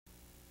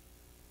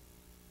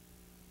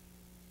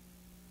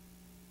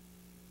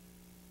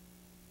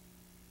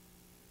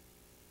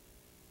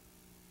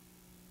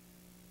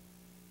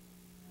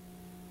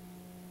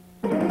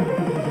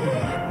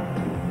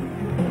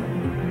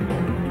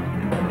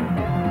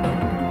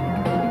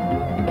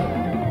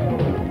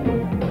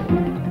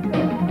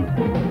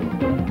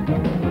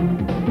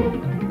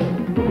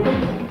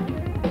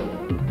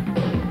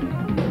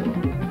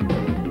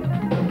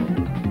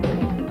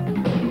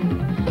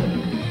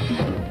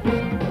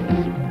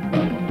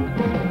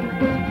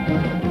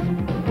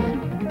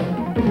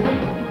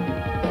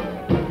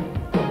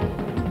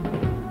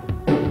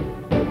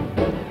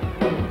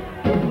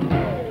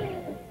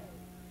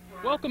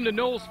Welcome to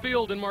Knowles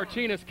Field in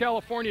Martinez,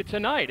 California.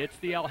 Tonight, it's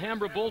the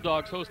Alhambra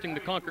Bulldogs hosting the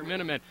Concord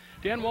Minutemen.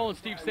 Dan Wall and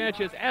Steve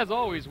Sanchez, as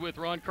always, with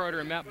Ron Carter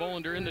and Matt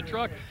Bollender in the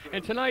truck.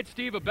 And tonight,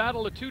 Steve, a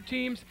battle of two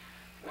teams.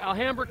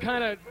 Alhambra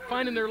kind of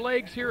finding their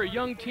legs here, a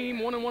young team,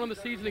 1-1 on the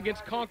season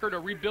against Concord, a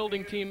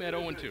rebuilding team at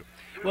 0-2.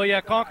 Well, yeah,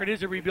 Concord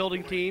is a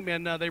rebuilding team,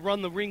 and they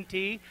run the ring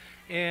tee,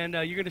 and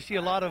you're going to see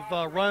a lot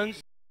of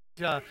runs.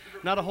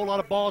 Not a whole lot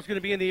of balls going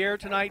to be in the air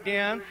tonight,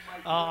 Dan.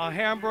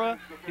 Alhambra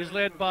is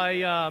led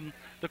by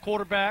the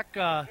quarterback,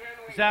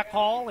 Zach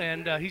Hall,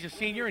 and he's a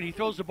senior, and he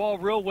throws the ball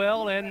real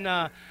well,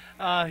 and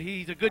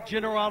he's a good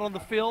general out on the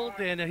field,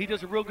 and he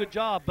does a real good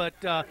job, but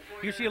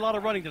you see a lot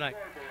of running tonight.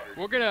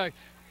 We're going to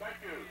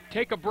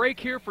take a break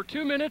here for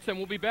 2 minutes, and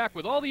we'll be back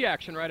with all the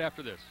action right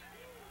after this.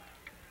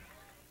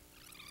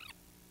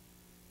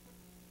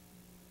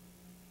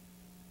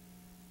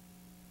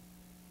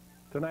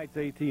 Tonight's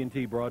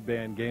AT&T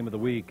Broadband Game of the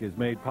Week is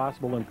made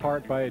possible in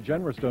part by a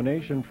generous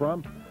donation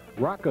from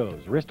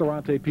Rocco's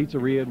Ristorante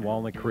Pizzeria in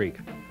Walnut Creek.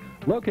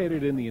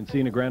 Located in the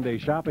Encina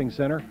Grande Shopping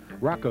Center,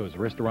 Rocco's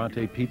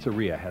Ristorante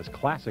Pizzeria has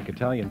classic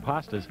Italian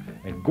pastas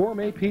and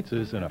gourmet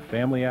pizzas in a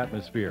family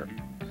atmosphere.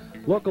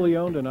 Locally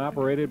owned and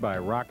operated by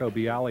Rocco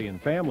Bialy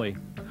and family,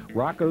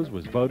 Rocco's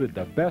was voted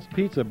the best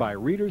pizza by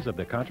readers of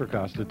the Contra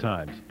Costa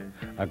Times.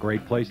 A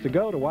great place to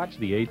go to watch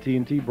the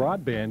AT&T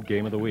Broadband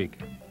Game of the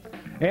Week.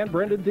 And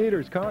Brendan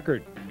Theaters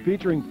Concord,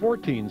 featuring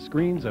 14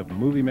 screens of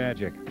movie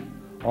magic.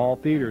 All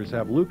theaters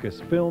have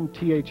Lucasfilm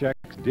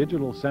THX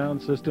digital sound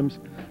systems,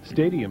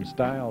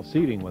 stadium-style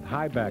seating with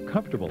high-back,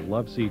 comfortable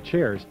love-seat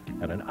chairs,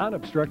 and an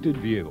unobstructed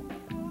view.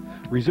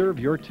 Reserve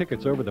your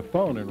tickets over the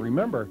phone, and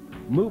remember,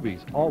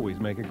 movies always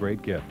make a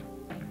great gift.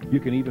 You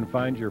can even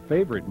find your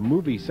favorite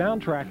movie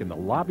soundtrack in the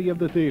lobby of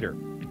the theater.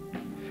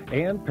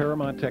 And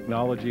Paramount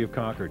Technology of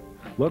Concord.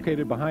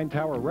 Located behind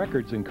Tower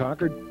Records in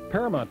Concord,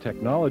 Paramount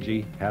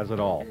Technology has it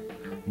all.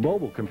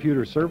 Mobile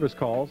computer service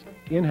calls,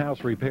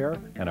 in-house repair,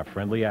 and a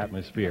friendly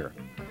atmosphere.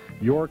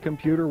 Your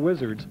computer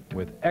wizards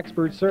with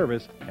expert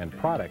service and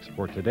products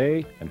for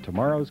today and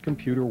tomorrow's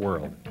computer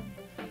world.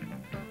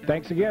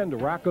 Thanks again to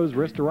Rocco's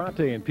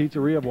Ristorante and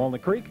Pizzeria of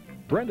Walnut Creek,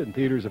 Brendan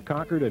Theaters of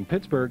Concord and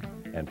Pittsburgh,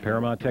 and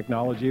Paramount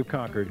Technology of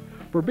Concord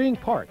for being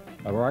part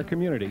of our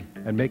community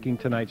and making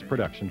tonight's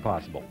production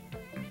possible.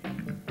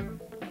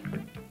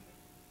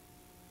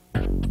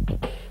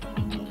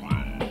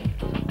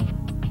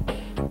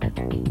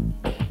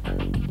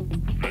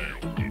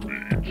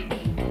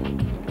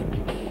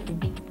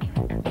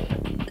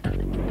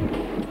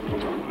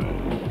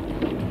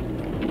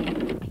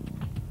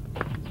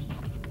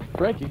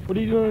 Frankie, what are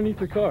you doing underneath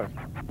your car?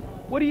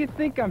 What do you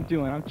think I'm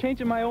doing? I'm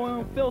changing my oil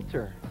and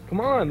filter. Come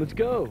on, let's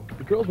go.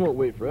 The girls won't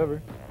wait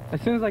forever.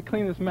 As soon as I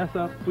clean this mess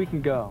up, we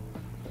can go.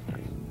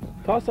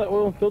 Toss that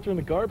oil and filter in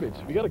the garbage.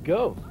 We gotta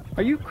go.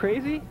 Are you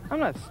crazy? I'm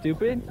not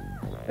stupid.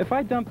 If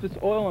I dump this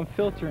oil and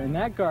filter in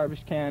that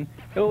garbage can,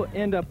 it will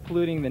end up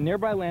polluting the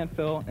nearby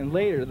landfill and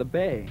later the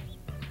bay.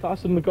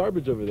 Toss it in the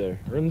garbage over there,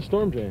 or in the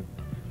storm drain.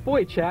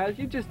 Boy, Chaz,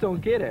 you just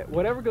don't get it.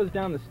 Whatever goes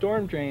down the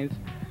storm drains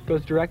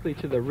goes directly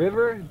to the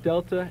river,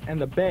 delta, and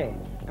the bay,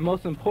 and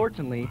most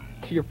importantly,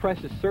 to your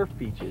precious surf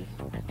beaches.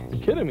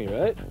 You're kidding me,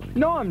 right?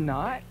 No, I'm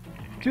not.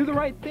 Do the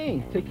right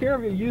thing. Take care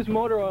of your used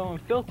motor oil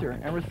and filter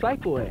and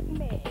recycle it.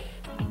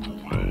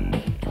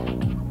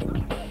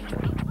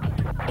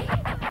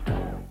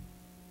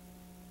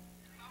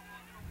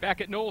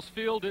 Back at Knowles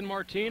Field in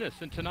Martinez,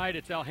 and tonight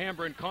it's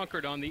Alhambra and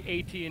Concord on the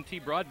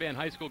AT&T Broadband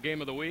High School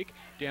Game of the Week.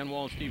 Dan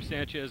Wall and Steve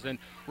Sanchez and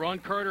Ron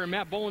Carter and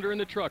Matt Bollender in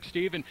the truck,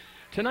 Steve. And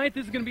tonight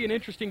this is going to be an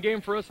interesting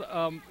game for us.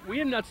 We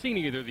have not seen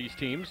either of these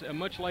teams,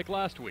 much like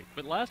last week.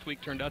 But last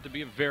week turned out to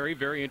be a very,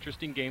 very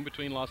interesting game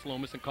between Los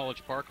Lomas and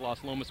College Park.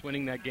 Los Lomas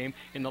winning that game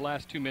in the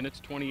last 2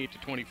 minutes,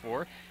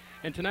 28-24.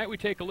 And tonight we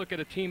take a look at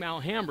a team,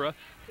 Alhambra,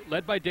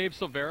 led by Dave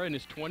Silvera in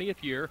his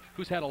 20th year,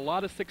 who's had a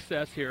lot of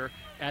success here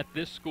at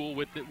this school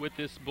with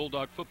this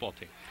Bulldog football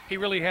team. He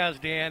really has,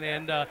 Dan,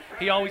 and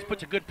he always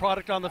puts a good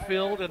product on the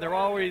field, and they're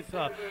always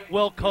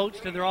well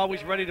coached, and they're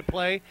always ready to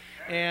play.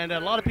 And a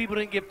lot of people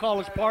didn't give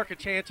College Park a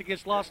chance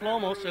against Los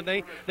Lomos, and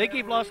they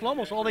gave Los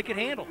Lomos all they could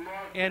handle,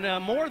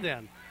 and more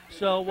than.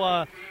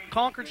 So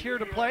Concord's here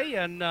to play,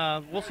 and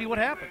we'll see what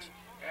happens.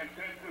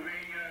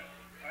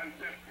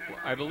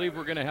 I believe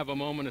we're going to have a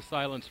moment of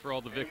silence for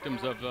all the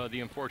victims of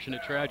the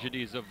unfortunate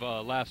tragedies of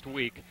last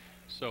week.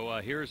 So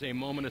here's a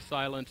moment of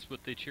silence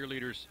with the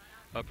cheerleaders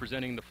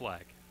presenting the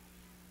flag.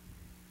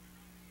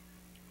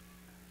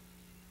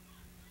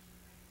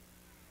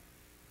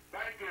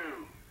 Thank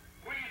you.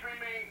 Please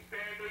remain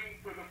standing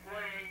for the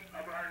playing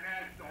of our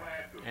national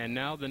anthem. And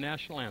now the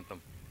national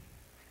anthem.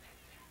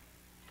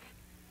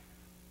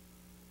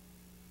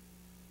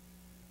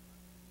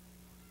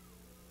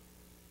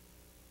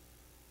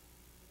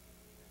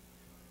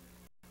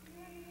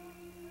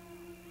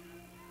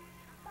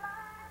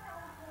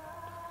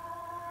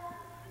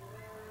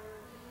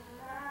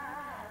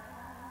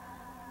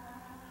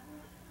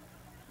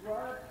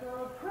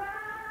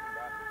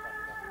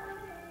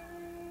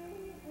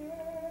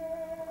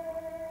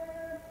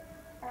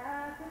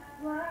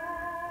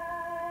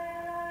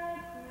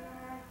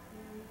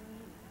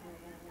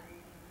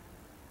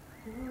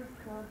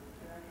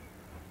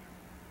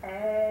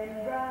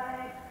 and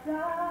bright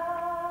stars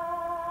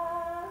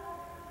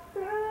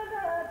through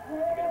the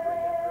sky.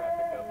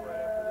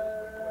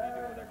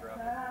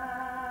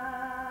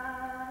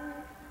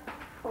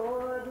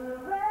 For the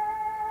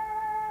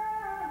ramparts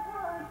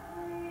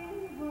we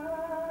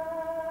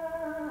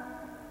won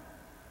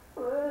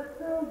were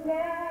so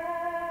gallantly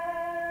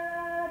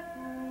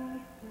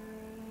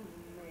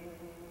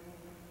streaming.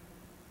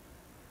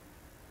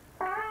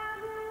 And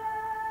the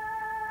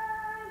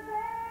lines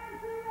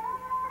and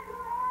red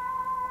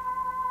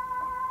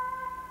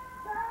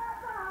lights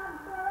up on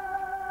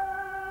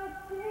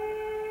bursting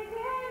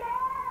in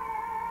air,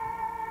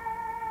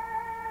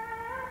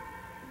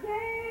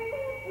 they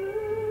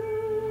flew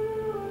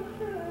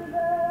through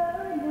the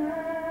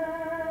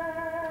night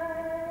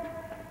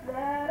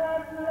that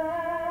our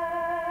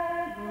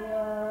flag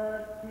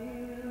was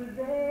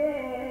today.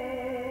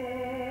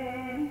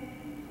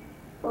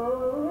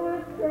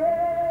 Oh,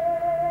 say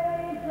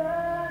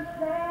does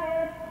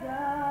that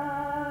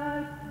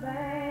star-spangled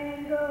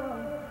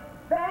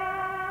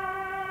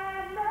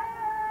banner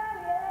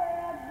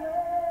yet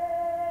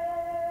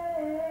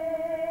wave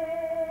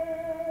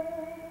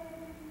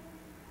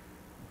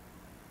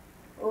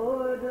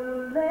o'er the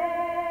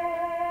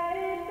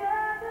land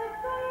of the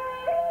free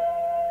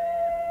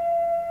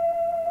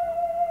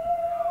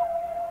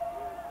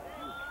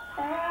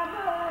and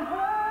the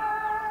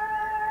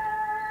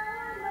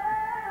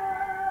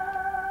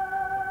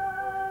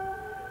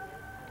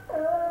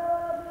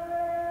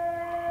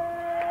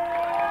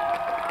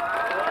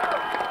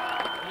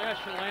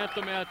National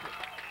anthem at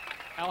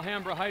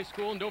Alhambra High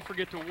School, and don't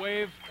forget to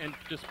wave and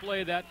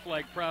display that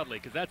flag proudly,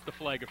 because that's the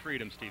flag of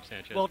freedom, Steve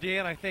Sanchez. Well,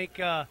 Dan, I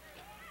think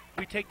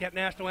we take that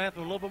national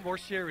anthem a little bit more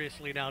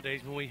seriously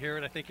nowadays when we hear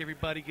it. I think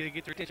everybody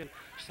gets their attention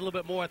just a little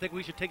bit more. I think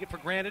we should take it for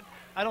granted.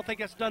 I don't think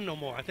that's done no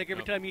more. I think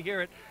every time you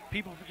hear it,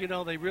 people,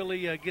 they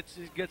really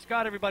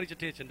got everybody's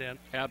attention, Dan.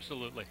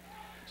 Absolutely.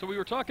 So we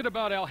were talking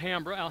about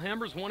Alhambra.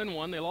 Alhambra's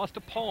 1-1. They lost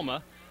to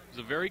Palma. It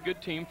was a very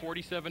good team,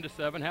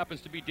 47-7.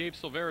 Happens to be Dave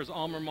Silvera's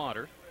alma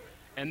mater.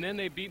 And then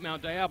they beat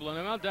Mount Diablo.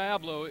 Now, Mount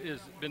Diablo has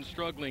been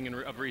struggling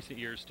of recent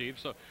years, Steve.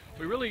 So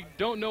we really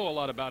don't know a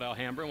lot about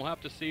Alhambra, and we'll have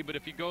to see. But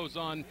if he goes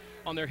on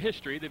their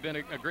history, they've been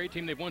a great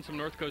team. They've won some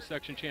North Coast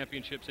Section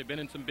championships. They've been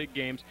in some big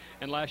games.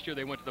 And last year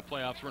they went to the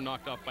playoffs, were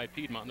knocked off by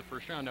Piedmont in the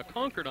first round. Now,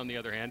 Concord, on the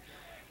other hand,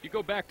 you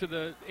go back to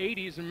the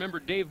 80s and remember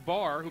Dave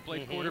Barr, who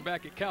played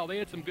quarterback at Cal. They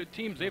had some good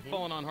teams. They've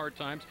fallen on hard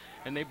times,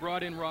 and they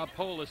brought in Rob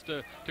Polis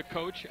to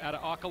coach out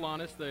of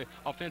Acalanes, the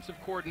offensive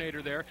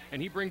coordinator there,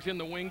 and he brings in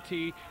the wing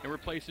tee and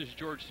replaces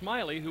George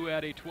Smiley, who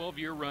had a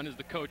 12-year run as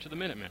the coach of the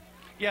Minutemen.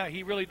 Yeah,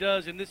 he really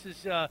does, and this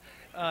is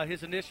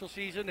his initial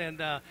season.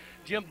 And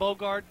Jim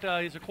Bogart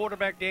is a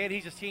quarterback. Dan,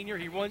 he's a senior.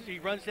 He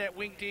runs that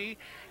wing tee,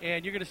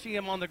 and you're going to see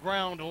him on the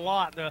ground a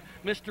lot. The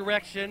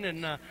misdirection,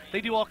 and they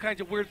do all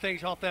kinds of weird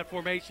things off that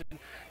formation.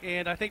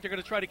 And I think they're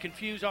going to try to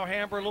confuse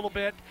Alhambra a little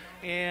bit.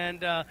 And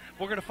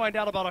we're going to find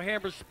out about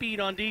Alhambra's speed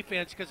on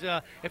defense, because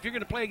if you're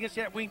going to play against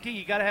that wing tee,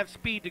 you got to have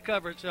speed to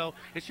cover it. So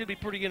it should be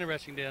pretty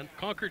interesting, Dan.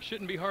 Concord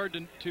shouldn't be hard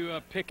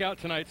to pick out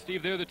tonight,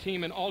 Steve. They're the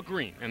team in all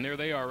green, and there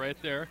they are right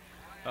there.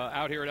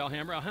 Out here at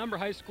Alhambra. Alhambra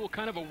High School,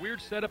 kind of a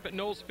weird setup at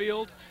Knowles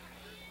Field.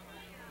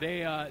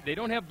 They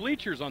don't have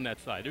bleachers on that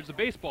side. There's a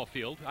baseball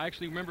field. I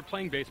actually remember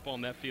playing baseball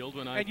in that field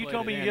when I played. And you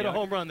told me you hit a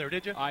home run there,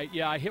 did you?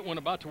 I hit one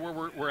about to where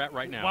we're at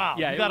right now. Wow,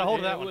 yeah, you got a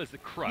hold of that one. It was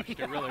crushed.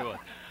 It really was.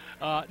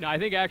 Now, I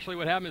think actually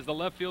what happened is the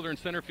left fielder and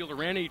center fielder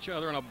ran each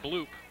other on a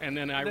bloop, and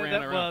then I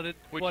ran around.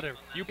 Whatever.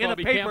 You in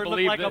probably a paper, can't it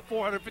believe looked like that,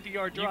 a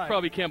 450-yard drive. You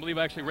probably can't believe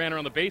I actually ran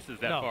around the bases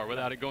that far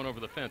without it going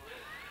over the fence.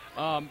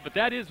 But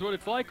that is what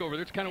it's like over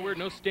there. It's kind of weird.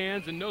 No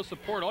stands and no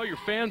support. All your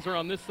fans are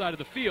on this side of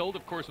the field,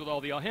 of course, with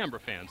all the Alhambra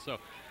fans. So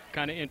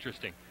kind of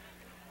interesting.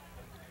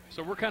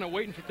 So we're kind of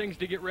waiting for things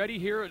to get ready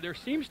here. There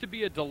seems to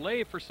be a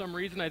delay for some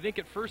reason. I think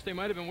at first they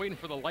might have been waiting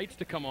for the lights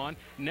to come on.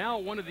 Now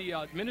one of the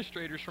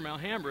administrators from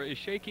Alhambra is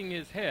shaking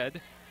his head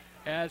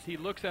as he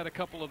looks at a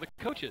couple of the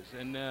coaches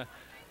and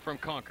from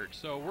Concord.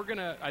 So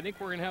I think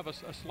we're gonna have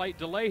a slight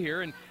delay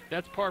here, and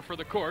that's par for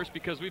the course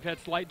because we've had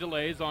slight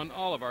delays on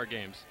all of our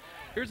games.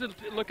 Here's a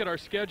look at our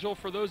schedule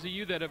for those of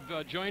you that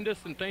have joined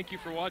us, and thank you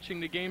for watching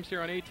the games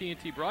here on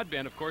AT&T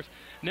Broadband, of course.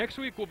 Next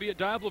week we'll be at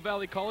Diablo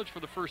Valley College for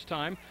the first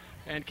time,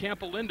 and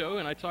Camp Alindo,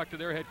 and I talked to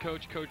their head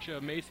coach, Coach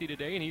Macy,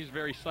 today, and he's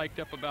very psyched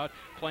up about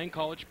playing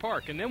College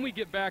Park. And then we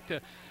get back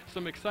to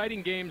some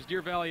exciting games,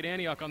 Deer Valley at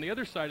Antioch on the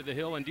other side of the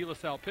hill, and De La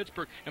Salle,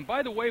 Pittsburgh. And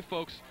by the way,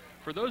 folks,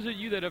 for those of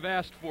you that have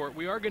asked for it,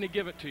 we are going to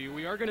give it to you.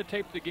 We are going to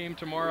tape the game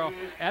tomorrow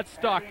at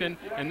Stockton,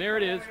 and there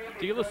it is,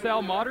 De La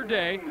Salle Mater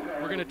Dei.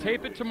 We're going to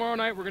tape it tomorrow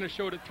night. We're going to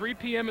show it at 3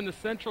 p.m. in the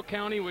Central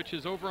County, which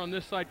is over on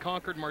this side,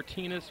 Concord,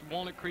 Martinez,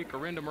 Walnut Creek,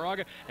 Orinda,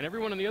 Moraga, and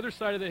everyone on the other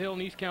side of the hill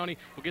in East County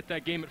will get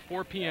that game at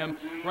 4 p.m.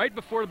 right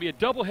before it'll be a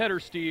doubleheader,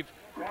 Steve.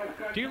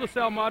 De La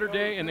Salle Mater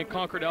Dei, and then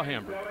Concord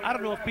Alhambra. I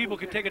don't know if people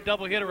can take a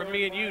double hitter with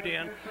me and you,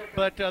 Dan,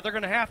 but they're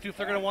going to have to if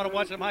they're going to want to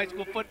watch some high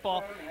school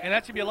football. And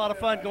that should be a lot of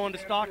fun going to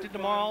Stockton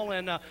tomorrow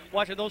and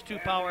watching those two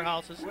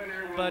powerhouses.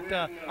 But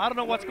I don't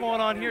know what's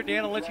going on here,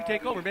 Dan. I'll let you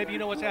take over. Maybe you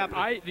know what's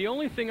happening. The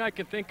only thing I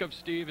can think of,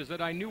 Steve, is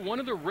that I knew one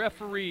of the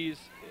referees,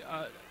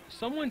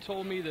 someone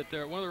told me that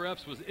one of the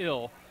refs was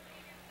ill,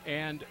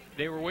 and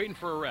they were waiting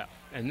for a ref.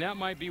 And that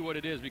might be what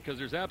it is, because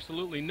there's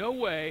absolutely no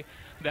way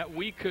that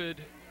we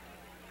could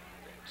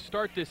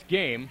start this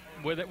game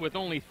with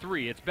only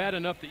 3. It's bad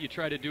enough that you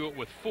try to do it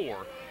with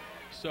 4.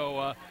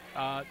 So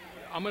I'm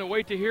going to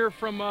wait to hear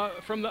from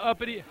the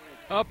uppity.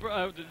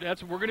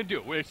 That's what we're going to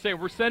do.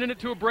 We're sending it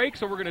to a break,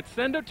 so we're going to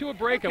send it to a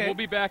break, and we'll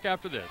be back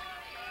after this.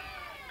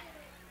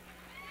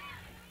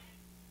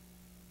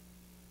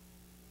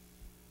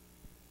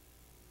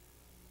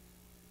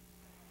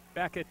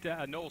 Back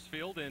at Knowles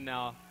Field in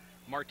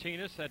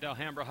Martinez at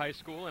Alhambra High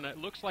School, and it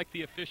looks like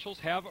the officials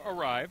have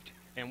arrived,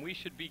 and we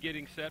should be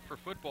getting set for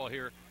football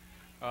here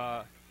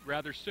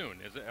rather soon.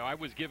 As I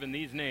was given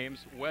these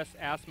names: Wes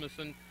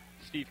Asmussen,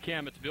 Steve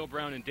Kamitz, Bill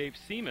Brown, and Dave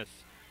Seamus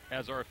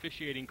as our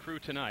officiating crew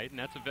tonight, and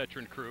that's a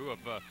veteran crew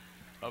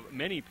of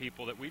many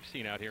people that we've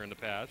seen out here in the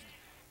past.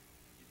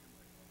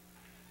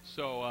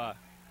 So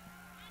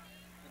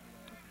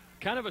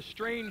kind of a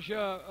strange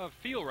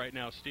feel right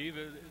now, Steve.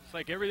 It's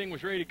like everything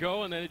was ready to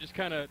go, and then it just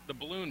kind of, the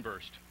balloon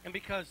burst. And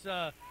because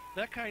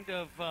that kind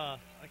of, I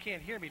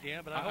can't hear me,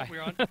 Dan, but I hope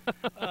we're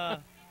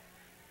on.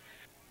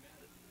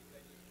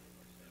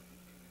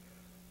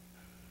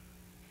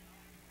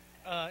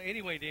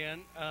 Anyway,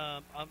 Dan,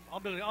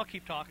 I'll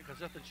keep talking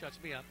because nothing shuts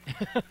me up.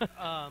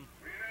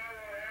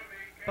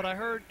 But I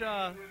heard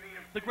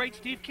the great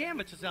Steve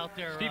Kamitz is out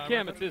there. Steve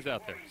Kamitz is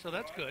out there. So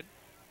that's good.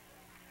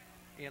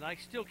 And I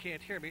still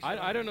can't hear me. So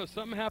I don't know.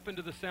 Something happened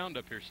to the sound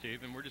up here,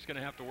 Steve, and we're just going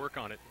to have to work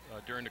on it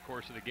during the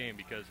course of the game,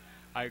 because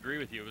I agree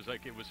with you. It was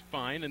like it was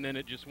fine, and then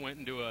it just went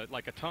into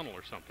like a tunnel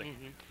or something.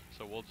 Mm-hmm.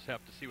 So we'll just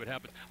have to see what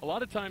happens. A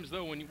lot of times,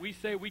 though, when we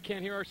say we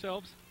can't hear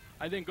ourselves,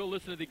 I think go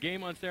listen to the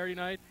game on Saturday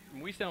night,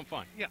 and we sound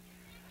fine. Yeah.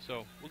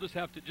 So we'll just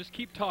have to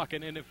keep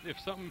talking, and if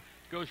something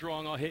goes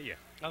wrong, I'll hit you.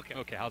 Okay.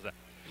 Okay, how's that?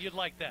 You'd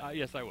like that?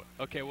 Yes, I would.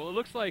 Okay, well, it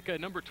looks like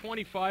number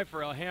 25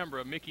 for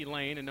Alhambra, Mickey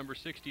Lane, and number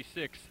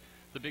 66,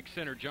 the big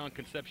center, John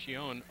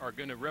Concepcion, are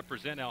going to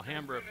represent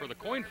Alhambra for the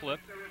coin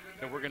flip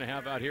that we're going to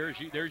have out here. As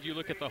you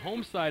look at the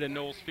home side of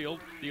Knowles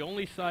Field, the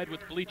only side with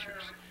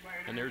bleachers.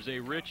 And there's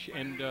a rich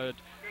and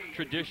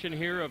tradition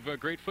here of a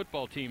great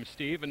football team,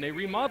 Steve, and they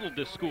remodeled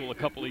this school a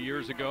couple of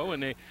years ago,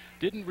 and they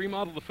didn't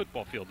remodel the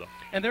football field, though.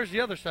 And there's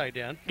the other side,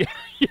 Dan.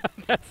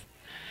 Yeah,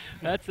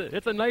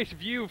 it's a nice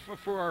view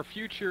for our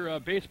future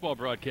baseball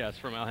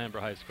broadcast from Alhambra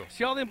High School.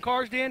 See all them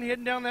cars, Dan,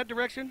 heading down that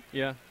direction?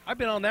 Yeah. I've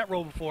been on that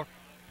road before.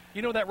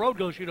 You know where that road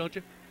goes, don't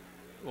you?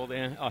 Well, the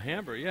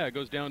Alhambra, yeah, it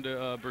goes down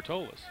to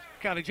Bertolas.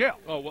 County jail.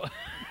 Oh, well,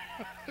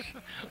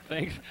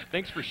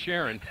 thanks for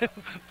sharing.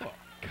 Oh,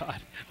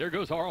 God, there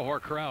goes our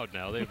crowd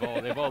now. They've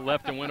all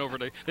left and went over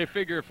to. They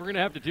figure if we're going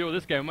to have to deal with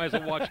this guy, we might as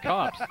well watch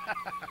Cops.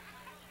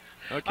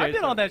 Okay, I've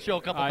been on that show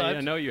a couple times.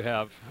 I know you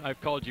have.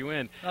 I've called you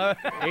in.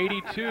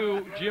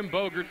 82, Jim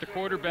Bogert, the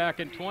quarterback,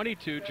 and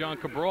 22, John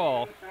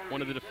Cabral,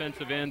 one of the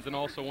defensive ends and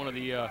also one of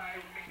the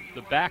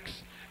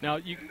backs. Now,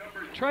 you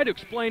try to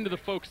explain to the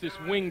folks this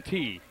wing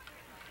tee.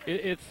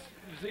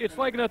 It's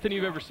like nothing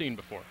you've ever seen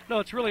before. No,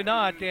 it's really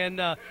not. And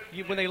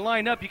when they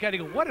line up, you kind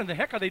of go, what in the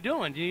heck are they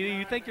doing?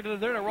 You think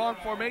they're in a wrong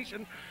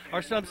formation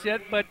or some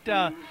set. But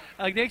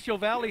Ignacio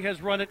Valley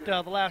has run it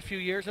the last few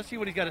years. Let's see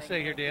what he's got to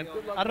say here, Dan.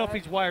 I don't know if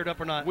he's wired up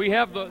or not. We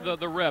have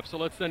the rep, so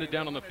let's send it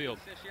down on the field.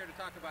 This year to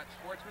talk about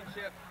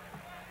sportsmanship.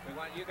 We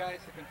want you guys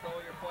to control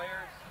your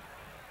players,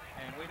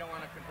 and we don't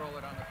want to control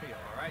it on the field,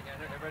 all right?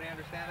 Everybody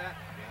understand that?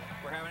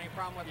 If we're having any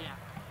problem with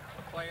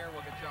the player,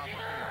 we'll get you off the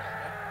field.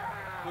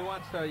 Who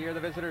wants to, you're the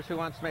visitors, who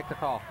wants to make the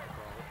call?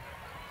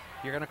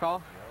 You're going to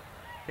call?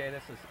 Okay,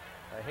 this is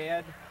a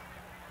head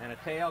and a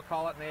tail.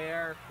 Call it in the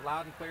air,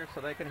 loud and clear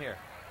so they can hear.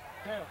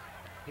 Tails.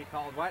 He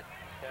called what?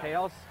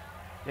 Tails?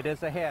 It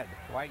is a head.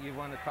 White, you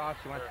won the toss.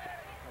 You want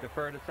to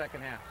defer to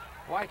second half.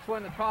 White's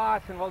won the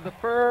toss, and we'll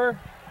defer.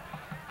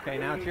 Okay,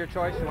 now it's your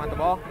choice. You want the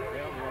ball?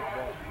 Yeah, we want the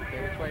ball.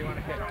 Okay, which way you want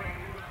to kick?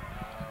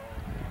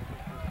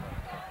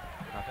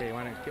 Okay, you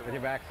want to get with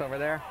your backs over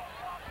there?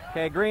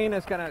 Okay, green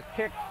is going to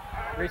kick,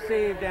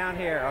 receive down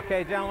here.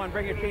 Okay, gentlemen,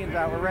 bring your teams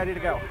out. We're ready to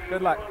go.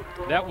 Good luck.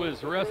 That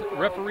was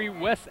referee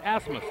Wes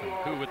Asmussen,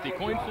 who with the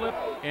coin flip,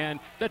 and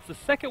that's the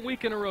second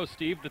week in a row,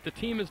 Steve, that the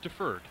team is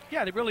deferred.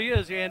 Yeah, it really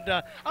is, and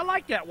I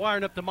like that,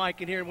 wiring up the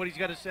mic and hearing what he's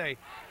got to say.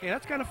 Yeah,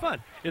 that's kind of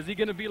fun. Is he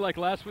going to be like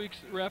last week's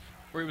ref,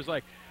 where he was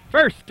like,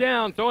 first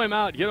down, throw him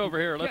out, get over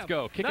here, let's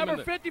go. Kick him in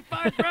Number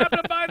 55 grabbed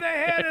him by the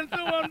head and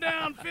threw him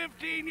down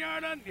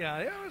 15-yard on. Yeah,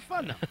 it was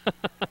fun, though.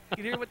 You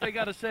can hear what they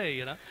got to say,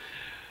 you know.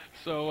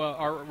 So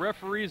our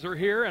referees are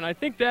here, and I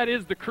think that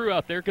is the crew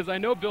out there, because I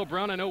know Bill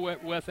Brown, I know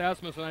Wes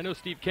Asmussen, and I know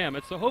Steve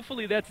Kamitz. So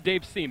hopefully that's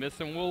Dave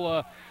Seamus, and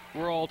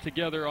we're all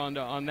together on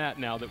that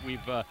now that we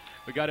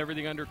got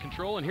everything under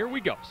control. And here we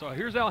go. So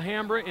here's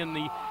Alhambra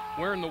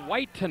wearing the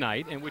white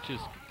tonight, and which is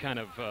kind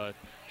of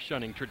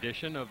shunning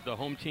tradition of the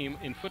home team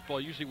in football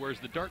usually wears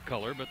the dark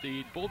color, but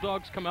the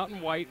Bulldogs come out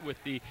in white with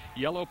the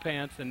yellow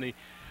pants, and the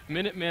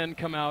Minutemen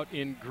come out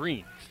in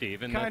green,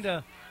 Steve. And kind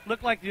of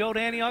look like the old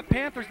Antioch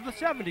Panthers of the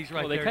 70s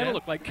right well, there. they kind of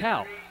look like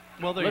Cal.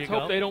 Well, there Let's you go.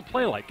 hope they don't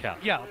play like Cal.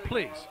 Yeah,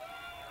 please.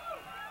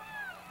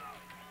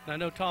 I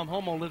know Tom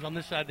Homo lives on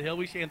this side of the hill.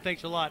 We say him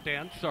thanks a lot,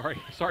 Dan.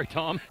 Sorry,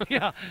 Tom.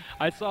 Yeah.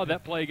 I saw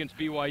that play against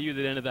BYU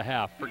that ended the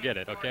half. Forget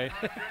it, okay?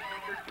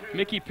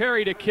 Mickey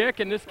Perry to kick,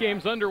 and this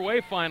game's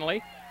underway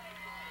finally.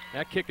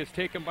 That kick is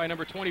taken by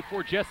number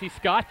 24, Jesse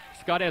Scott.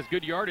 Scott has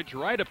good yardage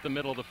right up the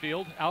middle of the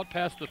field, out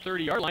past the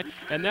 30-yard line,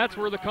 and that's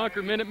where the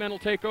Concord Minutemen will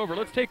take over.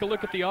 Let's take a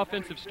look at the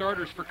offensive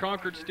starters for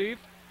Concord, Steve.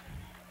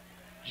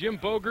 Jim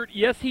Bogert,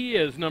 yes, he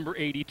is number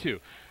 82.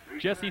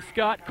 Jesse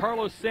Scott,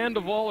 Carlos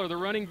Sandoval are the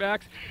running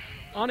backs.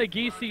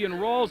 Anagisi and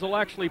Rawls will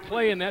actually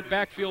play in that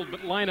backfield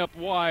but line up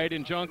wide,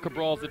 and John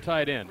Cabral's the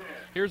tight end.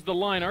 Here's the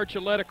line: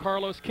 Archuleta,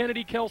 Carlos,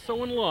 Kennedy,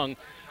 Kelso, and Lung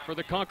for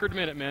the Concord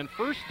Minutemen.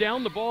 First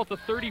down, the ball at the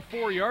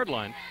 34-yard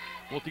line.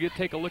 We'll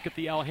take a look at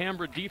the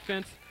Alhambra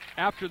defense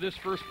after this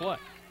first play.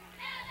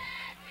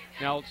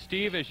 Now,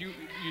 Steve, as you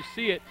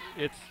see it,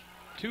 it's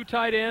two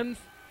tight ends,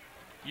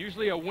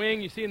 usually a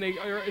wing. You see, and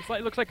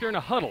it looks like they're in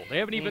a huddle. They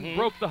haven't even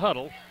broke the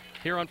huddle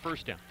here on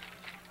first down.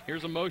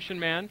 Here's a motion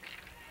man,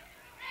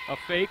 a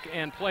fake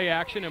and play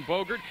action, and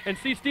Bogert. And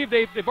see, Steve,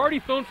 they've already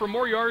thrown for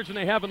more yards than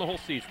they have in the whole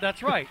season.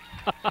 That's right.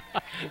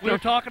 We were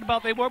talking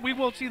about we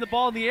won't see the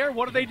ball in the air.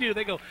 What do?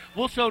 They go,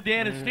 we'll show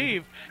Dan and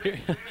Steve.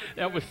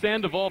 That was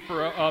Sandoval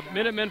for a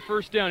Minutemen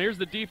first down. Here's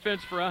the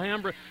defense for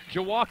Alhambra: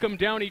 Jawacum,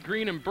 Downey,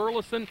 Green, and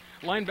Burleson.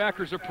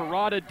 Linebackers are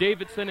Parada,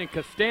 Davidson, and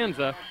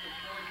Costanza.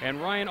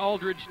 And Ryan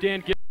Aldridge,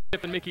 Dan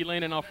Giffen, Mickey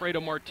Lane, and Alfredo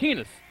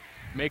Martinez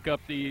make up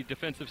the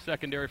defensive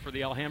secondary for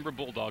the Alhambra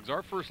Bulldogs.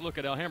 Our first look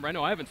at Alhambra. I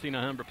know I haven't seen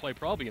Alhambra play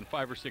probably in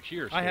 5 or 6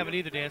 years. I haven't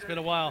either, Dan. It's been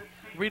a while.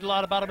 Read a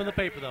lot about them in the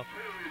paper, though.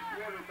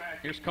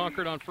 Here's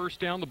Concord on first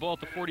down, the ball at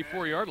the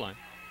 44-yard line.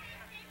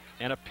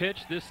 And a pitch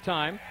this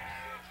time.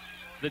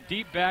 The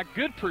deep back,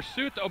 good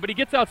pursuit, though, but he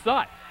gets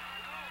outside.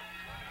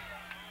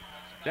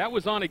 That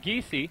was on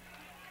Agisi,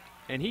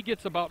 and he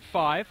gets about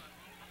 5.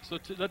 So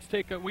let's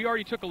we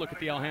already took a look at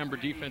the Alhambra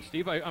defense,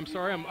 Steve. I'm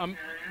sorry,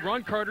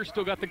 Ron Carter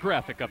still got the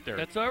graphic up there.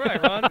 That's all right,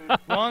 Ron.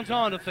 Ron's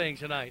on to things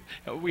tonight.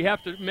 We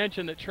have to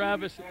mention that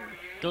Travis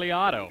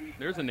Gliotto,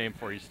 there's a name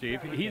for you, Steve.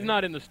 He's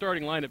not in the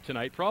starting lineup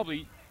tonight.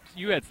 Probably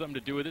you had something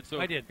to do with it. So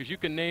I did. Because you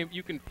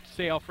can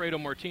say Alfredo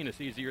Martinez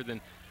easier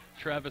than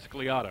Travis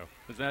Gliotto.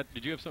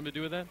 Did you have something to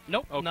do with that?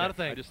 Nope, okay. not a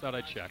thing. I just thought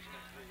I'd check.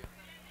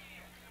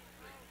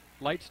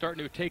 Light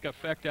starting to take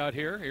effect out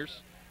here.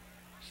 Here's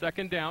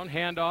second down,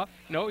 handoff.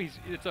 No,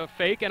 it's a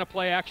fake and a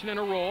play action and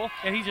a roll.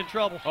 And he's in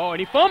trouble. Oh, and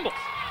he fumbles.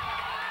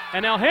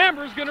 And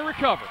Alhambra's going to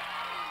recover.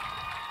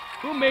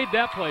 Who made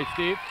that play,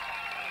 Steve?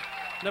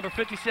 Number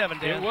 57,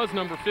 Dan. It was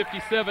number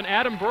 57,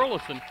 Adam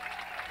Burleson.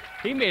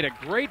 He made a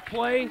great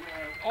play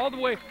all the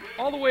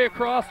way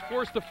across,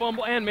 forced the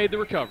fumble, and made the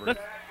recovery.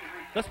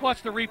 Let's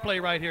watch the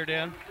replay right here,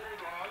 Dan.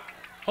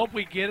 Hope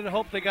we get it.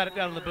 Hope they got it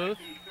down in the booth.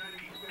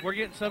 We're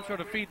getting some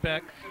sort of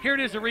feedback. Here it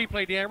is, the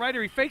replay, Dan. Right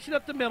here, he fakes it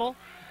up the middle.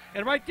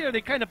 And right there,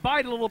 they kind of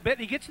bite a little bit.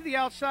 He gets to the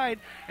outside,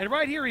 and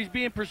right here he's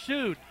being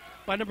pursued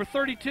by number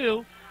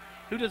 32,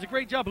 who does a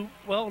great job.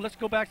 Well, let's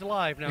go back to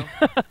live now.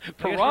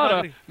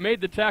 Parada made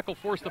the tackle,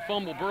 forced the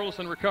fumble.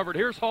 Burleson recovered.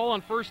 Here's Hall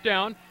on first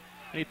down,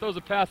 and he throws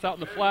a pass out in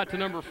the flat to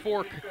number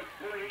 4,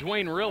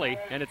 Dwayne Riley,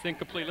 and it's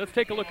incomplete. Let's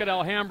take a look at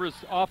Alhambra's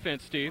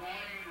offense, Steve.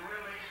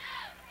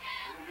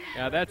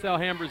 Yeah, that's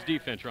Alhambra's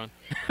defense, Ron.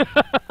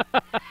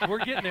 We're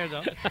getting there,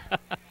 though.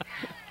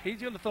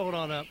 He's going to throw it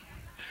on up.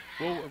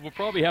 We'll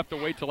probably have to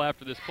wait till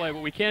after this play,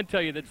 but we can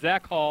tell you that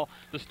Zach Hall,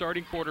 the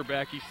starting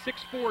quarterback, he's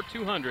 6'4",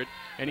 200,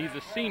 and he's a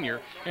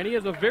senior, and he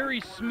has a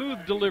very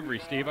smooth delivery,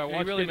 Steve. I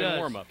watched him in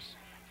warm-ups.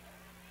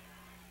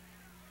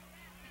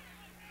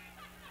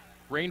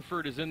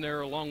 Rainford is in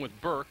there along with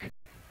Burke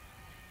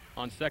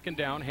on second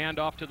down.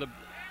 Handoff to the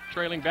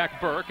trailing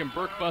back Burke, and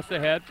Burke busts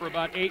ahead for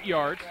about 8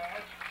 yards.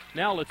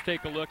 Now let's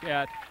take a look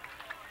at...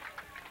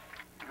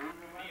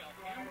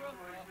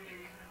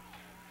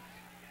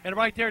 And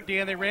right there,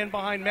 Dan, they ran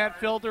behind Matt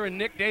Fielder and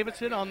Nick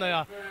Davidson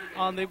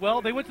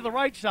they went to the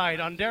right side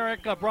on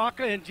Derek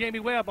Braca and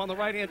Jamie Webb on the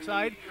right-hand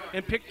side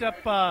and picked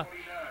up a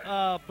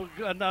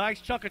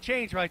nice chunk of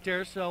change right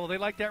there. So they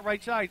like that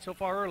right side so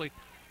far early.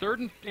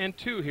 3rd and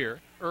 2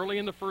 here, early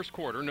in the first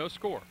quarter, no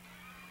score.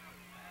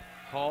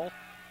 Hall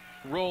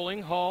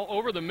rolling, Hall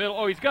over the middle.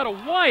 Oh, he's got a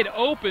wide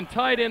open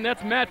tight end.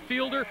 That's Matt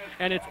Fielder,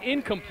 and it's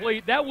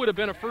incomplete. That would have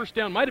been a first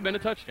down, might have been a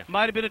touchdown.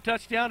 Might have been a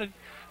touchdown,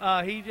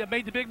 and he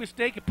made the big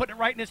mistake of putting it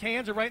right in his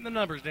hands or right in the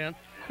numbers, Dan.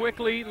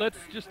 Quickly, let's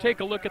just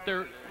take a look at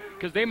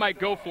because they might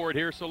go for it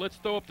here, so let's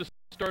throw up the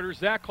starters.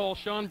 Zach Hall,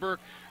 Sean Burke,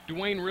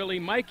 Dwayne Riley,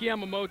 Mike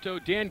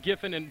Yamamoto, Dan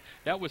Giffen, and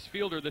that was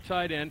Fielder, the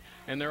tight end,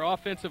 and their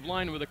offensive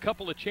line with a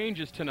couple of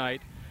changes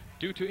tonight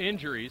due to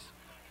injuries.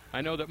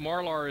 I know that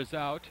Marlar is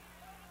out.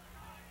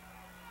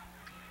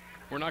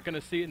 We're not going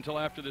to see it until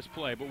after this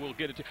play, but we'll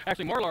get it to...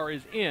 Actually, Marlar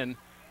is in.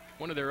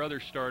 One of their other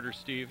starters,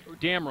 Steve.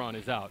 Damron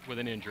is out with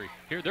an injury.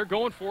 Here, they're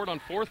going for it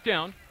on 4th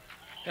down.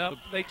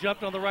 They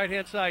jumped on the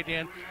right-hand side,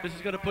 Dan. This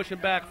is going to push them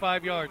back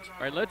 5 yards.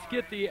 All right, let's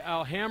get the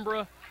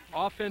Alhambra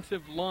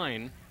offensive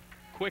line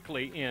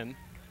quickly in.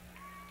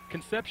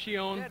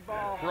 Concepcion,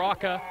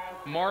 Braca,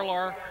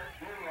 Marlar,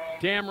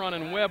 Damron,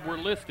 and Webb were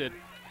listed.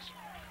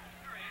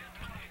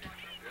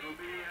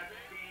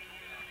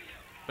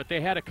 But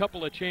they had a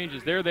couple of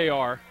changes. There they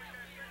are.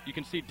 You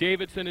can see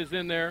Davidson is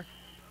in there,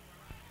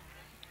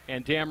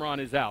 and Damron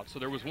is out. So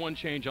there was one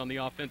change on the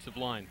offensive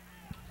line.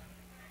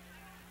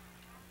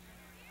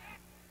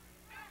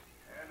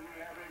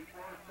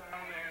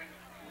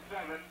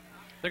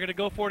 They're going to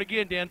go for it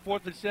again, Dan.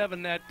 4th and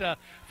 7. That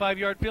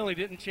 5-yard penalty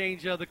didn't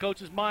change the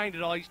coach's mind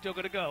at all. He's still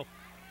going to go.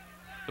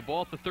 The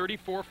ball at the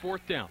 34,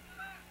 4th down.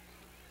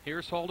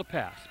 Here's Hall to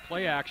pass.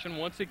 Play action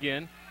once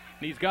again.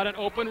 And he's got an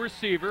open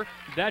receiver.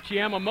 That's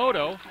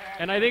Yamamoto.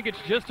 And I think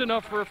it's just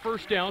enough for a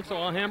first down, so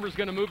Alhambra's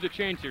going to move the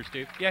chains here,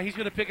 Steve. Yeah, he's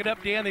going to pick it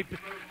up, Dan.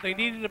 They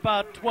needed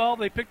about 12.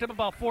 They picked up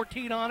about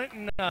 14 on it,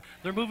 and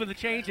they're moving the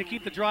chains to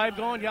keep the drive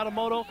going.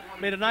 Yamamoto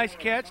made a nice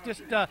catch.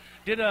 Just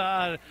did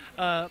a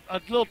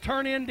little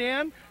turn in,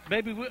 Dan.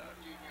 Maybe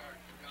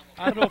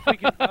I don't know if we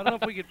could. I don't know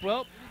if we could.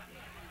 Well,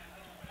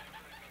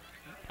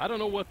 I don't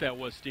know what that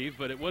was, Steve,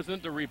 but it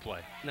wasn't the replay.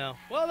 No.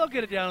 Well, they'll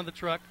get it down on the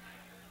truck.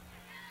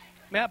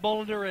 Matt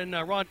Bollinger and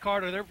Ron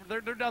Carter,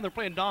 they're down there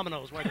playing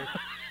dominoes. Right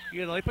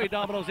there. They play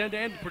dominoes end to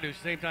end to produce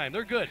at the same time.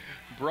 They're good.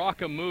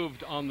 Braca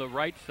moved on the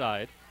right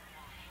side,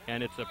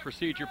 and it's a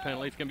procedure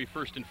penalty. It's going to be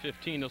 1st and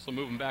 15. This will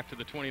move them back to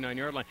the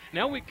 29-yard line.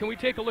 Now can we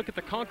take a look at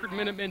the Concord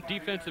Minutemen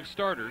defensive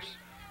starters?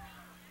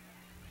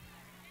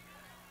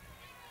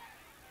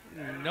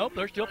 Nope,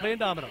 they're still playing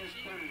dominoes.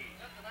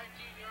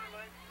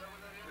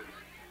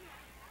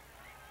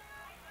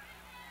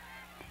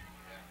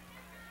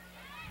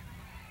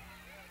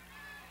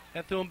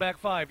 That threw him back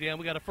 5, Dan.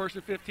 We got a 1st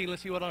and 15.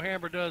 Let's see what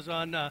Alhambra does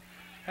on. Had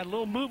a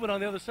little movement on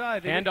the other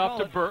side. Hand off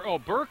to Burke. Oh,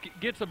 Burke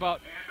gets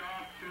about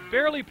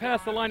barely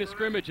past the line of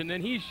scrimmage, and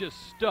then he's just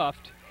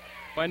stuffed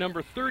by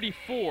number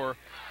 34,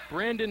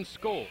 Brandon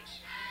Scholes.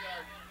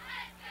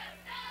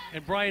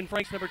 And Brian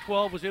Franks, number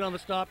 12, was in on the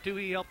stop, too.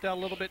 He helped out a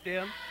little bit,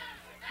 Dan.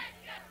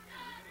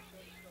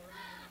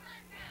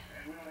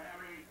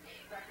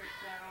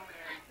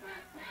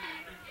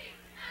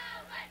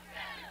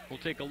 We'll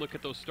take a look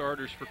at those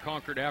starters for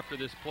Concord after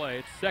this play.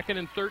 It's 2nd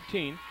and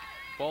 13.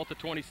 Ball at the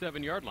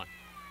 27-yard line.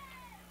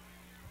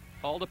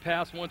 Hall to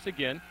pass once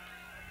again.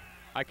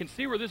 I can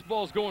see where this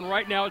ball's going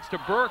right now. It's to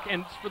Burke,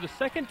 and for the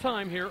second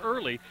time here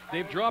early,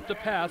 they've dropped a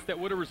pass that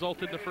would have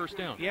resulted in the first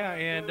down. Yeah,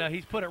 and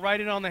he's put it right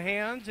in on the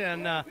hands,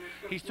 and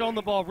he's thrown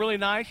the ball really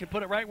nice and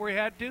put it right where he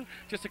had to.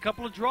 Just a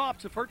couple of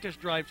drops have hurt this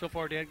drive so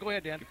far, Dan. Go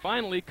ahead, Dan.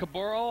 Finally,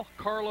 Cabral,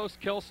 Carlos,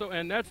 Kelso,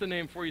 and that's the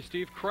name for you,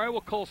 Steve.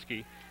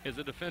 Krywolkulski is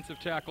a defensive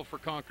tackle for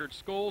Concord.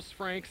 Scholes,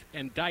 Franks,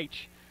 and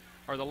Deitch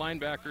are the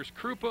linebackers.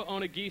 Krupa,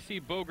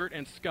 Onagisi, Bogert,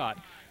 and Scott,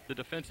 the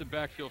defensive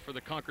backfield for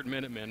the Concord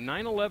Minutemen.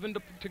 9:11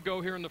 to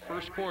go here in the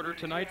first quarter,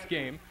 tonight's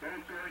game.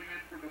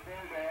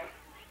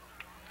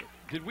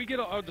 Did we get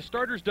are the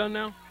starters done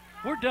now?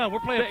 We're done. We're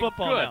playing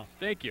football good. now.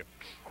 Thank you.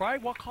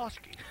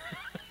 Krywolkulski.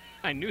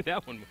 I knew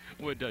that one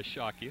would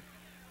shock you.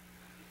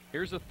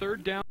 Here's a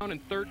 3rd down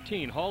and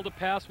 13. Hall to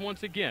pass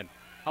once again.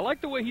 I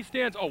like the way he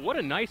stands. Oh, what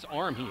a nice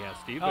arm he has,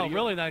 Steve. Oh,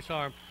 really nice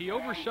arm. He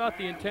overshot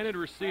the intended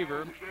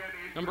receiver,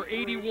 number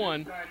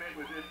 81,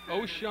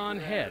 O'Shawn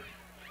Head.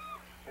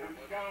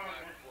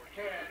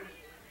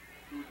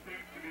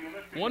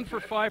 1 for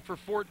 5 for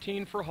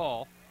 14 for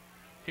Hall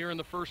here in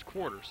the first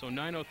quarter, so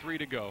 9:03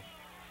 to go.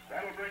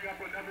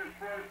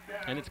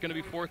 And it's going to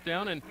be 4th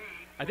down, and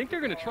I think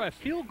they're going to try a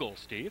field goal,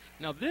 Steve.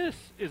 Now, this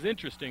is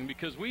interesting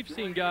because we've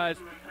seen guys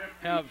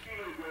have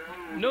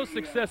no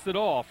success at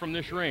all from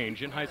this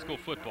range in high school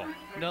football.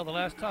 No, the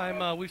last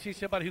time we've seen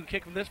somebody who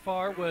kicked from this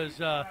far was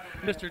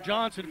Mr.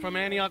 Johnson from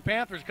Antioch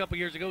Panthers a couple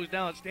years ago. He's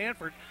down at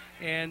Stanford.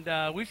 And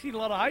we've seen a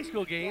lot of high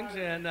school games,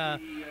 and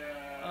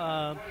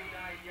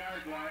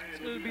it's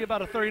going to be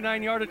about a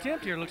 39-yard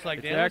attempt here, looks like,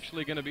 it's Dan. It's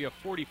actually going to be a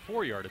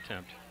 44-yard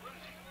attempt.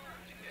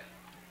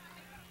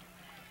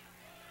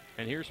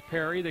 And here's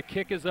Perry. The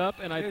kick is up,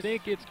 and I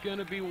think it's going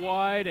to be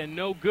wide and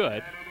no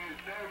good.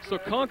 So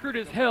Concord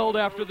is held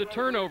after the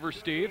turnover,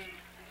 Steve.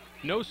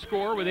 No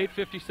score with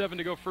 8:57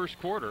 to go first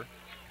quarter.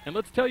 And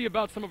let's tell you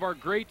about some of our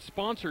great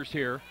sponsors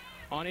here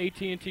on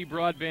AT&T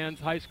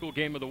Broadband's High School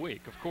Game of the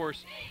Week. Of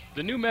course,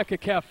 the New Mecca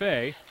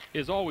Cafe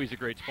is always a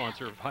great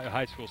sponsor of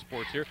high school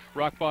sports here.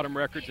 Rock Bottom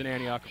Records in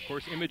Antioch, of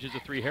course. Images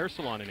of 3 Hair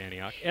Salon in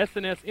Antioch.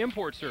 S&S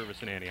Import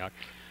Service in Antioch.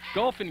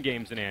 Golf and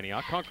Games in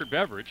Antioch. Concord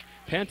Beverage.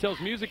 Pantel's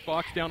Music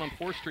Box down on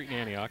 4th Street in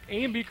Antioch.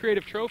 A&B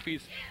Creative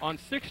Trophies on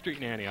 6th Street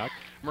in Antioch.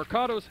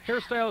 Mercado's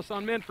Hairstylists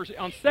on Men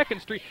on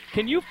 2nd Street.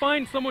 Can you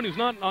find someone who's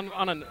not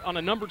on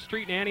a numbered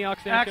street in Antioch,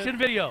 Sanchez? Action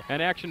Video.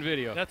 And Action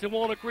Video. That's in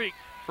Walnut Creek.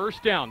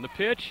 First down. The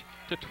pitch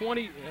to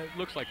 20. It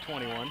looks like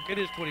 21. It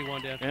is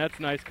 21, Dan. And that's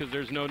nice because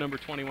there's no number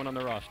 21 on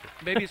the roster.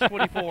 Maybe it's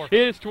 24. It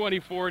is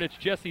 24, and it's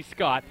Jesse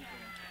Scott.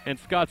 And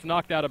Scott's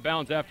knocked out of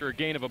bounds after a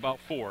gain of about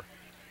 4.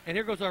 And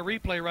here goes our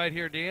replay right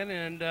here, Dan,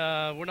 and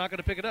we're not going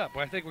to pick it up.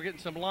 I think we're getting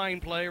some line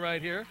play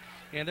right here.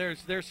 And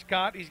there's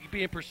Scott. He's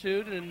being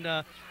pursued,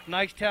 and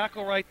nice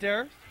tackle right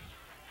there.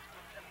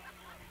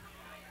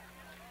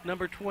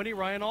 Number 20,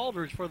 Ryan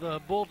Aldridge for the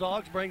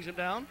Bulldogs, brings him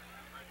down.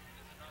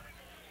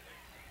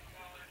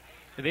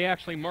 They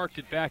actually marked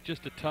it back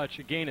just a touch,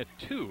 a gain of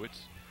 2.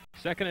 It's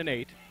 2nd and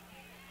 8.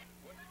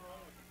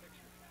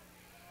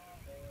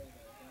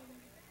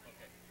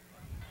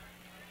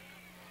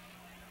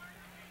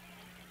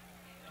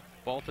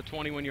 Ball at the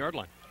 21-yard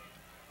line.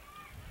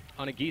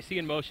 On a Giese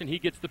in motion, he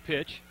gets the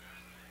pitch,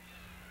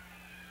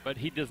 but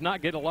he does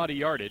not get a lot of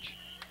yardage.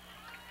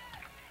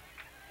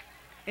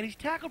 And he's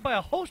tackled by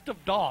a host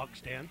of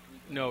dogs, Dan.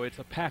 No, it's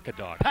a pack of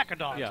dogs. Pack of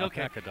dogs, Yeah,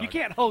 okay. pack of dogs. You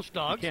can't host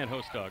dogs. You can't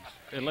host dogs,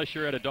 unless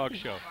you're at a dog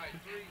show.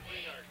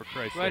 For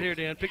Christ's Right sakes. here,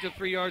 Dan. Picks up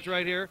 3 yards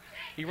right here.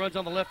 He runs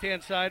on the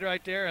left-hand side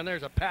right there, and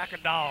there's a pack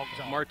of dogs.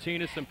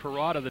 Martinez and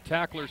Parada, the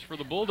tacklers for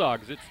the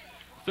Bulldogs. It's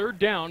 3rd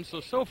down.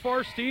 So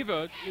far, Steve,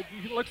 it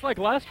looks like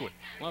last week.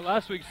 Well,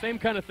 last week, same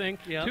kind of thing.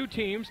 Yeah. 2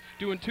 teams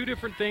doing 2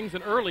 different things,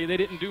 and early they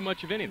didn't do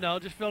much of anything. No,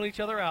 just filling each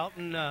other out,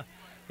 and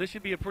this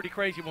should be a pretty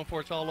crazy one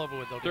before it's all over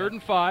with, though. 3rd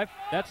and 5.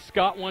 That's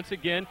Scott once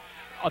again.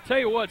 I'll tell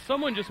you what,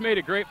 someone just made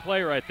a great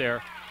play right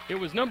there. It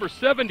was number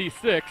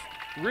 76.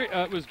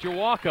 It was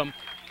Joachim.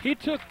 He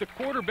took the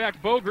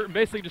quarterback, Bogert, and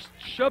basically just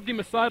shoved him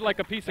aside like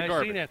a piece of I've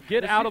garbage. seen that.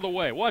 Get Let's out see- of the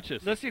way. Watch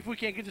this. Let's see if we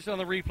can't get this on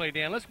the replay,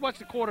 Dan. Let's watch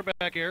the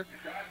quarterback here.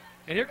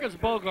 And here comes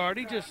Bogart.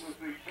 He just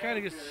kind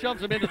of just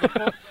shoves him into the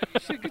pull.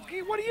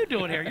 What are you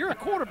doing here? You're a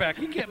quarterback.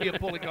 You can't be a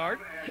pulling guard.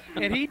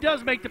 And he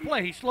does make the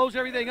play. He slows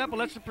everything up and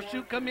lets the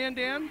pursuit come in,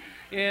 Dan.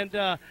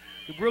 And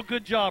real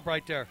good job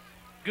right there.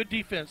 Good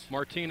defense.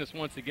 Martinez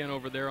once again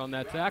over there on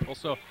that tackle.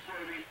 So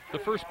the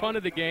first punt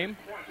of the game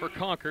for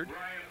Concord.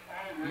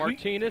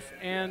 Martinez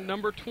and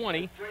number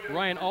 20,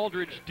 Ryan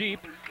Aldridge deep.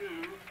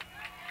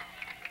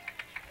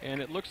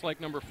 And it looks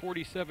like number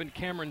 47,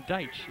 Cameron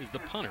Deitch, is the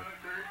punter.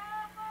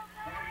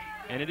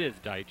 And it is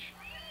Deitch.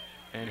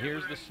 And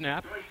here's the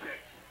snap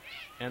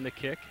and the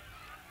kick.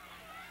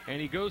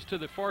 And he goes to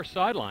the far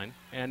sideline,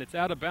 and it's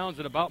out of bounds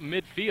at about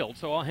midfield.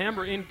 So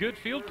Alhambra in good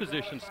field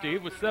position,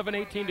 Steve, with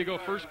 7:18 to go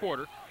first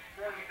quarter.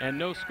 And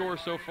no score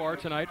so far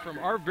tonight from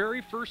our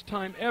very first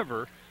time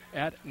ever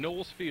at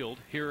Knowles Field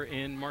here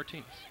in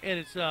Martinez. And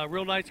it's a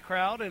real nice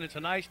crowd, and it's a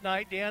nice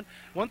night, Dan.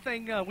 One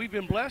thing we've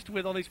been blessed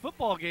with on these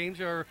football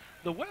games are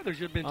the weathers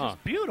have been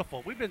just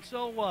beautiful. We've been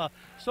so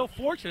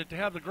fortunate to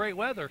have the great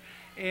weather.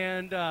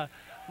 And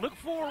look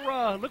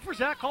for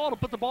Zach Hall to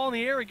put the ball in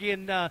the air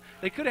again.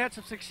 They could have had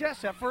some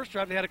success that first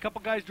drive. They had a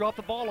couple guys drop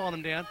the ball on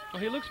him, Dan.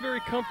 Well, he looks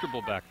very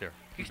comfortable back there.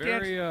 He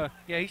stands, very,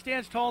 he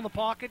stands tall in the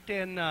pocket,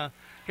 and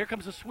here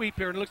comes the sweep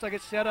here, and it looks like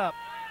it's set up.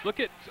 Look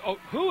at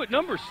who at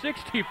number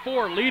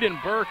 64 leading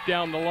Burke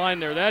down the line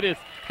there.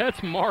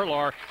 That's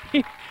Marlar.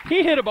 He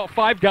hit about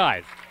 5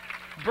 guys.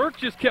 Burke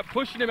just kept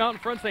pushing him out in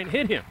front, saying,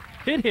 hit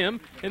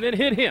him, and then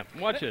hit him.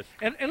 Watch this.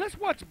 And let's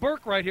watch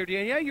Burke right here,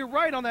 Dan. Yeah, you're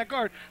right on that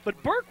guard.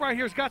 But Burke right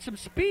here has got some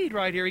speed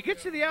right here. He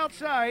gets to the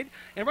outside,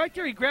 and right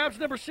there he grabs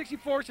number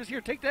 64, says,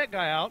 here, take that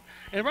guy out.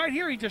 And right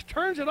here he just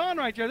turns it on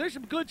right there. There's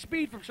some good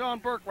speed from Sean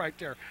Burke right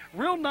there.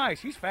 Real nice.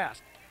 He's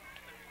fast.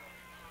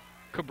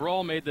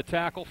 Cabral made the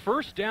tackle.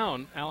 First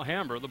down,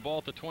 Alhambra, the ball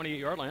at the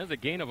 28-yard line. That's a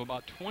gain of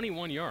about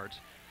 21 yards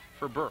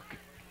for Burke.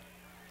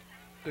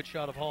 Good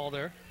shot of Hall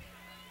there.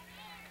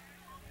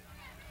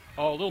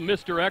 Oh, a little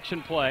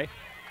misdirection play.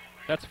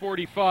 That's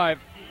 45,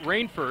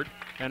 Rainford.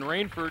 And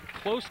Rainford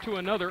close to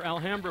another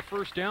Alhambra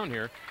first down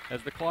here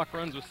as the clock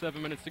runs with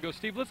 7 minutes to go.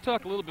 Steve, let's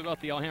talk a little bit about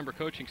the Alhambra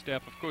coaching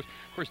staff. Of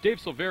course, Dave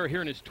Silvera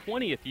here in his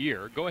 20th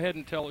year. Go ahead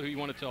and tell who you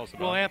want to tell us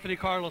about. Well, Anthony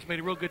Carlos made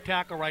a real good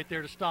tackle right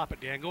there to stop it,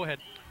 Dan. Go ahead.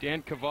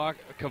 Dan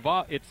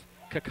it's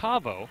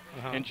Cacavo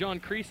and John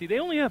Creasy. They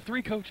only have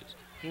 3 coaches.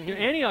 You know,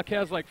 Antioch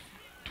has like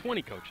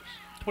 20 coaches.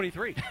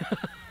 23.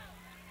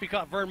 We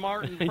caught Vern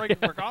Martin and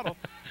Frank Mercado.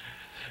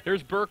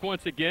 There's Burke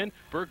once again.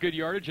 Burke, good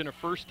yardage and a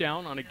first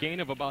down on a gain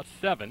of about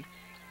 7.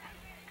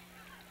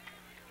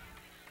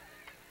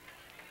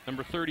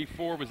 Number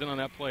 34 was in on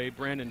that play,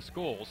 Brandon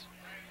Scholes.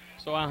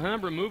 So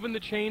Alhambra moving the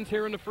chains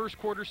here in the first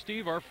quarter,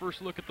 Steve. Our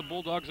first look at the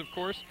Bulldogs, of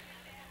course.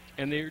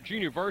 And their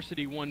junior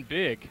varsity won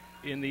big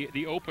in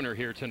the opener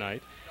here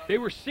tonight. They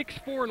were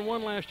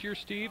 6-4-1 last year,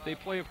 Steve. They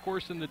play, of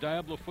course, in the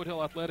Diablo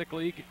Foothill Athletic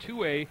League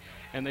 2A,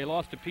 and they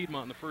lost to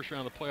Piedmont in the first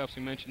round of the playoffs.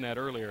 We mentioned that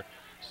earlier.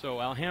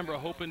 So Alhambra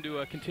hoping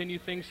to continue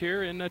things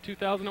here in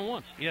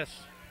 2001.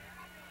 Yes.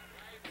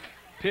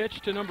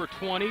 Pitch to number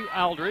 20,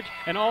 Aldridge,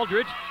 and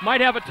Aldridge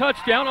might have a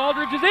touchdown.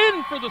 Aldridge is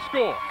in for the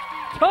score.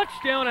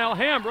 Touchdown,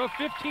 Alhambra,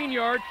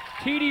 15-yard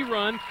TD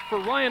run for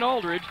Ryan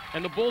Aldridge,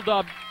 and the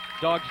Bulldogs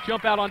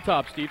jump out on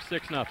top, Steve,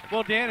 6-0.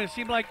 Well, Dan, it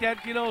seemed like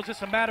that, it was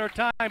just a matter of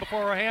time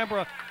before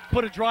Alhambra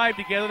put a drive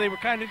together. They were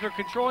they're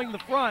controlling the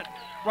front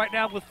right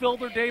now with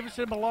Filder,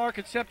 Davison, Millar,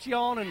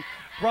 Concepcion, and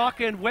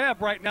Brock and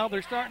Webb right now.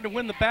 They're starting to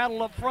win the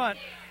battle up front.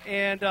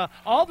 And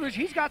Aldridge,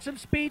 he's got some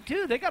speed,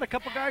 too. They got a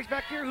couple guys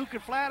back here who can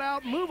flat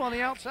out move on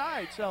the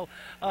outside. So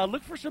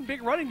look for some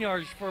big running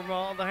yards from the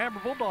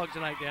Alhambra Bulldogs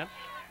tonight, Dan.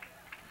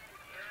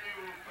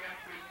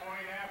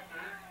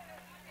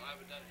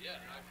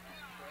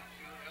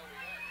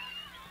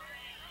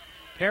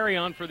 Perry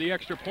on for the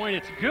extra point.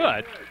 It's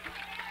good.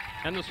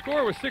 And the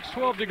score was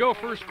 6:12 to go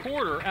first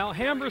quarter.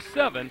 Alhambra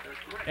 7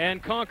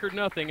 and Concord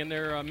nothing. And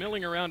they're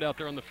milling around out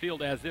there on the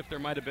field as if there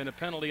might have been a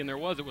penalty, and there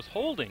was. It was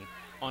holding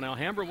on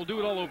Alhambra. We'll do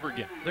it all over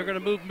again. They're going to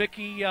move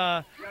Mickey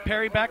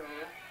Perry back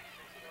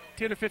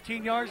 10 or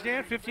 15 yards,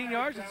 Dan, 15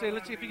 yards, and say,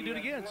 let's see if he can do it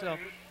again. So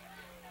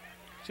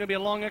it's going to be a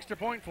long extra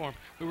point for him.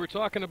 We were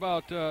talking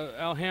about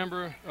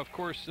Alhambra, of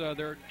course,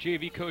 their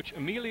JV coach,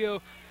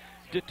 Emilio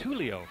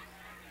DiTullio.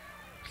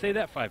 Say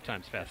that 5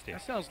 times fast, Dan.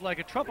 That sounds like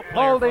a trumpet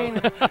player.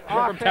 Holding.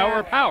 From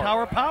Tower of Power.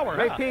 Tower Power.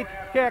 Repeat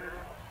kick.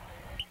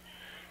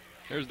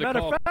 There's the Matter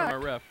of call from fact,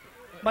 our ref.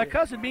 My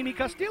cousin Mimi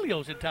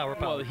Castillo's in Tower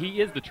Power. Well, he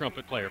is the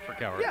trumpet player for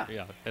Tower.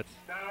 Yeah. That's.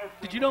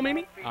 Did you know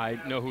Mimi? I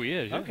know who he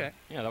is. Yeah. Okay.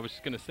 Yeah, I was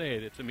just going to say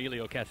it. It's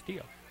Emilio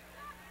Castillo.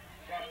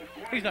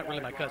 He's not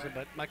really my cousin,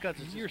 but my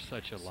cousin's. You're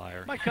such a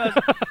liar. My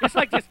cousin. It's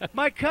like this.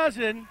 My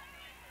cousin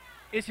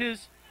is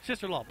his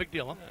sister-in-law. Big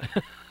deal,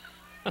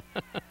 huh?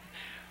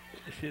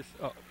 It's his,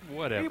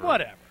 whatever. Hey,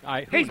 whatever.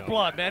 Who He's knows?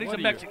 blood, man. He's What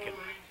a are Mexican.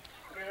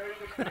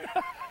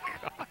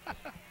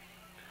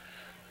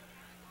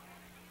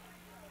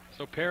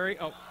 So Perry,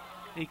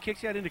 He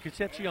kicks that into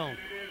Concepcion.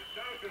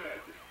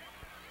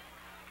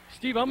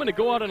 Steve, I'm going to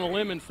go out on a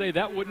limb and say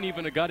that wouldn't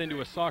even have got into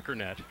a soccer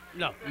net.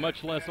 No.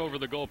 Much less over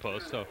the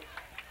goalpost. So,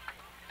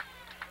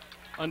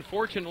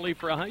 unfortunately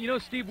for,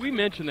 Steve, we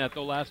mentioned that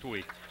though last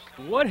week.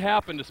 What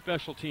happened to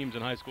special teams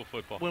in high school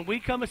football? When we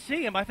come and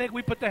see him, I think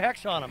we put the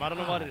hex on him. I don't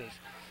know what it is.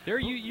 There,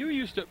 you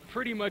used to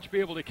pretty much be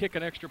able to kick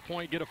an extra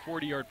point, get a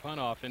 40-yard punt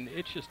off, and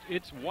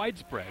it's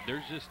widespread.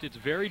 It's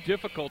very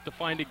difficult to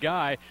find a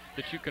guy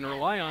that you can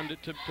rely on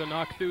to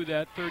knock through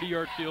that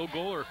 30-yard field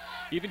goal or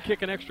even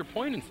kick an extra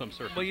point in some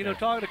circumstances. Well,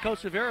 talking to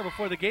Coach Severa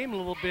before the game a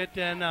little bit,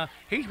 and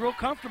he's real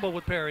comfortable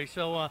with Perry.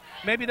 So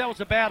maybe that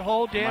was a bad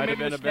hold, Dan. Might have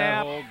been a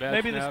bad hold, bad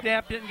maybe snap. the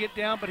snap didn't get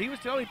down, but he was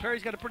telling me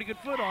Perry's got a pretty good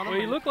foot on him. Well,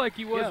 he looked like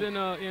he was in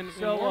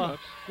warm-ups.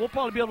 We'll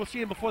probably be able to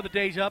see him before the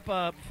day's up,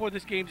 before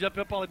this game's up.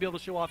 He'll probably be able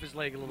to show off his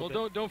leg a little bit.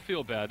 Well, don't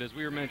feel bad. As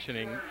we were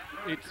mentioning,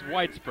 it's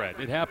widespread.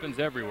 It happens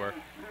everywhere.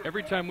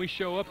 Every time we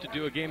show up to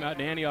do a game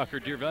out in Antioch or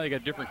Deer Valley,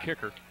 got a different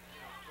kicker.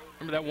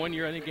 Remember that one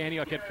year, I think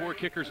Antioch had 4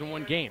 kickers in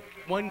one game.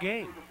 One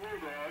game.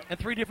 And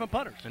 3 different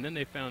punters. And then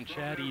they found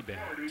Chad eBay.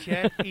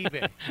 Chad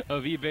eBay.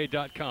 Of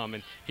eBay.com,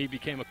 and he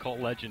became a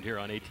cult legend here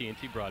on AT&T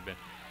Broadband.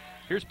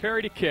 Here's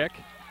Perry to kick.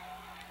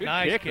 Good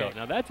nice kick, kick. though.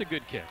 Now, that's a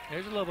good kick.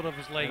 There's a little bit of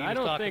his leg And he I was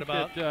don't talking think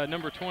about. that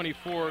number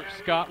 24,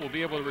 Scott, will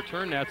be able to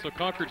return that, so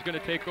Concord's going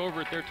to take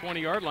over at their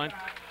 20-yard line.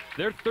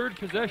 Their third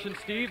possession,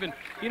 Steve, and,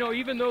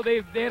 even though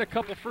they had a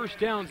couple first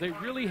downs, they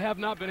really have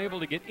not been able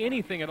to get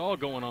anything at all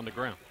going on the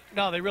ground.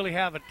 No, they really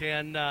haven't,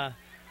 and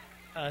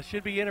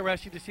should be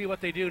interesting to see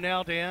what they do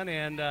now, Dan,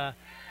 and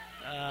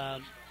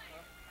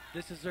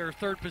this is their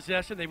third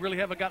possession. They really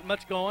haven't got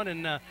much going,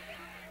 and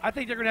I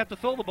think they're going to have to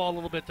throw the ball a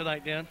little bit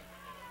tonight, Dan.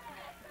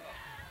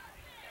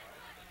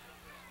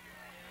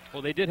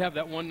 Well, they did have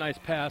that one nice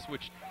pass,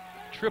 which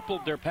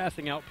tripled their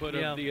passing output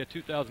of the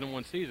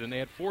 2001 season. They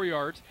had 4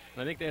 yards,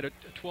 and I think they had a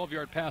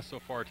 12-yard pass so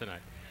far tonight.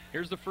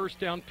 Here's the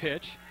first down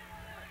pitch.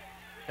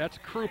 That's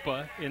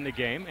Krupa in the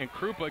game, and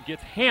Krupa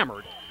gets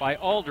hammered by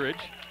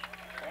Aldridge.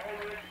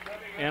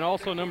 And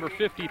also number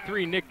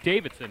 53, Nick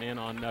Davidson, in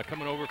on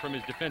coming over from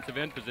his defensive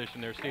end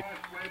position there, Steve.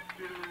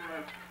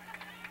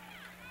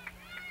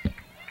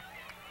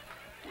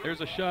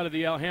 There's a shot of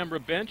the Alhambra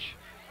bench.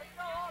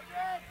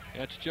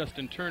 That's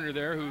Justin Turner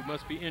there, who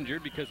must be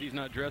injured because he's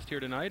not dressed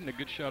here tonight, and a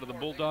good shot of the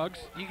Bulldogs.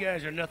 You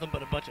guys are nothing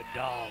but a bunch of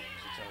dogs,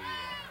 that's all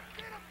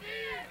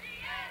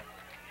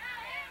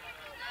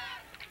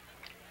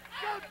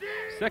you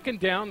are. Second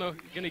down, though,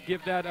 going to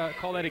give that,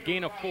 call that a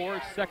gain of 4.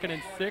 It's 2nd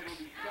and 6.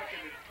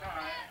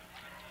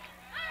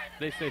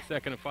 They say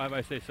 2nd and 5.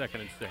 I say 2nd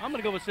and 6. I'm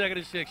going to go with 2nd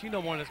and 6. You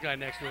know more than this guy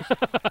next to us.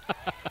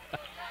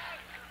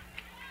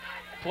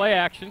 Play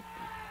action.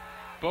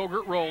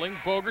 Bogert rolling.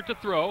 Bogert to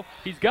throw.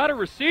 He's got a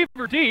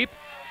receiver deep.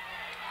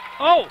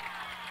 Oh!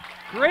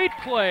 Great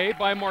play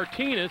by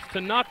Martinez to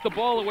knock the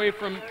ball away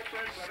from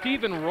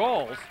Stephen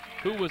Rawls,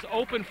 who was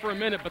open for a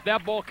minute, but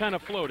that ball kind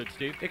of floated,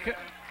 Steve.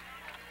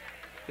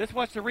 Let's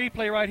watch the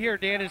replay right here,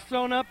 Dan. It's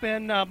thrown up,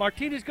 and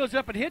Martinez goes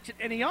up and hits it,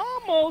 and he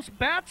almost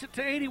bats it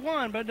to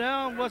 81, but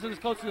no, it wasn't as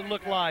close as it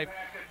looked live.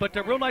 But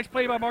a real nice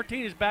play by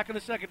Martinez back in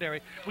the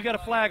secondary. We got a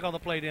flag on the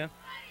play, Dan.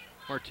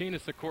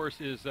 Martinez, of course,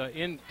 is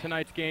in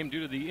tonight's game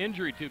due to the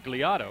injury to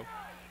Gliato.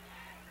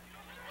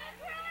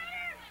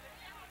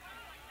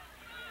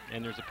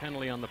 And there's a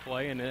penalty on the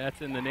play, and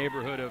that's in the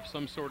neighborhood of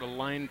some sort of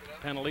line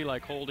penalty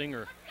like holding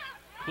or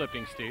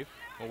clipping, Steve.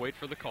 We'll wait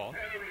for the call.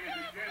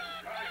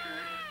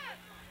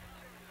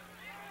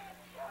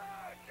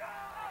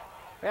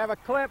 We have a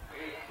clip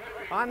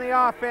on the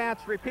offense.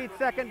 Repeat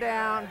 2nd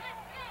down.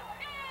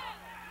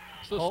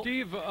 So,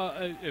 Steve,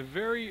 a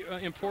very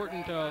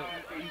important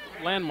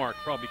landmark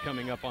probably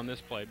coming up on this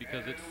play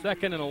because it's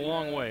 2nd and a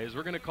long ways.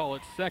 We're going to call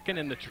it 2nd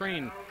and the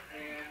train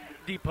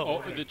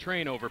depot. The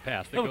train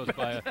overpass that goes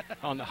by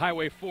on the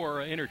Highway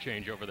 4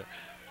 interchange over there.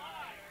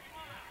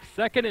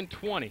 2nd and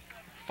 20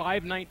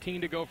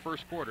 5:19 to go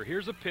first quarter.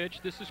 Here's a pitch.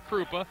 This is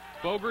Krupa.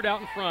 Bogert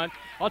out in front.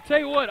 I'll tell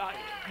you what,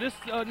 this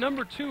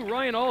number 2,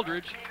 Ryan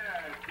Aldridge.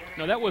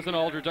 No, that wasn't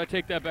Aldridge. I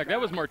take that back. That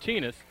was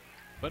Martinez.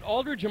 But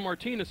Aldridge and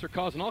Martinez are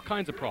causing all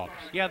kinds of problems.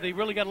 Yeah, they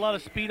really got a lot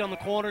of speed on the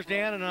corners,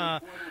 Dan,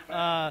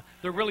 and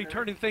they're really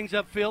turning things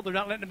upfield. They're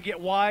not letting them get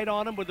wide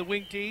on them with the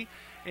wing tee,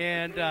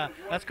 and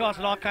that's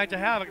causing all kinds of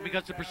havoc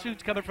because the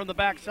pursuit's coming from the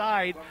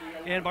backside.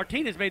 And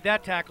Martinez made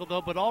that tackle,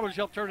 though, but Aldridge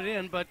helped turn it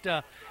in. But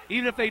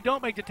even if they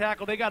don't make the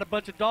tackle, they got a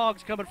bunch of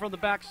dogs coming from the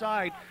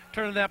backside,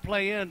 turning that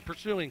play in,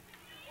 pursuing.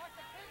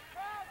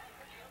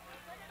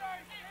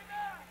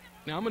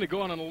 Now, I'm going to go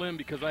on a limb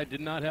because I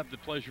did not have the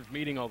pleasure of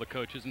meeting all the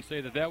coaches and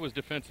say that that was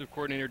defensive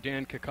coordinator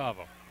Dan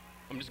Cacavo.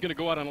 I'm just going to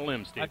go out on a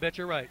limb, Steve. I bet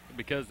you're right.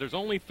 Because there's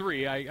only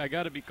 3. I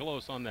got to be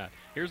close on that.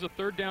 Here's a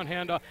third down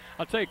handoff.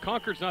 I'll tell you,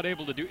 Concord's not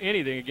able to do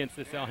anything against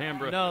this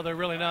Alhambra. No, they're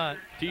really not.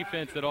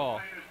 Defense at all.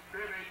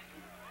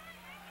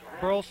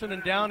 Burleson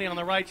and Downey on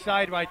the right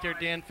side right there,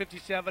 Dan,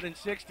 57 and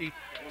 60.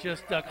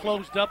 Just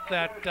closed up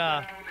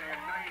that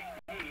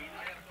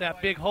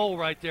big hole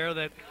right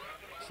there.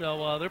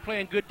 So they're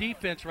playing good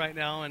defense right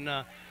now, and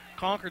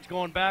Concord's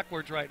going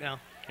backwards right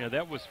now. Yeah,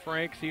 that was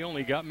Frank's. He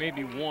only got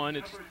maybe 1.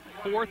 It's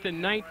 4th and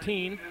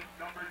 19.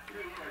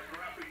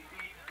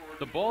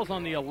 The ball's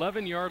on the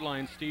 11-yard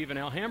line, Steve, and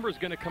Alhambra's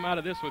going to come out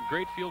of this with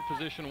great field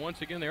position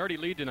once again. They already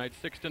lead tonight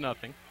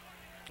 6-0.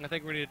 I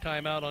think we need a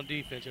timeout on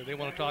defense if they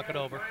want to talk it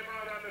over.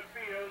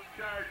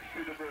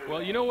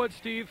 Well, you know what,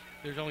 Steve?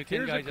 There's only 10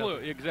 Here's guys a clue.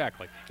 out there.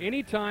 Exactly.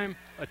 Anytime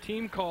a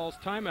team calls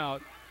timeout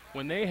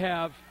when they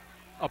have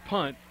a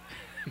punt,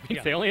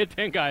 means they only had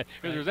 10 guys.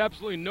 Right. There's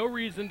absolutely no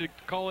reason to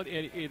call it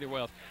either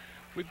way else.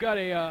 We've got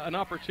an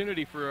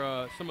opportunity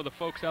for some of the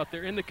folks out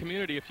there in the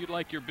community. If you'd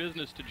like your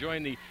business to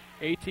join the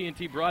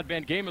AT&T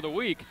Broadband Game of the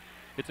Week,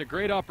 it's a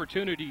great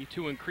opportunity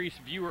to increase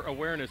viewer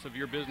awareness of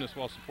your business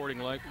while supporting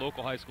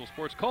local high school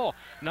sports. Call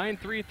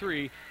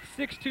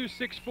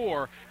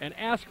 933-6264 and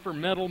ask for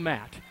Metal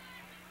Matt.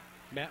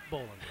 Matt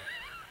Boland.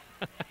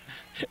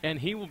 And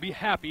he will be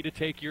happy to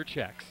take your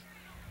checks.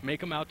 Make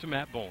them out to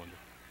Matt Boland.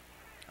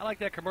 I like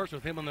that commercial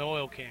with him on the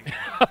oil can.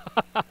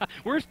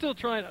 We're still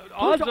trying.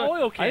 Who's the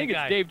oil can I think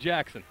guy? it's Dave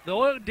Jackson.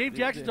 Dave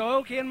Jackson's the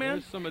oil can man?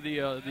 There's some of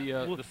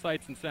the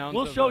sights and sounds.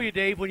 We'll show you,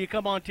 Dave, when you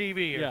come on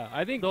TV here. Yeah,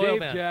 I think Dave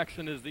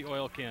Jackson is the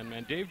oil can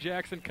man. Dave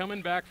Jackson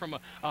coming back from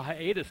a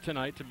hiatus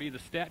tonight to be the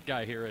stat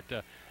guy here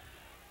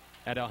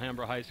at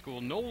Alhambra High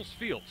School. Knowles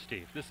Field,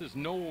 Steve. This is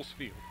Knowles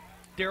Field.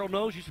 Daryl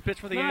Knowles used to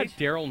pitch for the Not A's?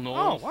 Daryl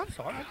Knowles. Oh, I'm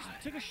sorry. I just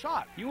took a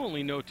shot. You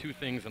only know 2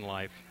 things in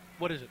life.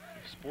 What is it?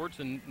 Sports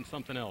and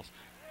something else.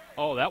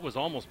 Oh, that was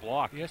almost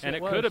blocked. Yes, and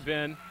it could have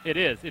been. It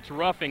is. It's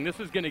roughing. This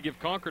is going to give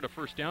Concord a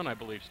first down, I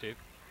believe, Steve.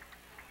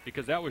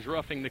 Because that was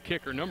roughing the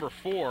kicker. Number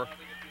 4.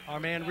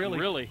 Our man Really.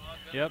 Really.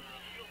 Yep.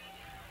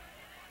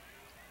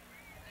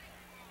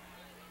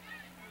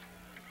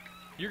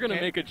 You're going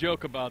to make a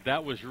joke about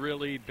that was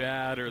really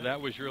bad or that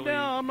was really. No,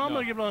 I'm not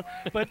going to give it on.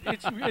 But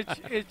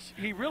it's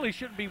he really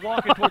shouldn't be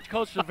walking towards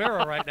Coach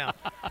Severa right now.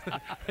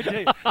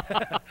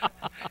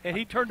 And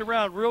he turned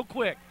around real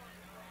quick.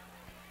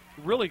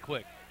 Really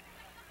quick.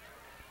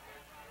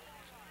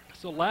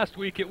 So last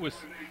week it was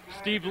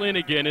Steve Lynn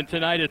again, and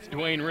tonight it's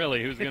Dwayne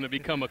Riley, who's going to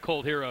become a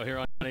cult hero here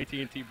on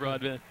AT&T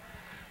Broadband.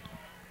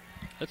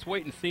 Let's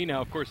wait and see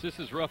now. Of course, this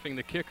is roughing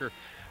the kicker.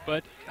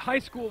 But high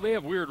school, they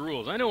have weird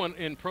rules. I know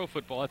in pro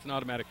football, that's an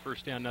automatic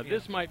first down. Now,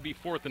 this might be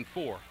 4th and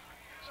 4.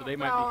 So they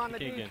might be on the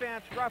kicking again.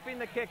 defense, roughing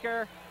the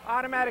kicker,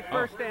 automatic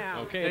first down.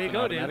 Okay, there you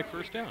go, automatic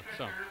first down.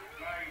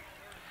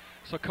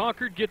 So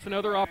Concord gets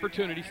another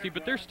opportunity, Steve,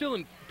 but they're still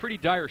in pretty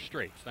dire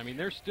straits. I mean,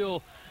 they're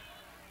still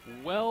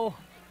well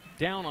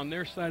down on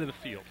their side of the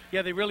field.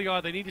 Yeah, they really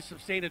are. They need to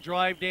sustain a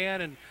drive,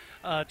 Dan, and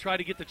try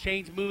to get the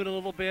chains moving a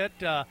little bit.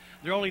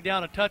 They're only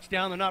down a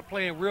touchdown. They're not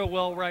playing real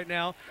well right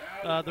now.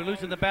 They're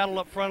losing the battle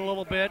up front a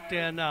little bit,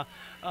 and the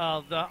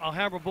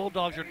Alhambra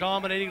Bulldogs are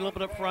dominating a little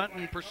bit up front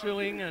and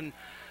pursuing. And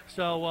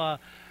so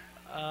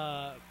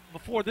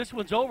before this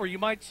one's over, you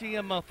might see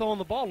them throwing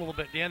the ball a little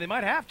bit, Dan. They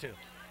might have to.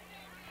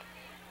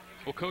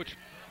 Well, Coach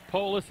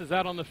Polis is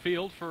out on the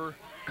field for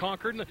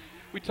Concord.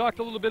 We talked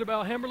a little bit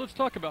about Alhambra. Let's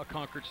talk about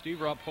Concord,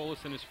 Steve. Rob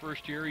Polis in his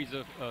first year. He's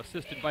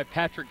assisted by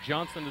Patrick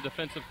Johnson, the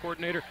defensive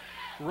coordinator.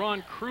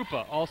 Ron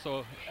Krupa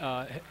also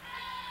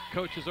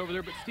coaches over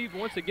there. But, Steve,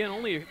 once again,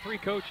 only 3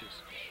 coaches.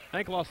 I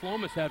think Los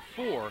Lomas had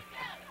 4.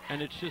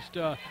 And it's just,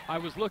 I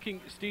was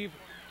looking, Steve,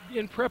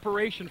 in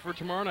preparation for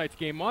tomorrow night's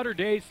game. Modern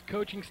Day's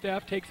coaching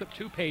staff takes up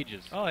 2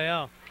 pages. Oh,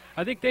 yeah.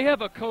 I think they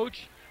have a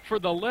coach for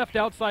the left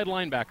outside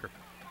linebacker.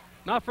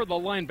 Not for the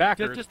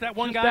linebacker. Just that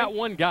one guy? That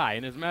one guy.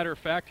 And as a matter of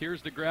fact,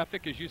 here's the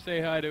graphic as you say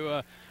hi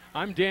to,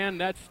 I'm Dan,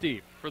 that's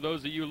Steve, for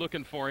those of you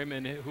looking for him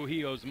and who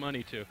he owes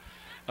money to.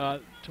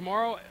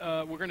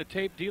 Tomorrow, we're going to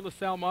tape De La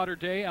Salle Mater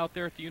Dei out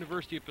there at the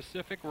University of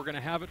Pacific. We're going to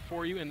have it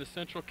for you in the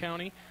Central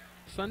County.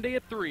 Sunday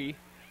at 3,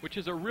 which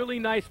is a really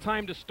nice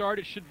time to start.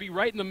 It should be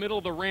right in the middle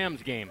of the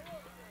Rams game.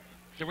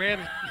 The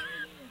Rams...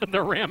 the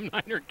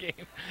Ram-Niner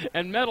game.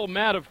 And Metal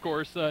Matt, of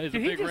course, is a big Rams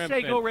fan. Did he just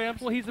say go Rams?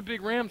 Well, he's a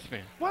big Rams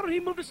fan. Why don't he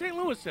move to St.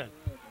 Louis then?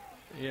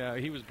 Yeah,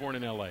 he was born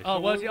in L.A. Oh, so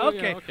was he?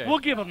 Okay. Okay. We'll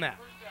give him that.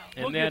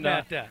 And We'll then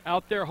give that.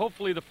 out there,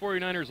 hopefully the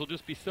 49ers will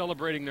just be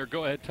celebrating their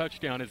go-ahead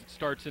touchdown as it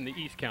starts in the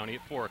East County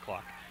at 4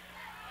 o'clock.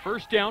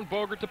 First down,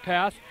 Bogert to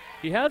pass.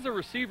 He has a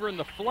receiver in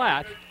the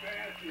flat.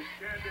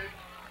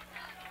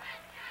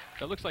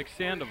 That looks like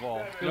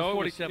Sandoval. No,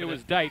 it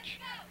was Deitch,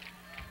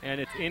 and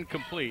it's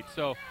incomplete.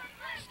 So,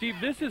 Steve,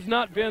 this has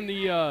not been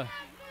the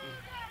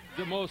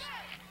most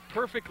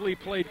perfectly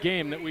played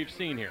game that we've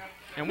seen here.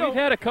 And we've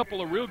had a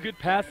couple of real good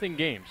passing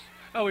games.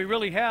 Oh, we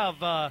really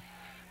have.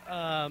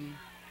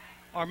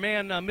 Our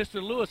man,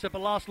 Mr. Lewis up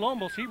at Los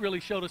Lomos, he really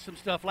showed us some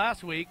stuff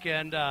last week,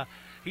 and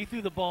he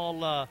threw the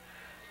ball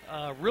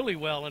really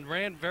well and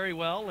ran very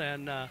well.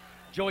 And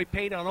Joey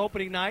Pate on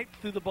opening night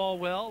threw the ball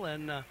well,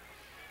 and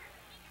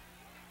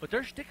but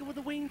they're sticking with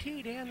the wing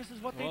tee, Dan. This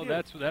is what they do.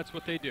 Well, that's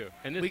what they do.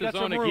 And this We is got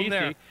some room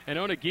there. Onagisi, and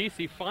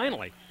Onagisi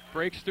finally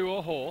breaks through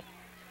a hole.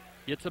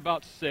 Gets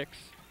about 6.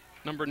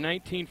 Number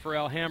 19 for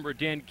Alhambra,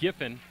 Dan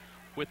Giffen,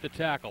 with the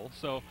tackle.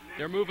 So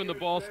they're moving the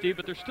ball, Steve,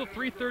 but there's still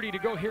 3:30 to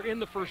go here in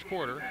the first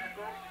quarter.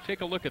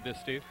 Take a look at this,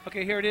 Steve.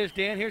 Okay, here it is,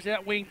 Dan. Here's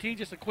that wing tee,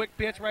 just a quick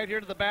pitch right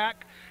here to the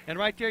back. And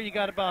right there you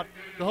got about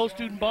the whole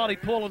student body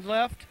pulling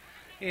left.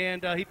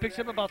 And he picks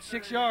up about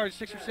 6 or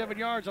 7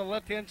 yards on the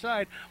left-hand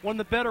side. One of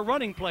the better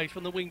running plays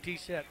from the wing tee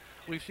set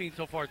we've seen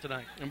so far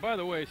tonight. And by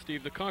the way,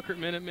 Steve, the Concord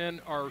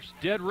Minutemen are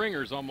dead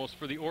ringers almost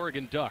for the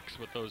Oregon Ducks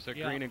with those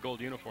green and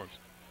gold uniforms.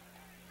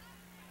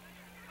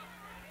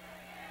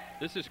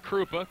 This is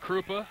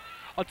Krupa.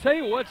 I'll tell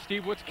you what,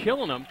 Steve, what's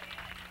killing them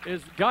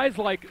is guys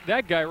like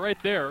that guy right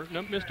there,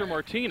 Mr.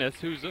 Martinez,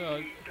 who's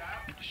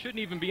shouldn't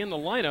even be in the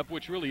lineup,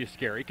 which really is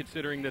scary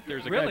considering that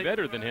there's a guy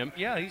better than him.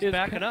 Yeah, he's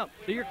backing up.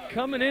 You're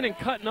coming in and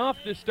cutting off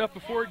this stuff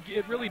before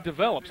it really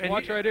develops.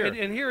 Watch right here.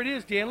 And here it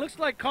is, Dan. Looks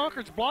like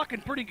Concord's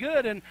blocking pretty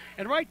good. And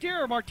right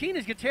there,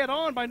 Martinez gets head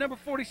on by number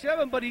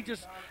 47, but he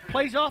just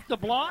plays off the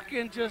block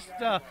and just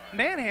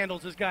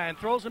manhandles this guy and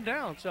throws him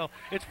down. So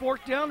it's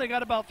 4th down. They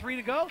got about 3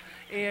 to go.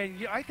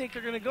 And I think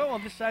they're going to go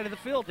on this side of the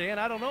field, Dan.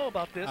 I don't know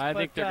about this. I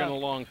think they're going to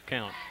long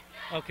count.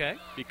 Okay.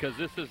 Because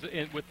this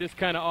is with this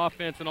kind of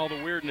offense and all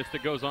the weirdness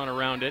that goes on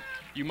around it,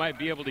 you might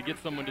be able to get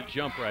someone to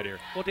jump right here.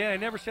 Well, Dan, I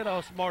never said I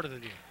was smarter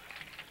than you.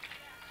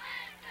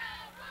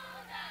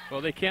 Well,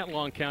 they can't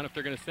long count if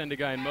they're going to send a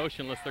guy in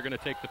motion unless they're going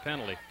to take the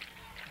penalty.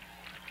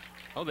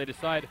 Oh, they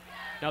decide.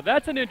 Now,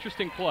 that's an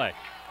interesting play.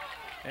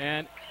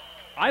 And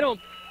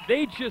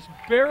they just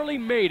barely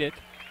made it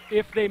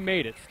if they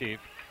made it, Steve.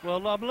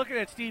 Well, I'm looking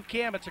at Steve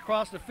Kamitz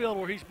across the field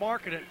where he's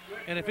marking it.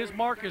 And if his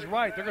mark is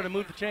right, they're going to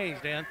move the chains,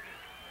 Dan.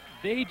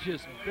 They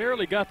just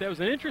barely got that. It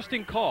was an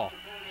interesting call.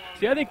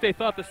 See, I think they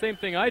thought the same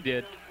thing I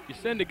did. You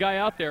send a guy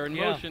out there in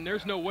motion,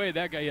 there's no way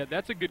that guy,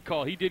 that's a good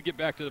call. He did get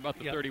back to about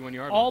the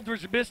 31-yard line.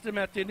 Alders missed him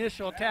at the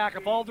initial attack.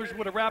 If Alders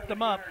would have wrapped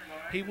him up,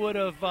 he would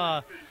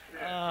have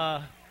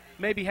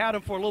maybe had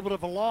him for a little bit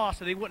of a loss,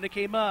 and he wouldn't have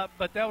came up.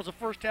 But that was the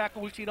first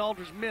tackle we've seen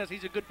Alders miss.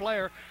 He's a good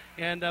player,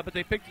 and but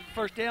they picked the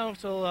first down,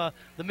 so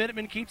the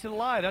Minutemen keeps it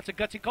alive. That's a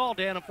gutsy call,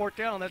 Dan, on 4th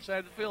down on that side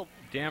of the field.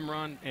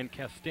 Damron and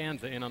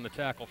Costanza in on the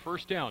tackle.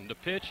 First down, the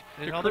pitch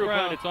to on the Krupa,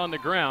 ground. and it's on the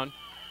ground.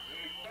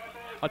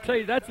 I'll tell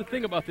you, that's the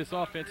thing about this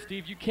offense,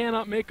 Steve. You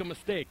cannot make a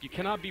mistake. You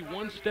cannot be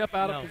one step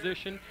out of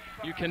position.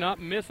 You cannot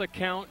miss a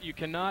count. You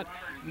cannot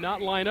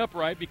not line up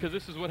right because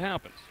this is what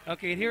happens.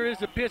 Okay, and here is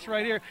the pitch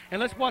right here. And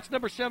let's watch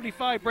number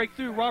 75 break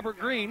through, Robert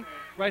Green.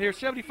 Right here,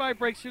 75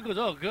 breaks through, goes,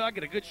 oh, good, I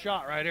get a good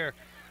shot right here.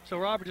 So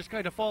Robert just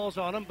kind of falls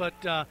on him, but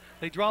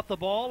they drop the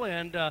ball,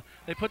 and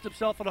they put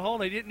themselves in a hole,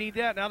 and they didn't need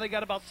that. Now they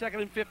got about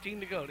 2nd and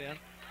 15 to go, Dan.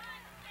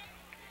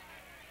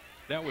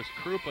 That was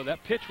Krupa.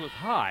 That pitch was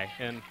high,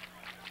 and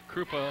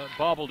Krupa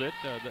bobbled it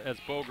as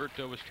Bogert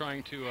was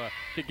trying to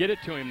get it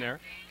to him there.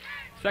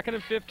 2nd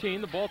and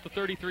 15, the ball at the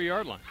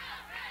 33-yard line.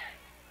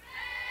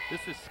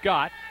 This is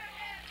Scott.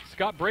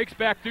 Scott breaks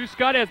back through.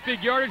 Scott has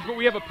big yardage, but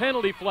we have a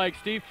penalty flag,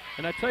 Steve.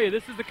 And I tell you,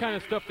 this is the kind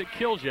of stuff that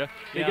kills you.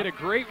 They get a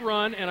great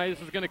run, and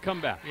this is going to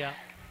come back. Yeah,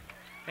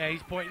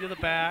 he's pointing to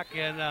the back,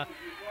 and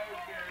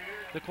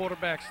the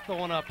quarterback's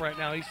throwing up right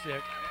now. He's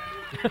sick.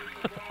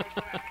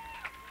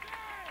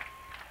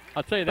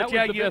 I'll tell you, that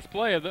was the best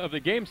play of the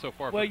game so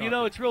far. Well, you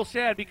know, it's real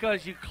sad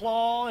because you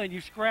claw and you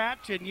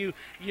scratch and you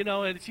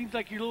know, and it seems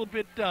like you're a little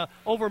bit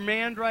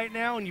overmanned right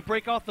now, and you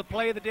break off the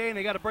play of the day, and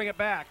they got to bring it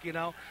back, you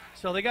know.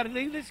 So they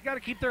just got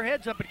to keep their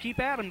heads up and keep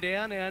at them,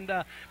 Dan, and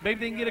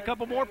maybe they can get a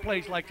couple more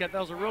plays like that.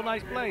 That was a real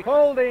nice play.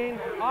 Holding,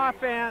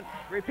 offense,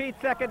 repeat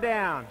 2nd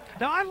down.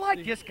 Now, I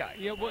like this guy.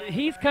 Yeah, well,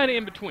 he's kind of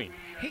in between.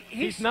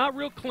 He's not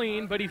real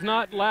clean, but he's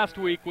not last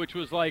week, which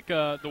was like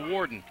the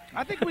warden.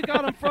 I think we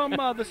got him from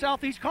the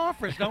Southeast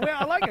Conference. No,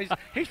 I like it.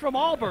 He's from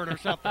Auburn or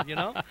something, you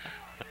know,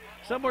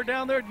 somewhere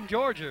down there in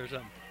Georgia or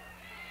something.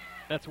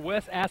 That's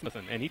Wes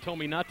Asmussen, and he told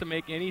me not to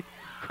make any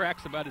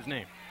cracks about his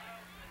name.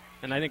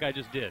 And I think I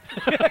just did.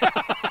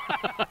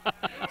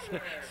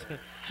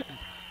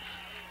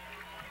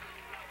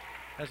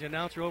 As the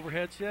announcer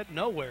overhead said,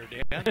 nowhere,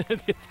 Dan.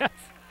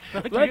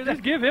 Let's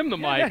just give him the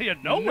mic. Yeah,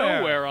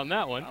 nowhere on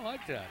that one. I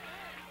like that.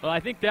 Well,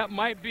 I think that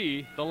might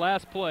be the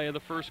last play of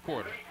the first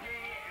quarter.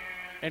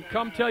 And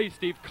come tell you,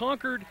 Steve,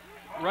 Concord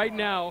right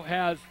now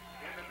has,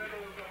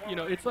 you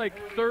know, it's like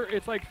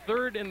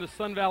third in the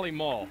Sun Valley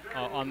Mall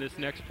on this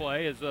next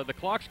play, as the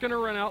clock's going to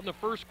run out in the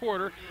first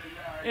quarter.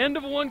 End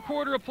of 1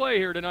 quarter of play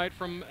here tonight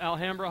from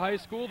Alhambra High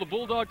School. The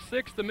Bulldogs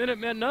 6, the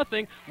Minutemen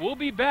nothing. We'll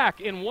be back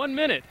in 1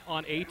 minute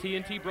on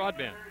AT&T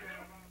Broadband.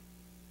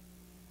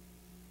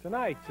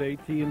 Tonight's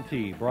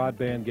AT&T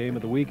Broadband Game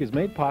of the Week is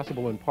made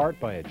possible in part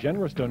by a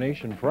generous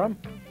donation from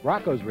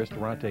Rocco's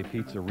Ristorante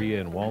Pizzeria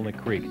in Walnut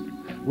Creek.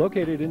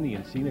 Located in the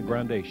Encina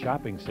Grande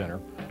Shopping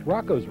Center,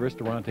 Rocco's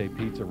Ristorante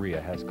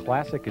Pizzeria has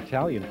classic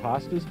Italian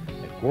pastas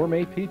and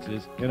gourmet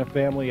pizzas in a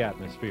family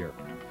atmosphere.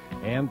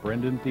 And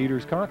Brendan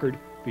Theaters Concord,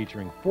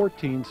 featuring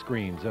 14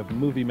 screens of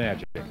movie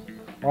magic.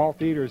 All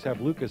theaters have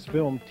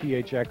Lucasfilm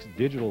THX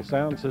digital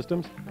sound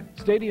systems,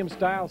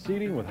 stadium-style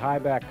seating with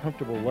high-back,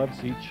 comfortable love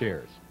seat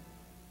chairs.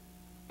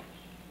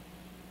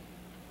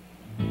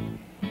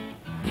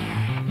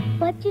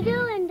 What you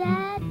doing,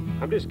 Dad?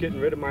 I'm just getting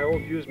rid of my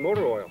old used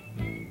motor oil.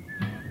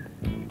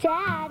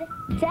 Dad!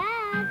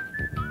 Dad!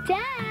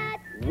 Dad!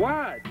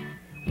 What?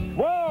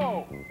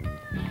 Whoa!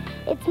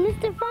 It's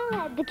Mr.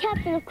 Funnelhead, the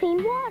captain of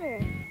clean water.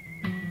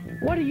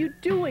 What are you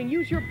doing?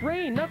 Use your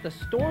brain, not the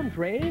storm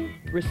drain.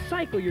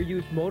 Recycle your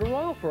used motor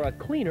oil for a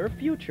cleaner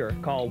future.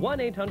 Call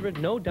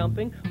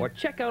 1-800-NO-DUMPING or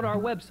check out our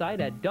website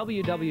at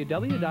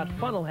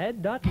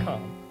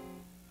www.funnelhead.com.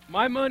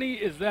 My money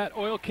is that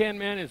oil can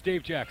man is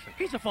Dave Jackson.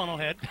 He's a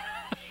funnelhead.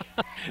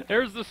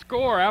 There's the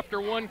score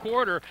after 1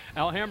 quarter.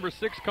 Alhambra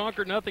 6,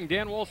 Concord nothing.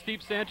 Dan Wall,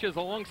 Steve Sanchez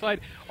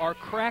alongside our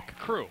crack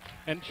crew.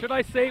 And should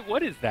I say,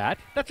 what is that?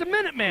 That's a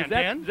Minuteman,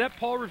 Dan. Is that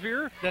Paul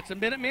Revere? That's a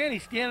Minuteman.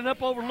 He's standing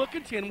up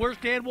overlooking, saying, "Where's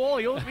Dan Wall?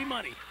 He owes me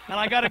money. And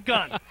I got a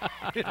gun."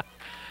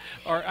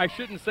 I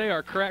shouldn't say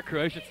our crack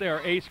crew. I should say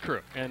our ace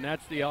crew. And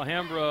that's the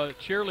Alhambra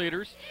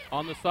cheerleaders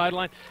on the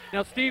sideline.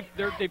 Now, Steve,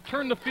 they've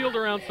turned the field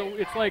around, so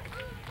it's like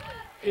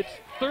it's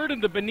third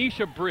in the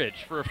Benicia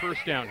Bridge for a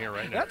first down here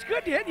right now. That's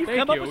good, Dan. You've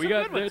Thank come up you. with We some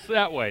got good ones. this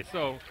that way.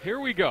 So here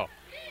we go.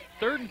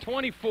 3rd and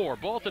 24.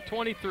 Ball at the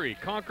 23.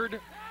 Concord.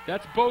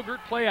 That's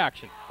Bogert. Play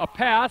action. A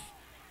pass,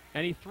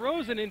 and he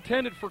throws an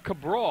intended for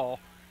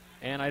Cabral,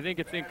 and I think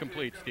it's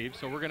incomplete, Steve.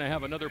 So we're going to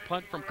have another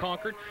punt from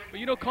Concord.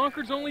 But, you know,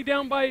 Concord's only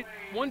down by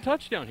 1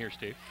 touchdown here,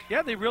 Steve.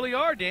 Yeah, they really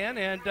are, Dan.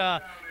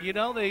 And, you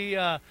know,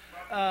 they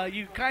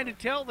you kind of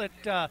tell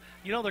that,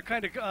 you know, they're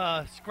kind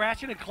of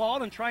scratching and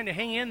clawing and trying to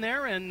hang in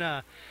there. And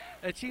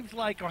it seems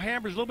like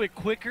Alhambra's a little bit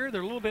quicker.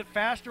 They're a little bit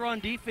faster on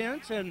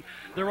defense, and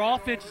their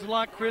offense is a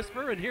lot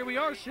crisper. And here we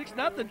are,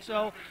 6-0.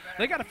 So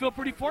they got to feel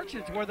pretty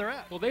fortunate to where they're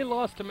at. Well, they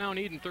lost to Mount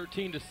Eden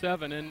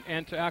 13-7,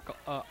 and to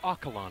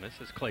Acalanes,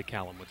 as Clay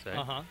Callum would say,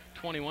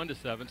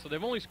 21-7. So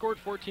they've only scored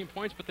 14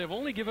 points, but they've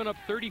only given up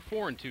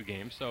 34 in 2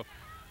 games. So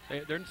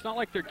it's not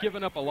like they're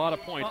giving up a lot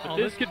of points. But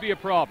this could be a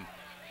problem.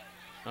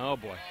 Oh,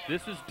 boy.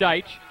 This is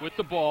Deitch with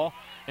the ball.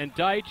 And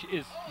Deitch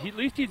is, at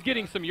least he's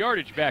getting some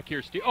yardage back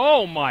here, Steve.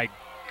 Oh, my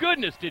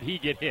goodness, did he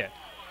get hit.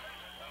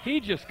 He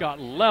just got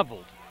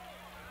leveled.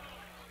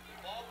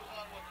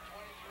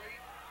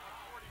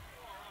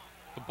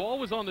 The ball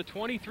was on the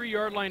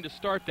 23-yard line to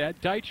start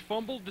that. Deitch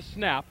fumbled the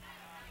snap.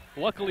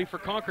 Luckily for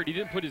Concord, he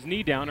didn't put his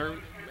knee down, or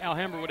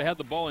Alhambra would have had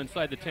the ball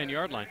inside the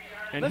 10-yard line.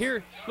 And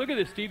here, look at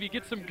this, Steve. You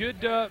get some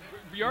good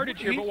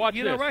yardage here, but watch this.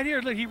 You know, right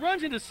here, look, he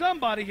runs into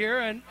somebody here,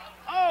 and,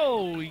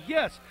 oh,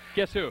 yes.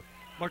 Guess who?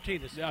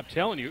 Martinez. I'm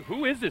telling you,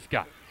 who is this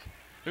guy?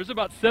 There's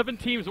about 7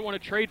 teams that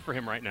want to trade for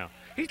him right now.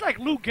 He's like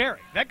Lou Gehrig.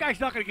 That guy's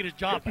not going to get his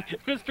job back.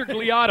 Mr.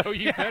 Gliotto,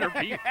 you better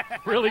be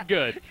really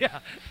good.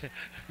 Yeah.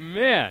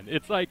 Man,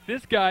 it's like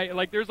this guy,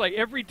 like there's like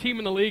every team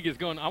in the league is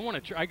going, I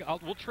want to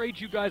we'll trade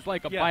you guys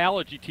like a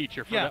biology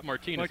teacher for that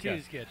Martinez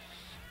kid.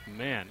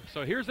 Man,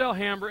 so here's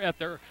Alhambra at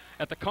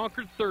the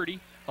Concord 30,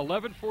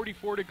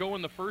 11:44 to go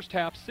in the first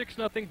half,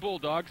 6-0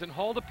 Bulldogs, and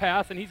Hall to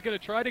pass, and he's going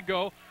to try to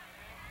go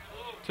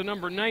to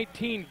number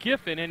 19,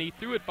 Giffen, and he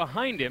threw it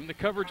behind him. The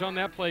coverage on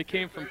that play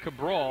came from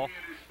Cabral.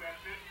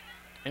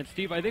 And,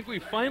 Steve, I think we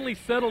finally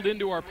settled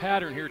into our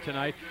pattern here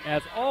tonight.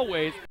 As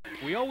always,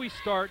 we always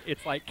start,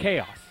 it's like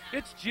chaos.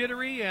 It's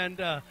jittery, and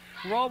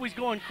we're always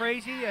going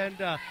crazy. And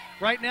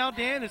right now,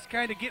 Dan, it's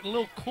kind of getting a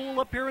little cool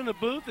up here in the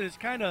booth, and it's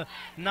kind of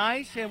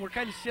nice, and we're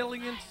kind of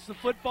settling into some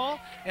football,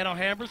 and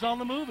Alhambra's on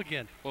the move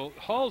again. Well,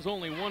 Hall's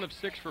only 1 of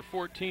 6 for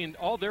 14.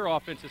 All their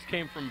offenses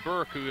came from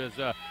Burke, who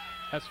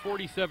has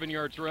 47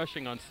 yards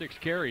rushing on 6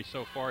 carries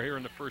so far here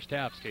in the first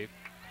half, Steve.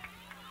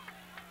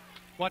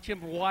 Watch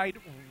him wide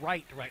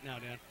right now,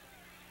 Dan.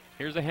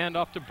 Here's a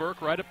handoff to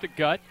Burke right up the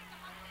gut,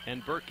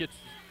 and Burke gets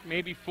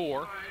maybe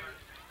 4.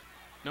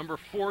 Number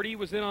 40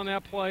 was in on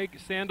that play,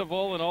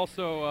 Sandoval, and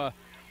also,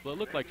 well, it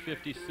looked like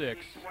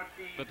 56,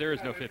 but there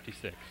is no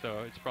 56, so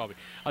it's probably.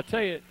 I'll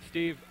tell you,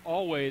 Steve,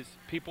 always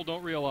people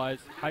don't realize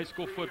high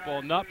school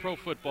football, not pro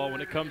football,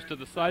 when it comes to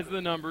the size of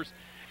the numbers,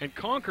 and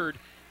Concord,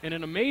 in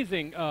an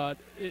amazing,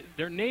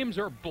 their names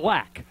are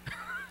black.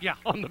 Yeah,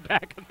 on the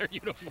back of their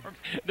uniform.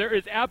 There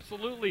is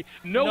absolutely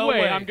no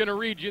way I'm going to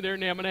read you their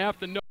name. I'm going to have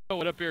to know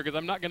it up here because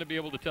I'm not going to be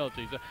able to tell it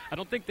to you. So I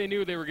don't think they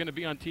knew they were going to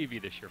be on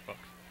TV this year,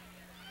 folks.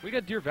 We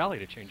got Deer Valley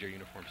to change our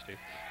uniform, Steve.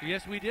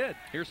 Yes, we did.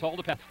 Here's Hall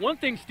to pass. One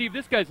thing, Steve,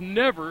 this guy's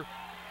never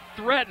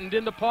threatened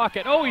in the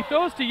pocket. Oh, he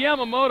throws to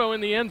Yamamoto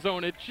in the end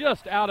zone. It's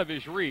just out of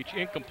his reach,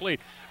 incomplete.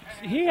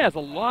 He has a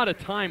lot of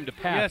time to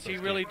pass. Yes, he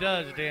really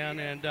does, Dan,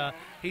 and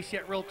he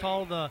sat real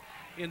tall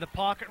in the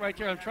pocket right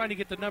there. I'm trying to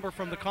get the number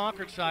from the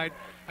Concord side.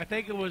 I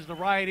think it was the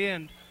right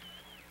end,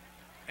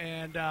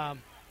 and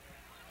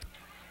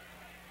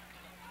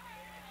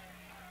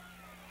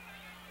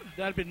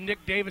that'd been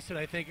Nick Davison,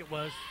 I think it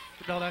was.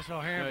 No, that's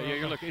Alhambra.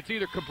 Yeah, look, it's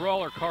either Cabral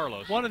or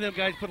Carlos. One of them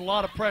guys put a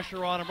lot of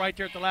pressure on him right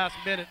there at the last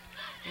minute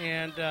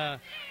and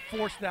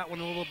forced that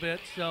one a little bit.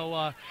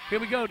 So here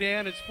we go,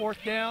 Dan. It's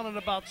 4th down and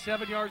about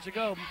 7 yards to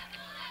go.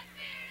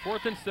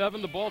 4th and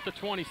 7, the ball at the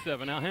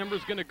 27.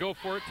 Alhambra's going to go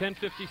for it,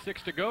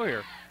 10:56 to go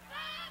here.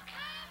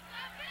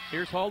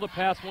 Here's Hall to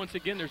pass once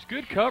again. There's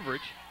good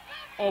coverage.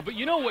 Oh, but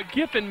you know what?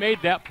 Giffen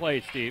made that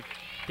play, Steve.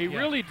 He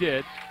really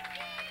did.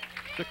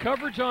 The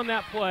coverage on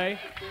that play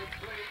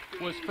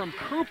was from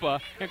Krupa,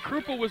 and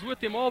Krupa was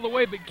with him all the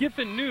way, but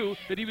Giffen knew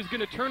that he was going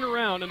to turn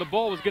around and the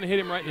ball was going to hit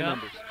him right in the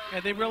numbers.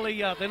 And they really,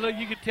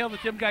 you could tell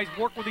that them guys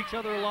work with each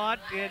other a lot,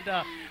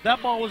 and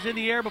that ball was in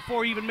the air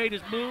before he even made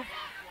his move.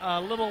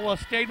 Little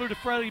Stabler to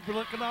Freddie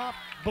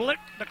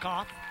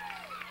Blitnikoff.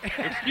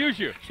 Excuse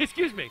you.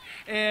 Excuse me.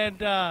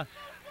 And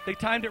they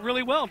timed it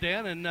really well,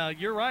 Dan, and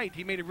you're right.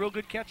 He made a real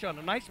good catch on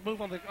a nice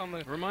move on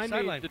the Remind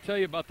sideline. me to tell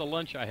you about the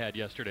lunch I had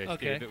yesterday,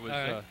 okay. Steve. It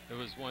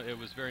was it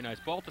was very nice.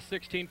 Ball to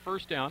 16,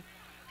 1st down.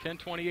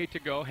 10:28 to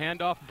go.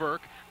 Handoff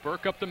Burke.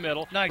 Burke up the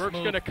middle. Nice Burke's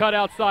move. going to cut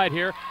outside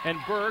here, and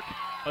Burke.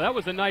 Oh, that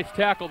was a nice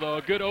tackle, though.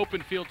 A good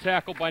open field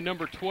tackle by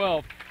number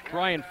 12,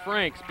 Brian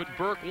Franks. But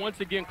Burke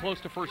once again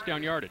close to 1st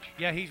down yardage.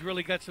 Yeah, he's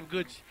really got some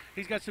good.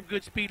 He's got some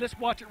good speed. Let's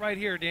watch it right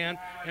here, Dan.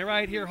 And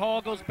right here,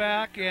 Hall goes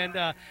back,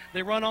 and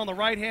they run on the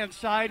right-hand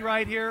side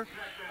right here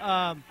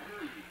of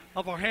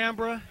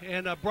Alhambra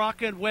and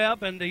Brock and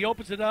Webb, and he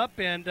opens it up,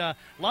 and a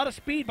lot of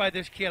speed by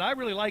this kid. I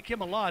really like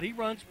him a lot. He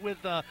runs with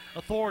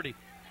authority.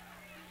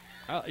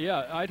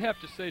 Yeah, I'd have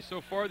to say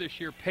so far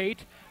this year,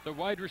 Pate, the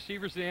wide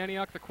receivers of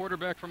Antioch, the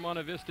quarterback from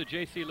Monte Vista,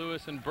 J.C.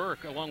 Lewis, and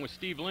Burke, along with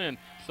Steve Lynn,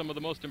 some of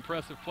the most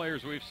impressive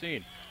players we've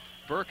seen.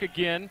 Burke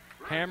again,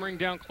 hammering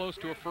down close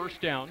to a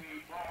 1st down,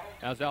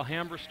 as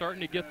Alhambra's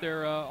starting to get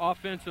their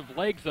offensive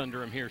legs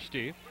under him here,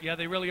 Steve. Yeah,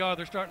 they really are.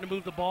 They're starting to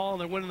move the ball, and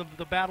they're winning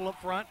the battle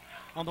up front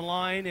on the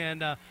line,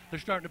 and they're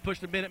starting to push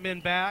the Minutemen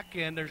back,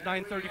 and there's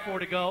 9:34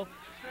 to go.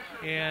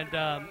 And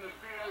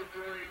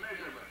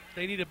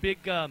they need a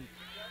big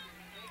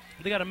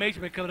they got a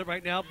measurement coming up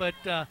right now, but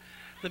the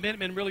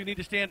Minutemen really need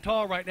to stand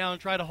tall right now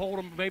and try to hold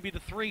them maybe to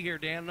 3 here,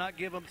 Dan, not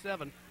give them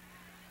 7.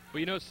 Well,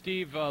 you know,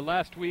 Steve,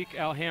 last week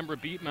Alhambra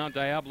beat Mount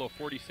Diablo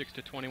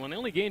 46-21. They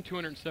only gained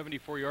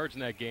 274 yards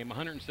in that game,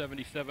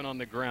 177 on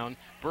the ground.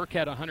 Burke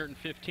had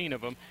 115 of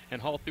them, and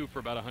Hall threw for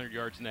about 100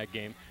 yards in that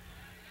game.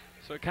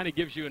 So it kind of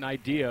gives you an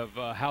idea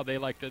of how they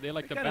like to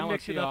balance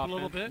mix it the up offense, a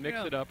little bit, mix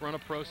it up, run a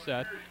pro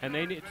set, and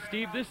they need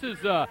Steve. This is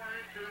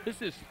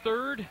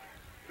 3rd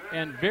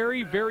and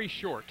very, very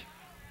short,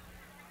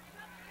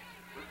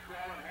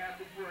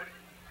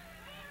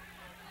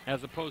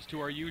 as opposed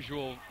to our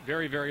usual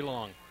very, very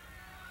long.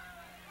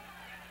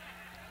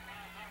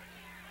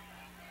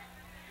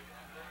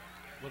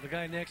 Well, the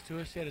guy next to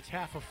us said it's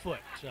half a foot,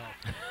 so.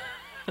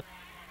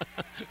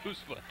 Whose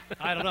foot?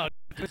 I don't know.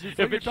 If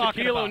it's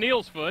Shaquille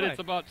O'Neal's foot, right. It's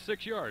about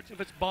 6 yards.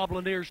 If it's Bob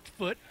Lanier's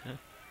foot.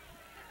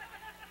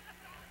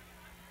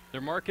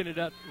 They're marking it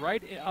at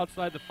right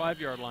outside the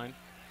 5-yard line.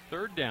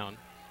 3rd down.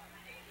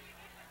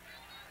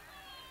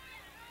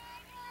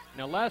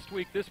 Now, last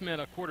week, this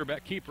meant a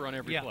quarterback keeper on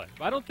every play.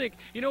 I don't think,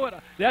 you know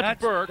what,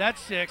 that's Burke. That's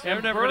 6.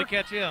 They're never going to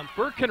catch him.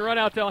 Burke can run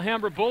out to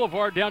Alhambra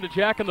Boulevard down to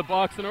Jack in the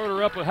Box and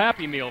order up a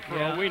Happy Meal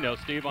for all we know,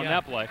 Steve, on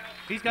that play.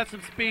 He's got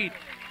some speed.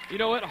 You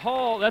know what,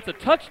 Hall, that's a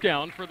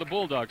touchdown for the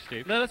Bulldogs,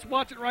 Steve. Now let's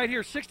watch it right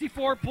here.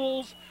 64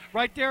 pulls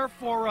right there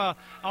for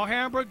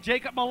Alhambra.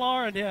 Jacob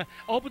Millar and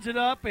opens it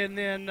up, and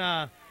then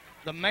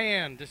the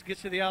man just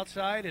gets to the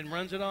outside and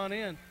runs it on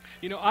in.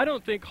 You know, I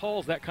don't think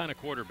Hall's that kind of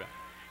quarterback.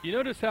 You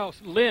notice how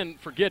Lynn,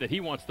 forget it, he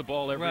wants the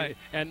ball every day.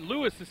 And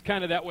Lewis is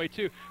kind of that way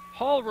too.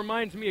 Hall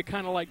reminds me of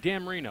kind of like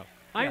Dan Marino.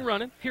 I ain't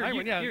running. Here,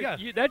 you're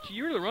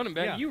the running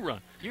back. You run.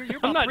 You're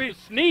I'm about not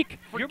sneak.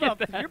 You're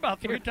about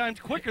 3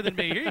 times quicker than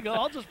me. Here you go.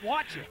 I'll just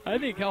watch you. I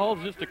think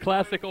Hall's just a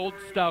classic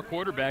old-style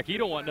quarterback. He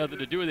don't want nothing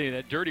to do with any of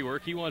that dirty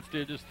work. He wants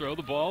to just throw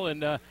the ball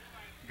and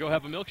go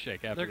have a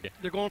milkshake after.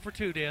 They're going for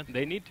 2, Dan.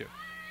 They need to.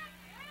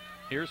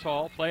 Here's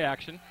Hall. Play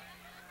action.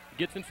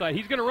 Gets inside.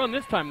 He's going to run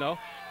this time, though.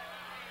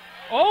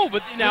 Oh,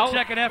 but now good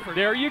second effort.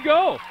 There you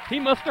go. He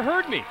must have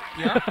heard me.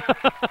 Yeah.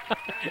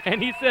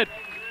 And he said,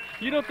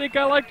 "You don't think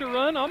I like to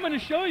run? I'm going to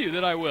show you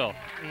that I will."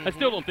 I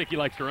still don't think he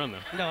likes to run,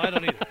 though. No, I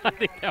don't either. I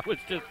think that was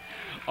just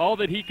all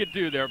that he could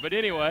do there. But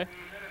anyway,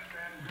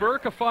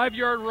 Burke, a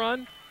 5-yard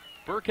run.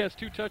 Burke has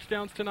 2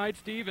 touchdowns tonight,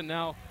 Steve, and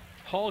now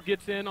Hall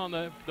gets in on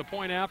the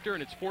point after,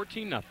 and it's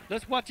 14-0.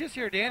 Let's watch this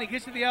here, Dan. He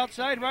gets to the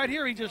outside right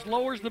here. He just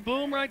lowers the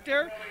boom right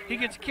there. He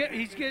gets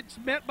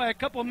met by a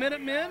couple of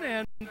Minutemen,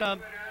 and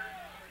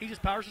he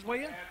just powers his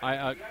way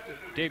in.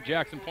 Dave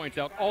Jackson points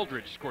out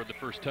Aldridge scored the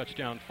first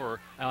touchdown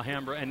for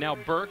Alhambra, and now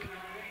Burke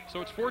So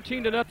it's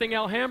 14-0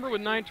 Alhambra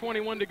with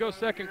 9:21 to go,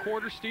 second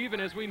quarter, Steve.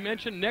 And as we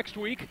mentioned, next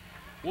week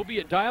we'll be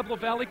at Diablo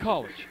Valley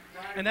College.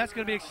 And that's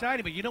going to be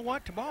exciting. But you know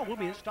what? Tomorrow we'll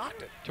be in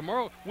Stockton.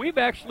 Tomorrow we're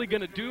actually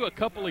going to do a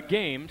couple of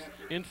games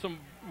in some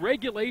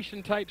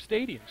regulation-type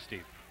stadiums,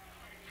 Steve,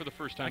 for the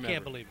first time I can't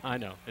ever. believe it. I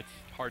know. It's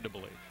hard to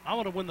believe. I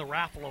want to win the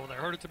raffle over there.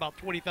 I heard it's about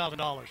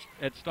 $20,000.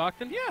 At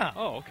Stockton? Yeah.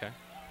 Oh, okay.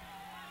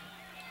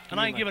 And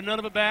I ain't giving none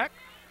of it back?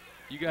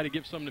 You got to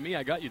give some to me.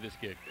 I got you this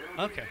gig.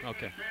 Okay.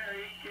 Okay.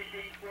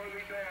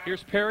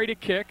 Here's Perry to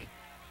kick.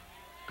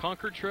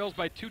 Concord trails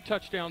by 2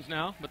 touchdowns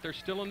now, but they're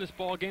still in this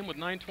ball game with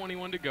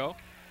 9:21 to go.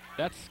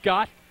 That's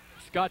Scott.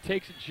 Scott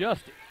takes it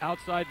just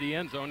outside the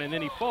end zone, and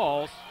then he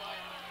falls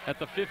at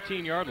the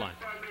 15-yard line.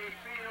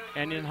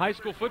 And in high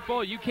school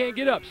football, you can't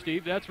get up,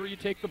 Steve. That's where you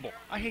take the ball.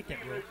 I hate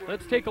that rule.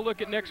 Let's take a look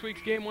at next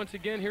week's game once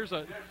again. Here's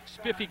a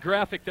spiffy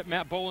graphic that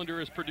Matt Bolender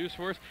has produced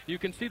for us. You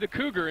can see the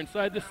Cougar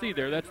inside the C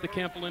there. That's the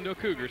Campolindo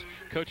Cougars,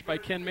 coached by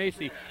Ken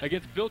Macy,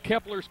 against Bill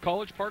Kepler's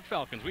College Park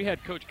Falcons. We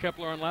had Coach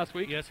Kepler on last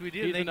week. Yes, we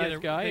did. He's a nice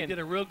guy. They did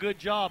a real good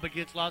job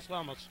against Los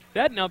Alamos.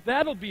 Now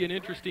that'll be an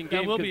interesting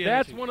game. That will be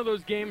That's interesting. one of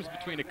those games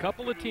between a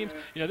couple of teams.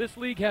 You know, this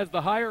league has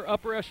the higher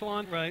upper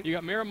echelon. Right. You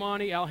got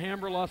Miramani,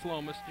 Alhambra, Los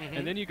Lomas,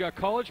 and then you got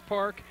College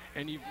Park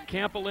and you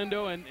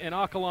Campolindo and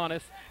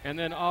Acalanes, and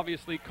then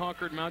obviously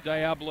Concord, Mount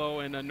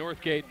Diablo, and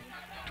Northgate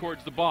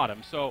towards the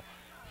bottom. So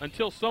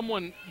until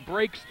someone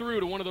breaks through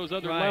to one of those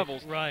other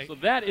levels. Right. So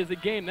that is a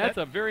game. That's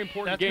a very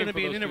important game. That's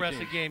going to be an interesting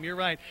teams. game. You're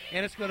right.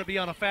 And it's going to be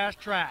on a fast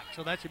track,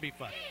 so that should be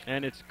fun.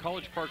 And it's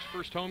College Park's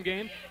first home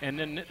game, and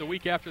then the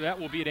week after that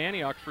we'll be at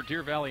Antioch for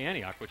Deer Valley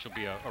Antioch, which will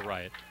be a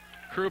riot.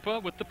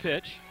 Krupa with the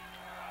pitch.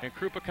 And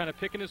Krupa kind of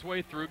picking his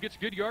way through, gets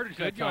good yardage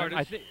that time.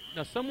 I think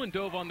now someone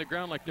dove on the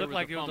ground like there Looked was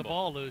like a there was a fumble.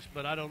 ball loose,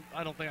 but I don't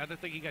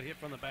think he got hit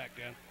from the back,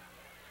 Dan.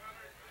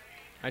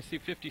 I see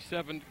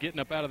 57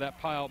 getting up out of that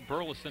pile.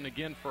 Burleson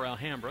again for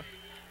Alhambra.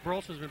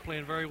 Burleson's been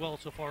playing very well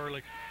so far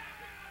early.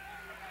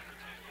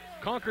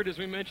 Concord, as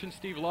we mentioned,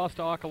 Steve, lost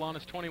to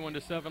Acalanes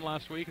 21-7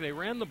 last week. They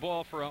ran the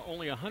ball for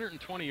only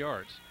 120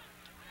 yards.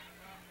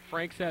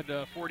 Franks had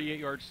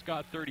 48 yards,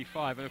 Scott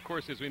 35. And, of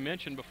course, as we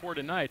mentioned before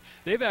tonight,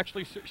 they've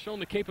actually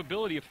shown the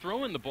capability of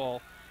throwing the ball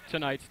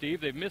tonight,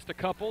 Steve. They've missed a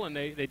couple, and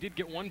they did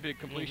get one big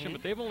completion,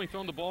 but they've only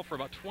thrown the ball for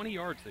about 20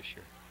 yards this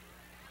year.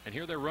 And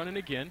here they're running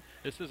again.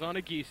 This is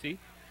Onagisi.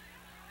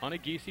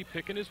 Onagisi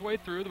picking his way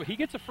through. He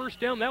gets a first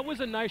down. That was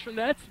a nice run.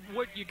 That's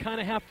what you kind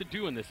of have to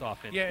do in this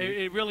offense. Yeah,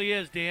 it really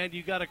is, Dan.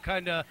 You got to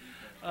kind of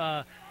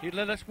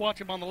let's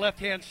watch him on the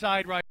left-hand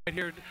side right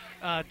here,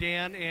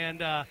 Dan.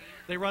 And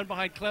they run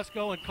behind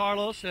Klesko and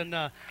Carlos,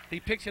 and he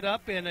picks it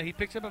up, and he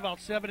picks up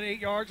about 7 to 8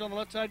 yards on the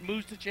left side,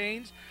 moves the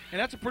chains, and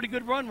that's a pretty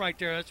good run right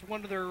there. That's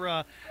one of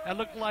their. It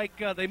looked like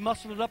they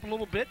muscled it up a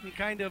little bit and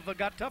kind of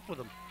got tough with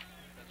them.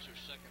 That's their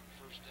second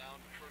first down.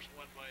 The first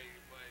one by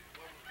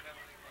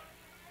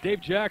Dave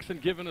Jackson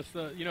giving us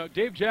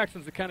Dave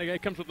Jackson's the kind of guy who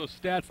comes with those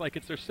stats like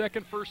it's their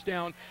second first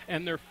down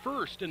and their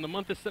first in the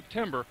month of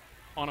September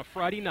on a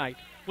Friday night.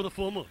 With a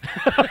full moon.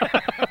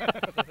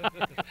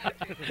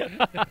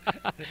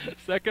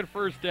 Second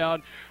first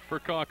down for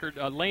Concord.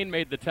 Lane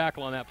made the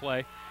tackle on that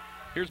play.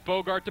 Here's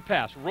Bogart to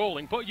pass,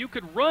 rolling. But you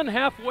could run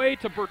halfway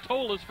to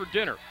Bertola's for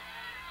dinner.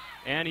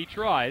 And he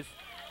tries.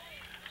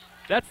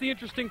 That's the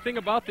interesting thing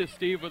about this,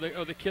 Steve, with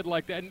a kid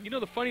like that. And you know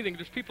the funny thing,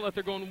 there's people out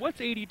there going,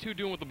 what's 82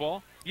 doing with the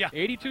ball? Yeah.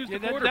 82's the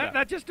quarterback.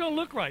 That just don't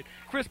look right.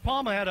 Chris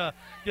Palma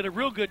did a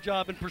real good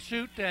job in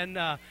pursuit and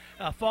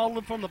followed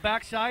him from the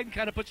backside and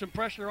kind of put some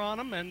pressure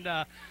on him.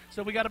 And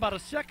so we got about a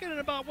second and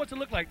about, what's it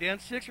look like, Dan,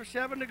 6 or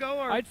 7 to go?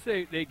 Or? I'd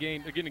say they're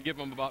going to give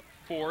them about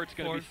 4. It's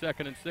going to be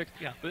 2nd and 6.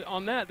 Yeah. But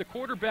on that, the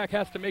quarterback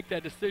has to make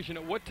that decision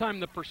at what time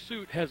the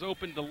pursuit has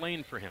opened the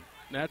lane for him.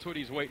 And that's what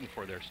he's waiting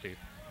for there, Steve.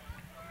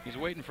 He's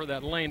waiting for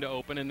that lane to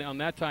open, and on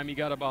that time he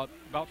got about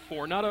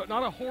 4. Not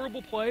a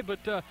horrible play, but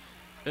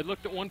it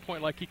looked at one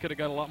point like he could have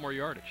got a lot more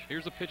yardage.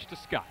 Here's a pitch to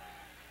Scott.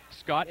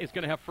 Scott is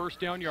going to have first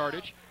down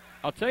yardage.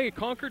 I'll tell you,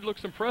 Concord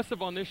looks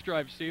impressive on this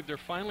drive, Steve. They're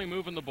finally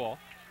moving the ball.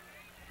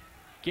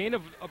 Gain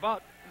of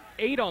about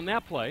 8 on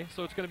that play,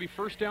 so it's going to be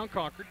first down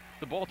Concord.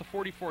 The ball at the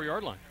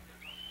 44-yard line.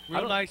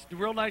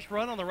 Real nice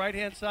run on the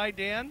right-hand side,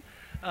 Dan.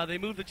 They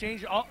moved the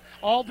change.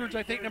 Aldridge,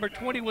 I think, number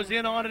 20 was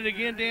in on it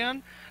again,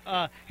 Dan.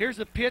 Here's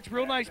the pitch,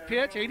 real nice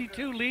pitch.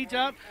 82 leads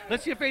out.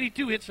 Let's see if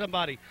 82 hits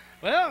somebody.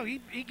 Well,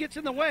 he gets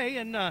in the way,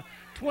 and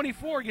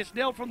 24 gets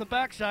nailed from the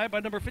backside by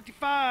number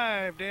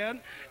 55,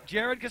 Dan.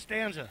 Jared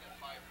Costanza.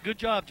 Good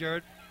job,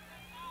 Jared.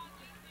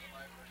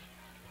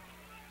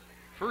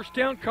 First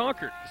down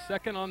Concord,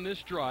 second on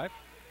this drive.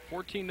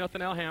 14-0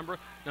 Alhambra.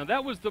 Now,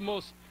 that was the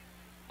most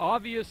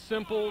obvious,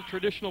 simple,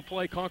 traditional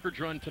play Concord's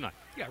run tonight.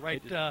 Yeah,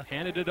 right.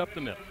 Handed it up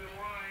the middle.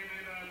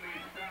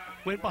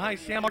 Went behind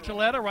Sam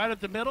Archuleta right up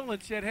the middle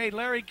and said, hey,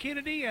 Larry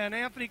Kennedy and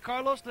Anthony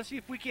Carlos, let's see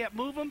if we can't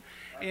move them.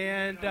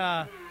 And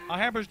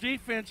Alhambra's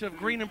defense of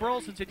Green and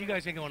Burleson said, you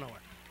guys ain't going nowhere.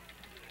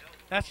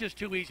 That's just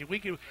too easy. We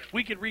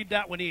could read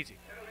that one easy.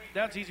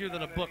 That's easier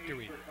than a book to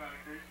read.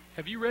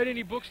 Have you read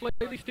any books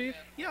lately, Steve?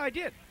 Yeah, I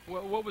did.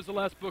 What was the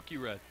last book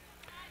you read?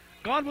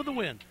 Gone with the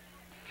Wind.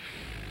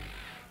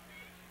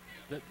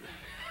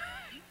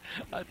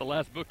 The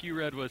last book you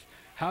read was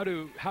how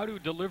to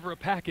deliver a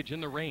package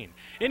in the rain.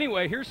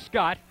 Anyway, here's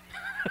Scott.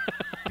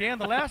 Dan,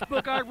 the last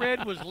book I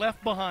read was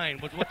Left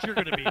Behind, was what you're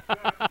going to be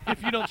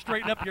if you don't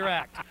straighten up your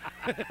act.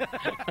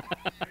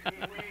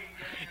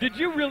 Did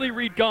you really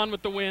read Gone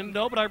with the Wind?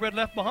 No, but I read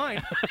Left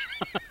Behind.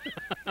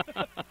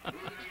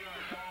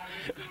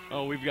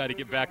 Oh, we've got to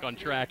get back on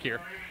track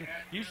here.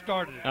 You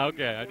started it.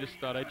 Okay, I just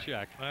thought I'd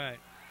check. All right.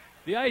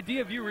 The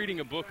idea of you reading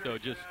a book, though,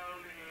 just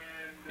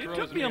it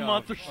took me a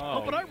month or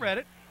so, but I read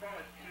it.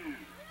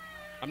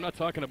 I'm not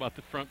talking about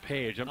the front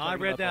page. I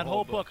read that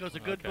whole book. It was a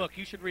good book.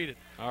 You should read it.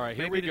 All right,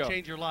 here Maybe we go. to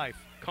change your life.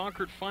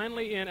 Concord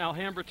finally in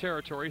Alhambra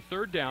territory.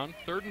 Third down,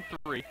 3rd and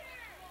 3.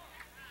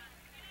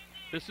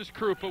 This is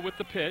Krupa with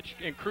the pitch,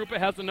 and Krupa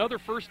has another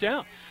first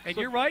down. And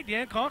you're right,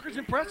 Dan. Concord's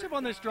impressive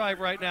on this drive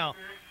right now.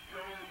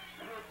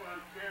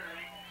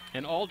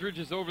 And Aldridge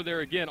is over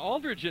there again.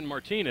 Aldridge and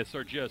Martinez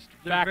are just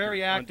They're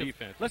very active. on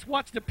defense. Let's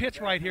watch the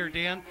pitch right here,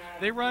 Dan.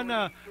 They run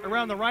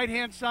around the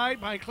right-hand side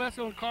behind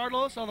Clesso and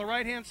Carlos on the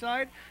right-hand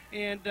side,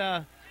 and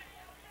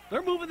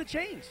they're moving the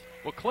chains.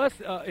 Well,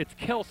 it's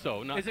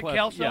Kelso, not Is it Kles-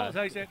 Kelso? Yeah. Is that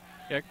how you say it?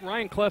 Yeah,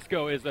 Ryan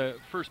Klesko is a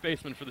first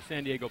baseman for the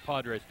San Diego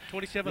Padres.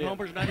 27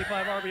 homers,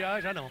 95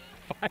 RBIs, I know.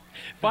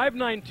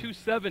 5'9",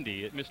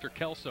 270 Mr.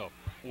 Kelso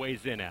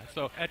weighs in at.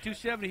 So at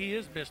 270, he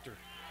is Mr.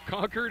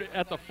 Concord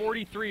at the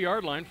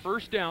 43-yard line,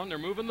 first down. They're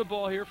moving the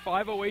ball here.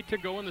 5:08 to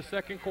go in the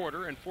second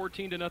quarter, and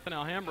 14-0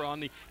 Alhambra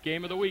on the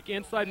game of the week.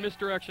 Inside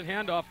misdirection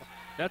handoff.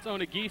 That's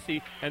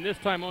Onagisi, and this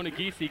time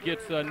Onagisi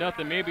gets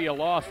nothing, maybe a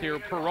loss here.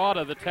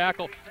 Parada, the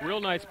tackle,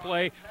 real nice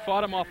play,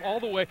 fought him off all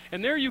the way.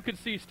 And there you can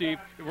see, Steve,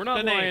 we're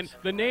not lying,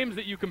 the names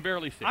that you can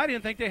barely see. I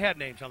didn't think they had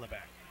names on the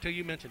back until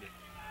you mentioned it.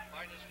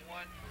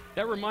 -1.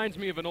 That reminds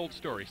me of an old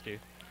story,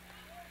 Steve.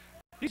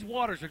 These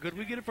waters are good.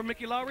 We get it from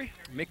Mickey Lowry?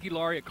 Mickey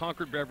Lowry at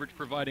Concord Beverage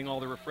providing all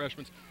the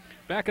refreshments.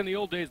 Back in the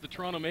old days, the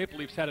Toronto Maple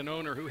Leafs had an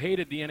owner who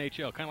hated the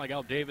NHL, kind of like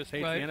Al Davis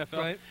hates the NFL.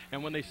 Right.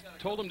 And when they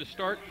told him to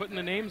start putting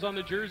the names on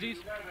the jerseys,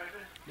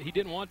 he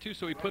didn't want to,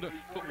 so he put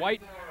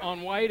white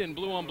on white and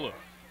blue on blue.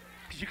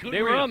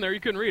 They were on there. You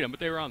couldn't read them,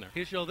 but they were on there.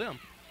 He'll show them.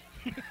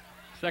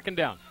 Second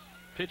down.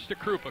 Pitch to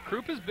Krupa.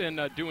 Krupa's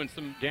been doing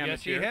some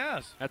damage here. Yes, he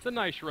has. That's a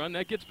nice run.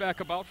 That gets back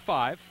about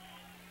 5.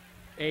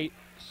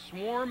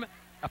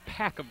 A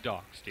pack of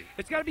dogs, Steve.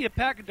 It's got to be a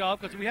pack of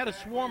dogs because we had a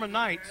swarm of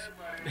knights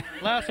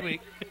last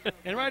week.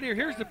 And right here,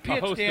 here's the pitch,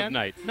 a host Dan. of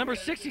knights. Number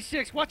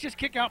 66, watch this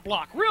kick-out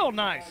block. Real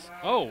nice.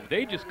 Oh,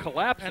 they just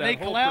collapsed and that they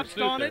whole collapsed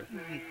pursuit on there.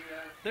 it.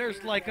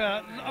 There's like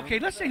okay,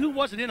 let's say who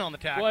wasn't in on the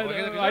tackle. Well, Okay,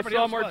 I everybody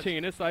saw else was.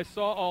 Martinez, I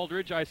saw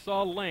Aldridge, I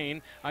saw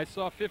Lane, I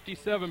saw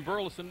 57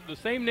 Burleson. The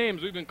same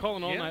names we've been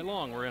calling all night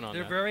long were in on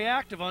They're that. very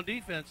active on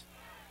defense.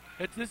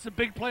 This is a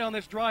big play on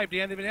this drive,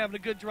 Dan. They've been having a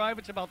good drive.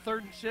 It's about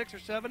 3rd and 6 or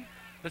 7.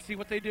 Let's see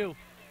what they do.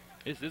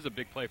 This is a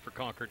big play for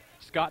Concord.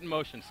 Scott in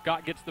motion.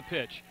 Scott gets the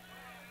pitch.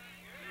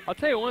 I'll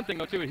tell you one thing,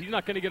 though, too. He's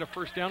not going to get a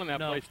first down on that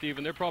play, Steve,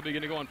 and they're probably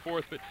going to go on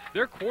 4th. But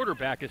their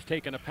quarterback is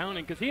taking a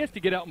pounding because he has to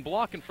get out and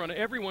block in front of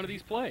every one of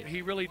these plays.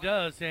 He really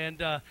does,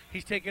 and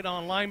he's taking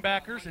on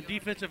linebackers and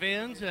defensive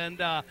ends and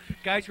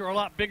guys who are a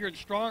lot bigger and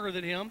stronger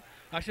than him.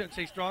 I shouldn't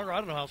say stronger. I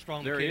don't know how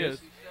strong there the kid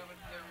is.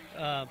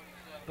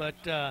 But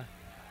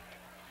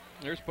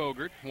there's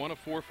Bogert, 1 of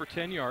 4 for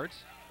 10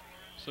 yards.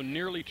 So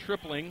nearly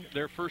tripling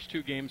their first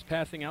 2 games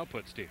passing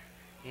output, Steve.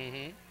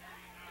 Mm-hmm.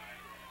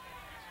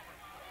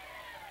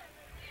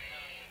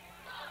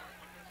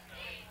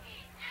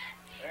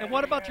 And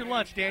what about your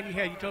lunch, Dan?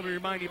 You told me to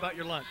remind you about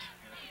your lunch.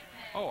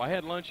 Oh, I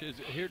had lunch.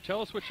 Here,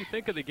 tell us what you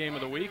think of the game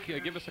of the week.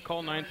 Give us a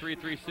call,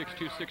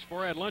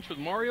 933-6264. I had lunch with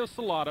Mario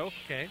Salato,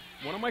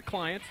 one of my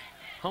clients,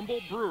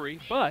 Humboldt Brewery,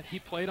 but he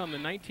played on the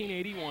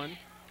 1981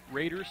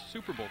 Raiders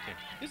Super Bowl team.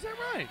 Is that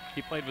right?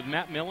 He played with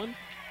Matt Millen.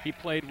 He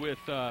played with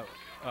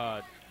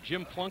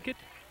Jim Plunkett.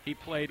 He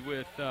played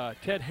with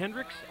Ted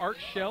Hendricks, Art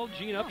Shell,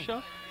 Gene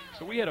Upshaw.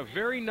 So we had a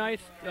very nice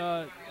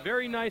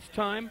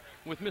time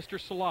with Mr.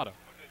 Salato.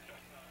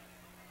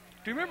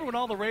 Do you remember when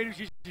all the Raiders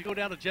used to go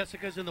down to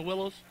Jessica's in the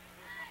Willows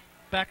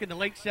back in the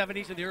late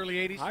 70s and the early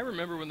 80s? I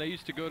remember when they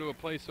used to go to a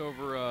place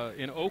over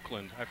in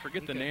Oakland. I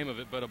forget the name of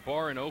it, but a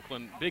bar in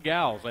Oakland, Big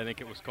Al's, I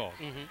think it was called.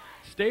 Mm-hmm.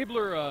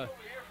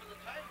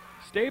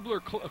 Stabler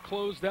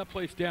closed that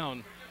place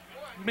down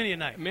many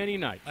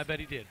nights. I bet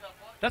he did.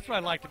 That's what I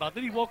liked about it.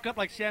 Then he woke up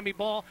like Sammy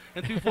Ball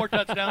and threw 4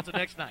 touchdowns the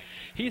next night.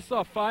 He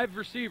saw 5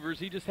 receivers.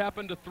 He just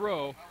happened to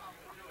throw.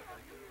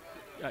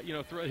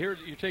 Here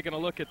you're taking a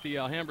look at the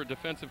Alhambra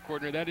defensive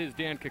coordinator. That is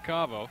Dan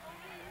Cacavo.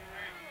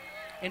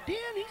 And Dan,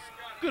 he's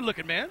a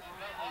good-looking man.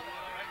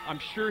 I'm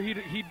sure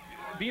he'd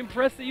be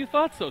impressed that you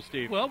thought so,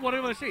 Steve. Well, what do I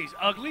want to say? He's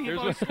ugly. He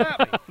wants to slap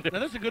me. Now,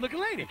 there's a good-looking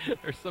lady.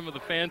 There's some of the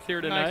fans here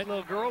tonight. Nice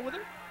little girl with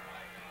her.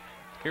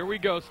 Here we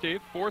go,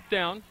 Steve. 4th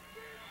down.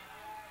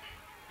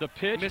 The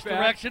pitch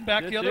misdirection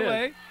back the other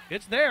way.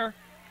 It's there.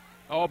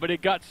 Oh, but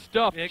it got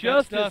stuffed.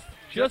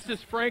 Just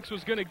as Franks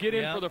was going to get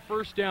in for the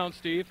first down,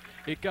 Steve.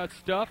 It got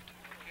stuffed.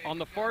 On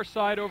the far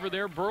side over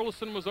there,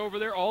 Burleson was over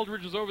there.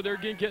 Aldridge was over there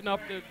again, getting up.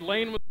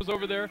 Lane was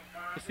over there.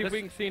 Let's see if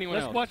we can see anyone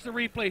else. Let's watch the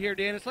replay here,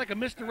 Dan. It's like a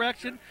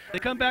misdirection. They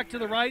come back to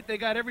the right. They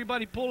got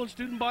everybody pulling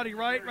student body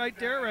right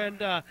there.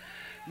 And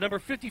number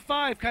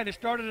 55 kind of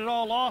started it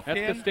all off, That's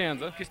Dan.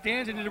 Costanza.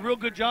 Costanza did a real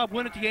good job,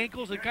 went at the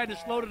ankles and kind of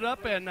slowed it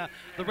up. And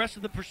the rest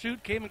of the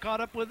pursuit came and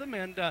caught up with them.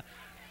 And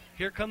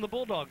here come the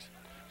Bulldogs.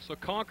 So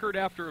Concord,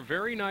 after a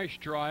very nice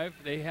drive,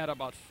 they had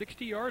about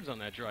 60 yards on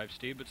that drive,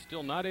 Steve, but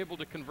still not able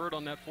to convert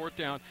on that fourth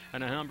down,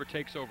 and Alhambra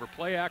takes over.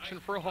 Play action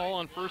for Hall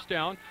on first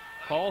down.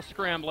 Hall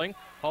scrambling.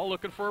 Hall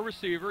looking for a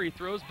receiver. He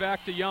throws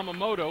back to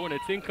Yamamoto, and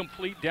it's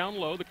incomplete down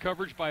low. The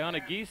coverage by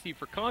Anagisi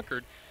for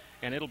Concord,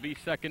 and it'll be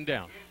second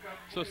down.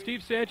 So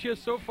Steve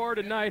Sanchez, so far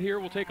tonight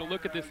here, we'll take a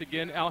look at this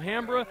again.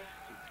 Alhambra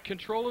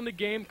controlling the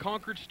game.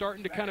 Concord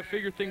starting to kind of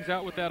figure things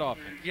out with that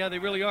offense. Yeah, they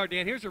really are,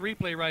 Dan. Here's a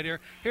replay right here.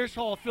 Here's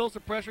Hall, feels the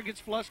pressure,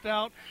 gets flushed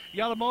out.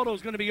 Yamamoto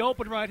is going to be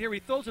open right here. He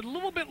throws it a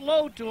little bit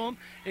low to him,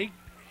 and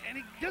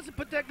he doesn't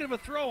put that good of a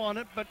throw on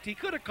it, but he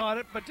could have caught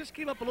it, but just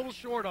came up a little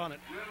short on it.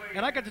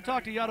 And I got to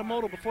talk to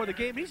Yamamoto before the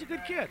game. He's a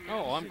good kid.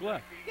 Oh, I'm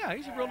glad. Yeah,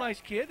 he's a real nice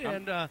kid.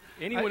 And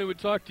anyone who would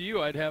talk to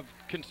you, I'd have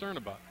concern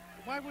about.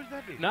 Why would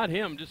that be? Not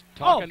him, just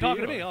talking to you.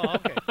 to me. Oh,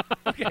 okay.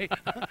 Okay.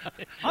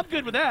 I'm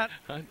good with that.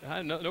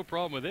 No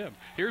problem with him.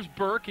 Here's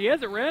Burke. He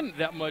hasn't ran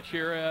that much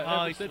here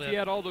ever since he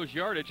had all those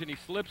yardage, and he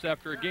slips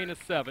after a gain of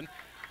 7.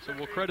 So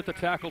we'll credit the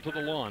tackle to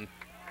the lawn.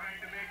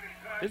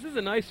 This is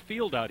a nice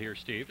field out here,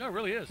 Steve. No, it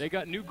really is. They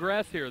got new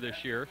grass here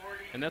this year,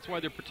 and that's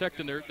why they're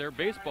protecting their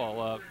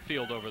baseball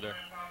field over there.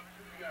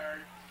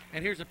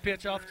 And here's a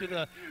pitch off to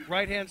the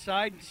right-hand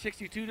side.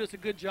 62 does a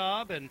good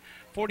job, and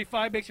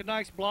 45 makes a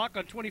nice block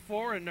on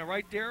 24. And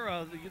right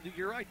there,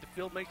 you're right, the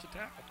field makes a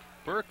tackle.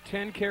 Burke,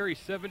 10 carries,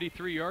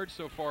 73 yards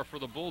so far for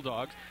the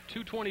Bulldogs.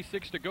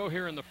 2:26 to go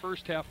here in the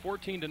first half,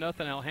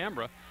 14-0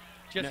 Alhambra.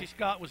 Jesse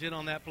Scott was in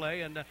on that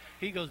play, and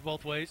he goes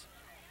both ways.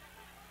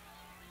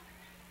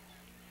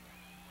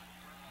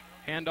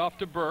 Hand off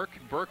to Burke.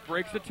 Burke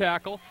breaks a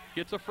tackle,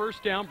 gets a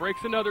first down,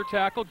 breaks another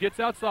tackle, gets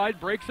outside,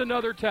 breaks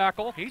another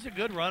tackle. He's a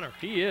good runner.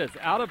 He is.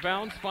 Out of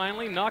bounds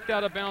finally, knocked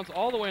out of bounds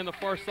all the way on the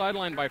far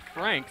sideline by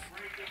Franks.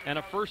 And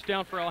a first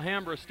down for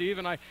Alhambra, Steve.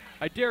 And I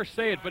dare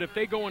say it, but if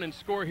they go in and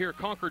score here,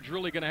 Concord's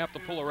really going to have to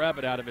pull a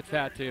rabbit out of its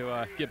hat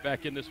to get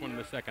back in this one in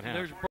the second half.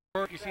 There's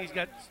Burke. You see he's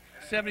got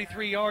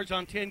 73 yards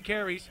on 10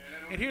 carries.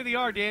 And here they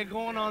are, Dan,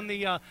 going on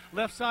the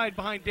left side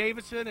behind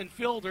Davidson and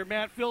Fielder.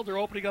 Matt Fielder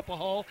opening up a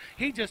hole.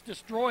 He just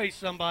destroys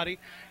somebody.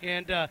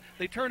 And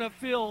they turn up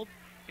field,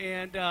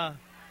 and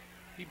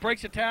he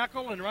breaks a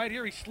tackle. And right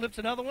here he slips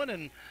another one.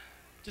 And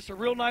just a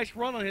real nice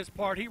run on his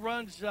part. He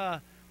runs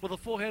with a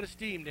full head of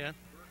steam, Dan.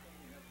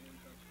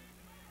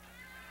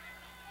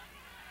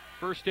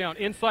 First down,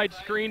 inside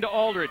screen to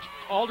Aldridge.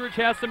 Aldridge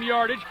has some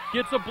yardage,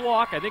 gets a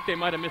block. I think they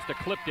might have missed a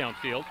clip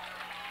downfield.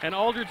 And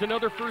Aldridge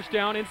another first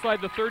down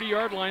inside the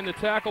 30-yard line. The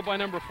tackle by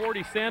number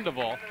 40,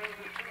 Sandoval.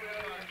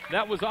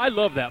 I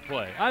love that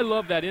play. I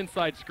love that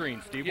inside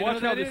screen, Steve.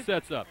 Watch how this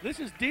sets up. This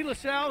is De La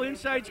Salle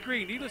inside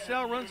screen. De La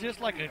Salle runs this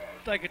like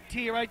a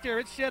T right there.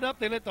 It's set up.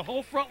 They let the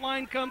whole front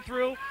line come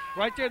through.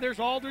 Right there, there's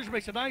Aldridge,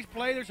 makes a nice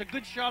play. There's a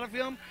good shot of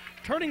him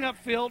turning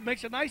upfield,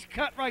 makes a nice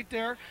cut right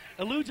there,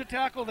 eludes a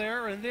tackle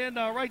there, and then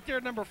right there,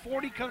 number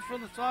 40 comes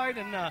from the side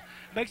and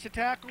makes a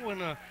tackle,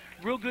 and a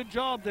real good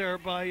job there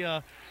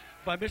by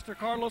Mr.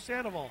 Carlos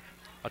Sandoval.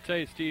 I'll tell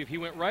you, Steve, he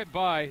went right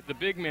by the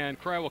big man,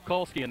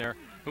 Krywalkalski, in there,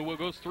 who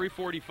goes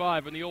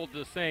 345, and the old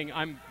saying,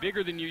 I'm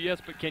bigger than you, yes,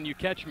 but can you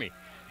catch me?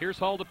 Here's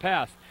Hall to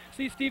pass.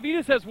 See, Steve, he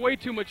just has way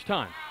too much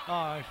time.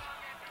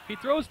 He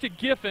throws to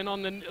Giffen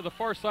on the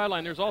far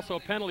sideline. There's also a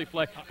penalty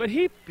flag, but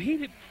he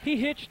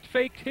hitched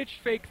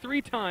fake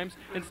 3 times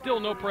and still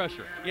no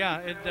pressure. Yeah,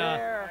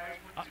 and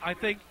I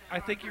think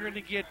you're going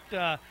to get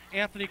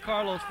Anthony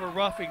Carlos for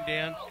roughing,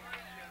 Dan,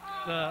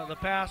 the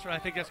passer. I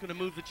think that's going to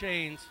move the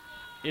chains.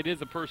 It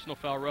is a personal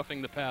foul,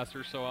 roughing the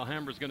passer, so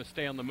Alhambra's going to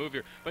stay on the move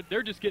here. But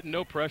they're just getting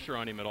no pressure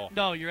on him at all.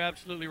 No, you're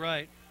absolutely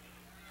right.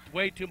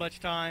 Way too much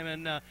time,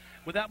 and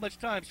with that much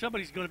time,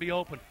 somebody's going to be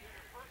open.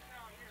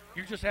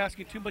 You're just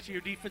asking too much of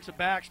your defensive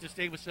backs to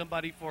stay with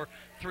somebody for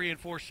 3 and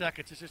 4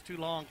 seconds. It's just too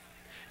long.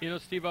 You know,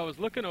 Steve, I was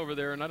looking over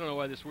there, and I don't know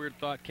why this weird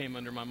thought came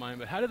under my mind,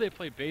 but how do they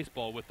play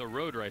baseball with the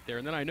road right there?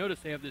 And then I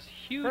noticed they have this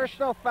huge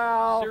personal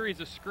foul, series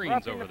of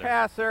screens over the there.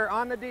 Passer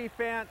on the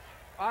defense,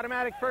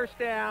 automatic first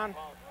down.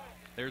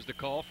 There's the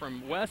call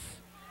from Wes.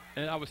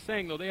 And I was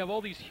saying, though, they have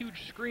all these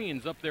huge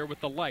screens up there with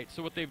the lights.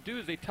 So what they do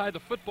is they tie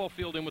the football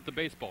field in with the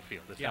baseball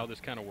field. That's how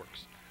this kind of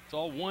works. It's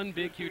all one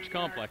big, huge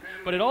complex.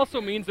 But it also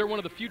means they're one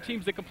of the few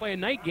teams that can play a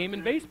night game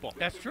in baseball.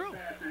 That's true.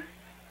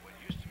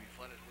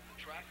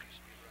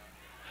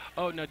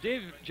 Oh, now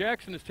Dave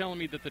Jackson is telling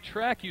me that the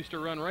track used to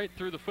run right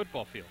through the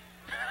football field.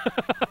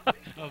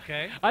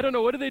 Okay. I don't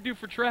know. What do they do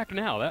for track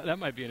now? That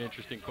might be an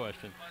interesting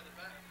question.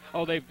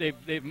 Oh,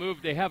 they've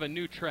moved. They have a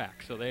new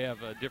track, so they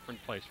have a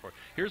different place for it.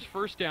 Here's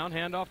first down,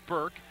 handoff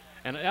Burke,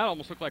 and that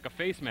almost looked like a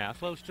face mask.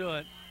 Close to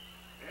it.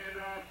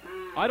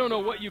 I don't know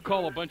what you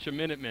call a bunch of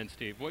Minutemen,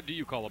 Steve. What do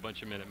you call a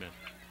bunch of Minutemen?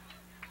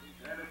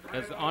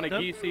 as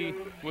Onagisi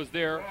was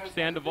there,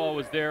 Sandoval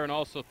was there, and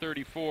also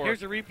 34. Here's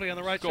the replay on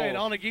the right Scholes. side.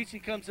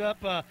 Onagisi comes up.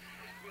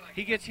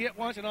 He gets hit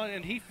once,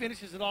 and he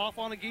finishes it off.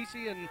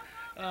 Onagisi,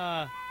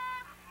 and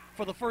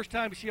for the first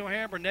time, you see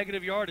Alhambra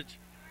negative yardage.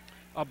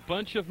 A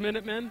bunch of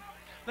Minutemen.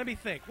 Let me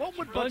think. What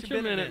would bunch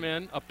of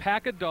Minutemen, a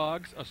pack of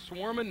dogs, a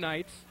swarm of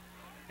Knights,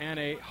 and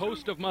a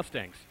host of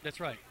Mustangs. That's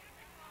right.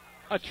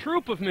 A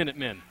troop of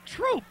Minutemen.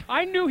 Troop?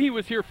 I knew he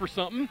was here for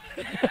something.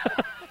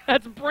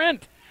 That's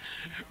Brent.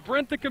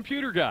 Brent, the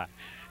computer guy.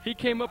 He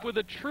came up with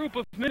a troop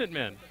of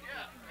Minutemen.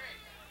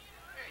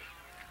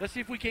 Let's see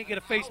if we can't get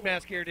a face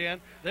mask here, Dan.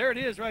 There it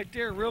is right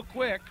there real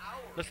quick.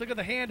 Let's look at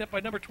the hand up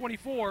by number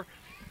 24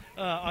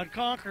 on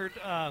Concord.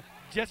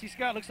 Jesse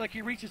Scott looks like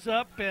he reaches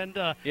up and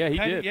yeah, he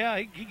did.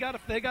 Yeah,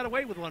 they got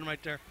away with one right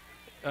there.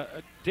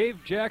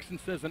 Dave Jackson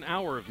says an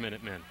hour of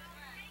Minutemen.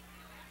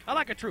 I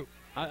like a troop.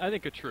 I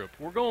think a troop.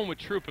 We're going with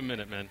troop of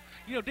Minutemen.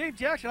 You know, Dave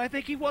Jackson, I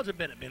think he was a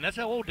Minuteman. That's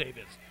how old Dave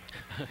is.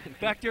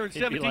 Back there in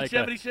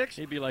 1776.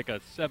 He'd be like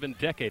a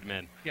 7-decade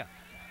man. Yeah.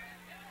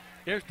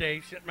 There's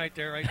Dave sitting right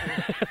there,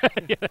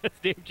 yeah, that's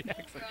Dave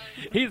Jackson.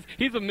 He's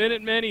a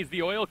Minuteman. He's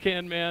the oil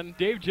can man.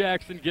 Dave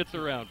Jackson gets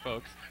around,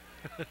 folks.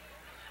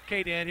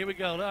 Okay, Dan, here we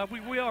go.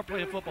 We are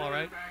playing football,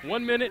 right?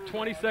 1 minute,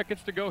 20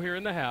 seconds to go here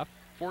in the half.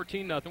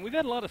 14-0. We've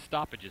had a lot of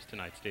stoppages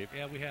tonight, Steve.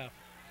 Yeah, we have.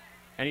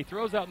 And he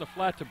throws out in the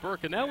flat to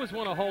Burke, and that was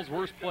one of Hull's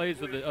worst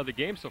plays of the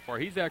game so far.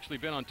 He's actually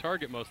been on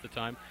target most of the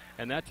time,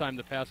 and that time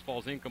the pass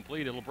falls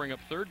incomplete. It'll bring up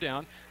third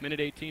down, minute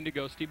 18 to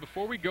go. Steve,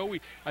 before we go,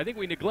 I think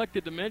we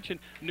neglected to mention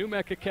New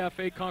Mecca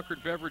Cafe,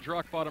 Concord Beverage,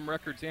 Rock Bottom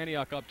Records,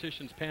 Antioch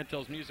Opticians,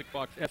 Pantel's Music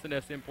Box,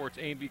 S&S Imports,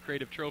 A&B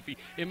Creative Trophy,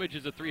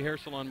 Images of 3 Hair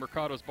Salon,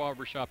 Mercado's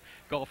Barbershop,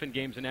 Golf and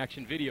Games and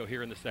Action Video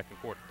here in the second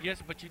quarter.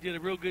 Yes, but you did a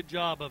real good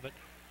job of it,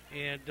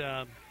 and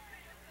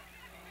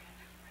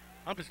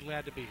I'm just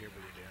glad to be here with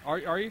you, Dan.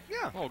 Are you?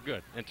 Yeah. Oh,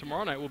 good. And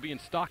tomorrow night we'll be in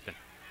Stockton.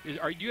 Do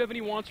you have any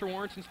wants or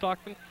warrants in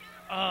Stockton?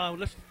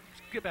 Let's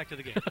get back to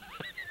the game.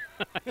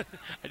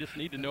 I just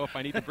need to know if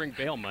I need to bring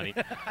bail money.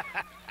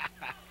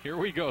 Here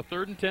we go.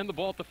 3rd and 10, the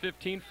ball at the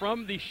 15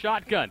 from the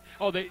shotgun.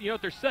 Oh,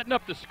 they're setting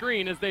up the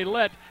screen as they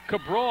let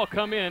Cabral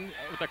come in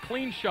with a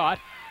clean shot.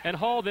 And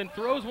Hall then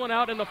throws one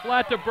out in the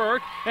flat to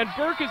Burke, and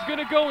Burke is going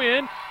to go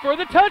in for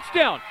the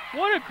touchdown.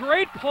 What a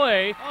great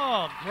play.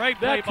 Oh, great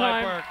play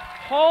by Burke.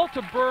 Hall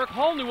to Burke.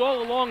 Hall knew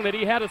all along that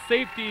he had a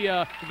safety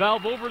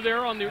valve over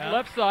there on the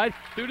left side.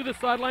 Threw to the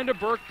sideline to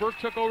Burke. Burke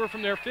took over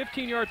from there,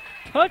 15 yards.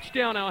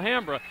 Touchdown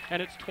Alhambra,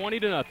 and it's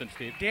 20-0,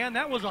 Steve. Dan,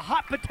 that was a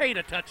hot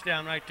potato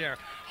touchdown right there.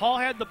 Hall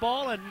had the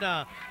ball,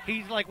 and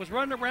he was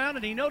running around,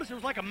 and he noticed it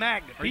was like a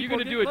magnet. Are you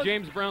going to do a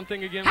James Brown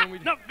thing again? When we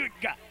no, good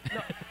God.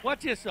 No.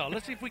 Watch this, though.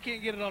 Let's see if we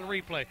can't get it on a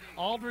replay.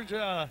 Aldridge...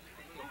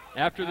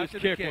 After this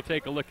kick, we'll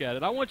take a look at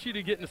it. I want you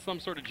to get into some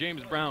sort of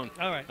James Brown.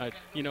 All right.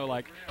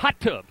 Like hot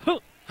tub.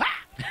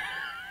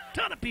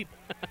 Ton of people.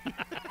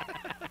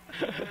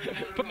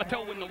 Put my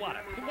toe in the water.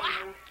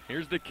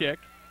 Here's the kick.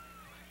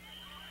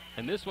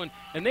 And this one,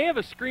 and they have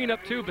a screen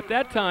up too, but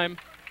that time,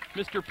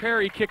 Mr.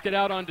 Perry kicked it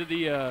out onto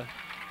the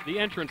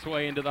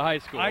entranceway into the high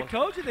school. I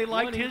told you they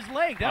liked his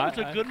leg. That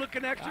was a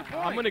good-looking extra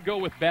point. I'm going to go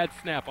with bad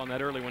snap on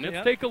that early one.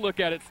 Let's take a look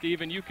at it, Steve,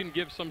 and you can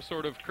give some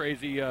sort of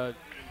crazy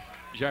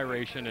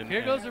gyration and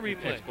here goes the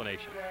replay.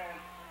 Explanation.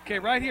 Okay,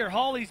 right here,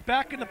 Hawley's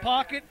back in the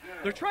pocket.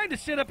 They're trying to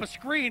set up a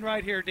screen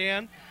right here,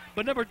 Dan.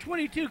 But number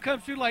 22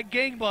 comes through like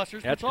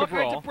gangbusters. That's puts all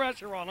kinds of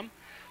pressure on him.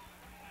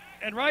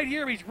 And right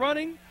here, he's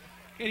running,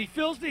 and he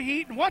feels the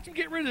heat. And watch him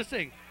get rid of this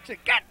thing. He said,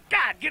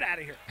 God, get out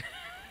of here.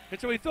 And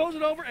so he throws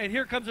it over, and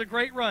here comes a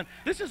great run.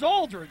 This is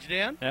Aldridge,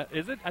 Dan.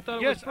 Is it? I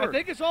thought it was Yes, Burke. I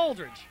think it's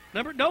Aldridge.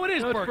 No, it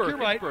is Burke. You're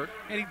right. Burke.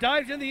 And he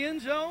dives in the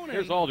end zone.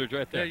 There's Aldridge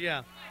right there.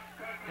 Yeah.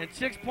 And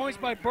 6 points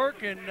by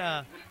Burke,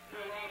 and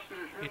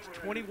it's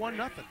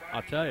 21-0.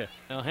 I'll tell you.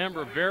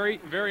 Alhambra very,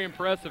 very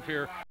impressive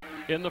here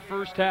in the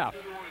first half.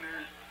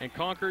 And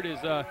Concord is,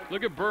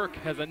 look at Burke,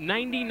 has a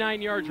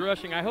 99 yards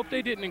rushing. I hope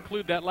they didn't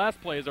include that last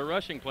play as a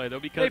rushing play, though,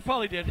 because they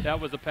probably did. That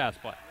was a pass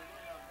play.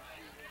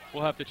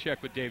 We'll have to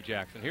check with Dave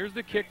Jackson. Here's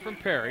the kick from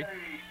Perry.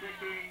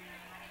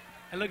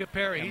 And look at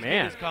Perry. He's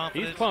getting his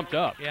confidence. He's pumped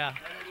up. Yeah.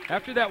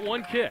 After that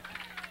one kick.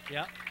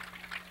 Yeah.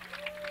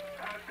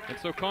 And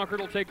so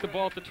Concord will take the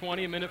ball at the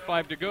 20, a minute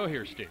 5 to go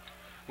here, Steve.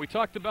 We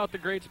talked about the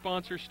great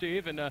sponsor,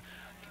 Steve, and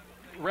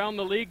around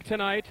the league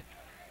tonight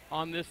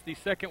on the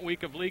second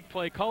week of league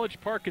play, College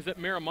Park is at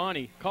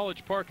Miramani.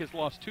 College Park has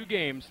lost 2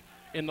 games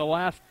in the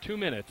last 2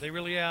 minutes. They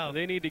really have.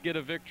 They need to get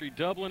a victory.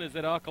 Dublin is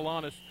at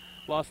Alcalanes.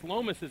 Los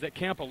Lomas is at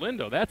Campo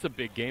Lindo. That's a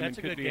big game and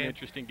could be an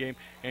interesting game.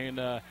 And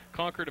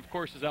Concord, of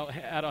course, is out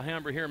at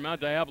Alhambra here. Mount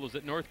Diablo is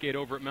at Northgate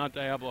over at Mount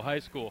Diablo High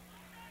School.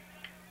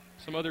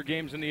 Some other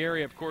games in the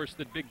area, of course,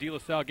 the big De La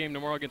Salle game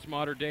tomorrow against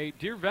Mater Dei.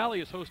 Deer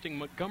Valley is hosting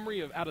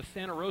Montgomery out of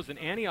Santa Rosa, and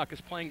Antioch is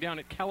playing down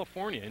at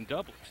California in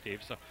Dublin, Steve.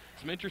 So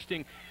some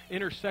interesting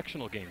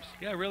intersectional games.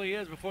 Yeah, it really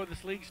is before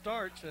this league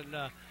starts. And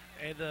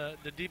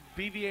the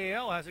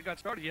BVAL hasn't got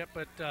started yet,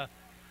 but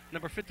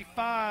number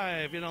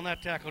 55 in on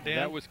that tackle, Dan.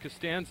 That was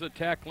Costanza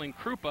tackling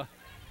Krupa,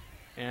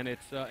 and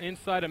it's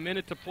inside a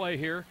minute to play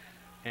here.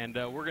 And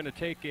we're going to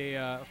take,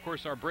 of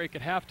course, our break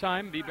at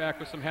halftime, be back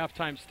with some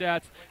halftime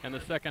stats and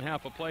the second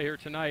half of play here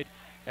tonight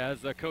as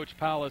Coach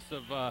Pallas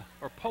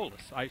or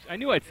Polis. I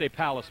knew I'd say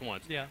Pallas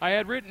once. Yeah. I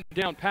had written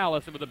down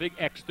Pallas with a big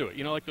X through it,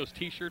 you know, like those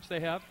T-shirts they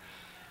have.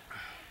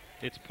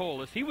 It's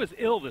Polis. He was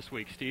ill this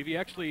week, Steve. He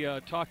actually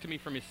talked to me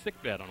from his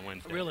sickbed on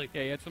Wednesday. Really?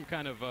 Yeah, he had some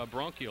kind of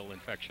bronchial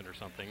infection or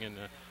something. And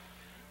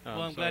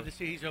well, I'm glad to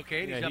see he's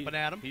okay. Yeah, He's up and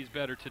at him. He's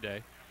better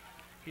today.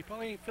 He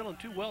probably ain't feeling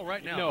too well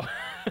right now.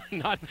 No,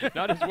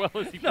 not as well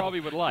as he probably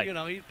would like. You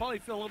know, he'd probably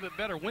feel a little bit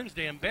better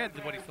Wednesday in bed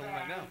than what he's feeling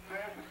right now.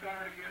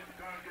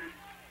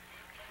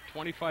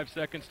 25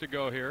 seconds to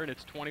go here, and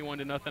it's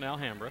 21-0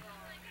 Alhambra.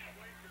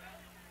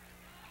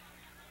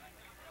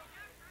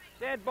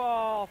 Dead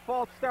ball,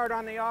 false start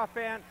on the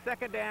offense,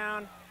 second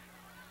down.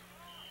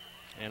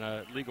 And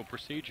a legal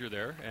procedure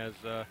there, as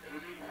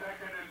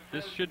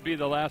this should be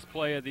the last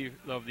play of the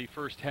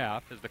first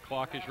half, as the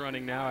clock is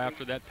running now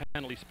after that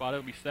penalty spot.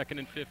 It'll be 2nd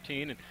and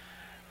 15, and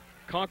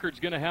Concord's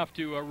going to have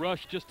to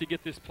rush just to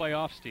get this play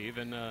off, Steve.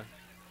 And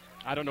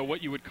I don't know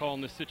what you would call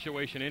in this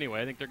situation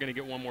anyway. I think they're going to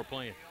get one more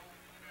play in.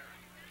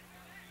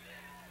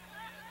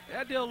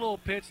 Yeah, deal a little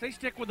pitch. They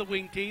stick with the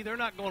wing tee. They're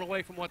not going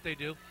away from what they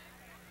do.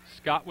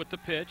 Scott with the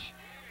pitch.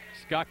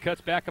 Scott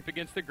cuts back up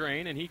against the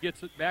grain, and he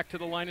gets it back to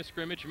the line of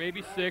scrimmage,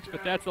 maybe 6,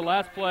 but that's the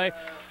last play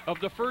of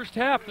the first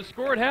half. The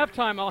score at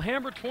halftime,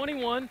 Alhambra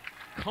 21,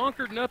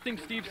 Concord nothing,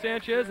 Steve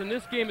Sanchez, and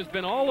this game has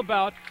been all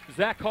about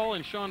Zach Hall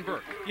and Sean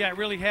Burke. Yeah, it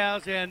really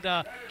has, and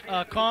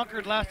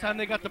Concord, last time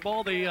they got the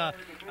ball,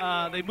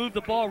 they moved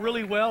the ball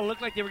really well. It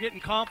looked like they were getting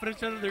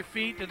confidence under their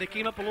feet, and they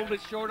came up a little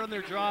bit short on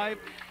their drive,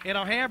 and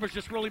Alhambra's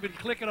just really been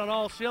clicking on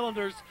all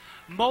cylinders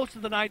most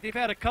of the night. They've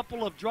had a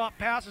couple of drop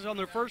passes on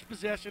their first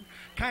possession,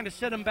 kind of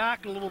set them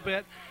back a little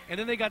bit, and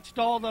then they got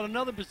stalled on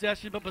another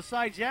possession, but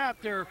besides that,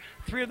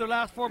 3 of their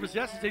last 4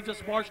 possessions, they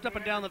just marched up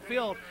and down the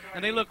field,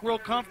 and they look real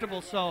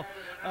comfortable. So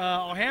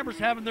Alhambra's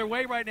having their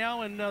way right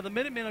now, and the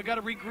Minutemen have got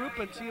to regroup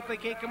and see if they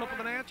can't come up with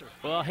an answer.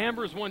 Well,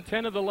 Alhambra's won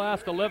 10 of the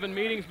last 11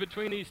 meetings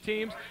between these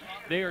teams.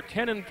 They are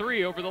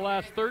 10-3 over the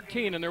last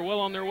 13, and they're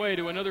well on their way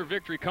to another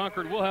victory.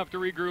 Concord will have to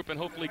regroup and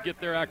hopefully get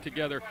their act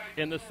together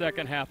in the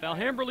second half.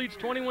 Alhambra leads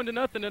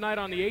 21-0 tonight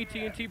on the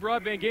AT&T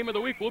Broadband Game of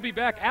the Week. We'll be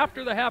back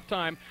after the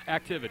halftime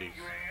activities.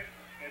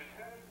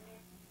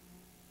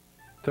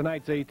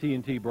 Tonight's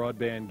AT&T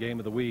Broadband Game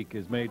of the Week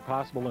is made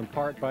possible in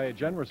part by a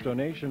generous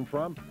donation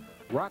from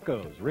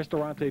Rocco's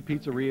Ristorante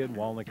Pizzeria in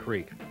Walnut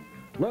Creek.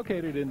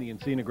 Located in the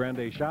Encina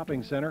Grande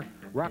Shopping Center,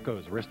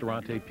 Rocco's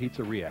Ristorante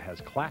Pizzeria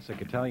has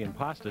classic Italian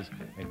pastas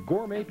and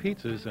gourmet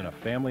pizzas in a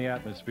family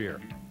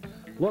atmosphere.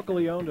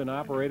 Locally owned and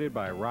operated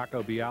by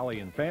Rocco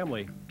Bialy and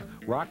family,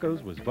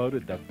 Rocco's was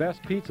voted the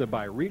best pizza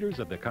by readers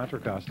of the Contra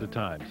Costa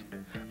Times.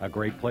 A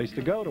great place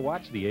to go to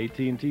watch the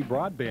AT&T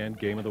Broadband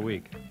Game of the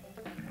Week.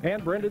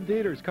 And Brendan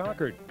Theaters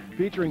Concord,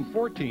 featuring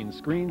 14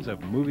 screens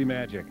of movie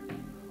magic.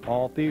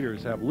 All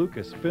theaters have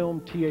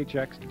Lucasfilm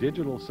THX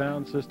digital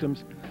sound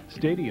systems,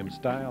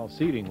 stadium-style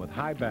seating with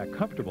high-back,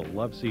 comfortable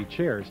love-seat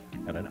chairs,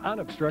 and an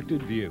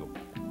unobstructed view.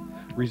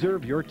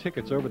 Reserve your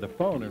tickets over the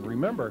phone, and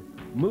remember,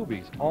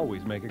 movies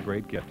always make a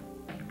great gift.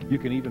 You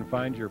can even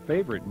find your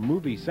favorite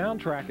movie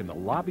soundtrack in the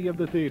lobby of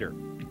the theater.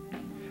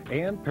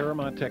 And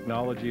Paramount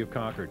Technology of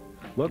Concord.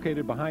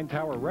 Located behind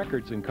Tower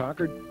Records in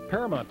Concord,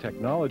 Paramount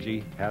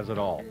Technology has it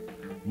all.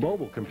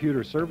 Mobile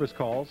computer service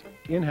calls,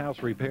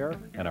 in-house repair,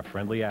 and a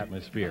friendly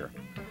atmosphere.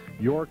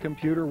 Your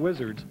computer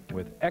wizards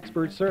with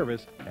expert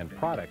service and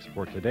products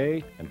for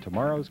today and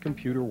tomorrow's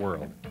computer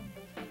world.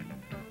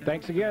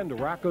 Thanks again to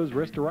Rocco's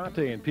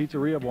Ristorante and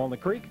Pizzeria of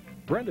Walnut Creek,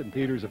 Brendan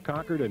Theaters of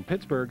Concord and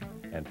Pittsburgh,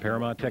 and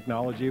Paramount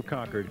Technology of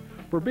Concord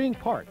for being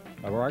part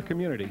of our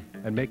community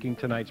and making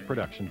tonight's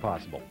production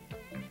possible.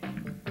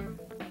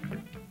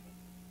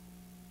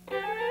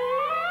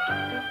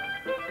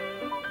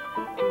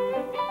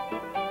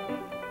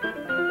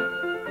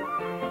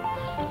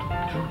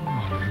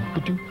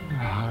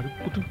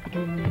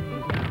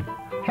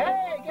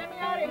 Hey, get me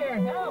out of here!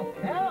 Help!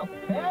 Help!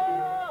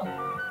 Help!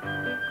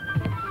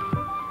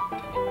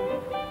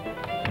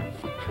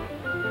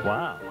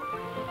 Wow,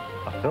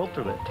 a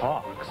filter that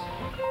talks.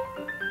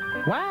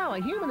 Wow,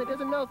 a human that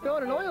doesn't know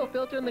throwing an oil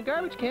filter in the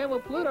garbage can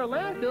will pollute our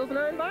landfills and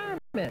our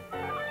environment.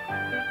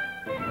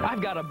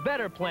 I've got a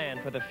better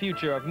plan for the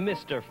future of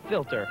Mr.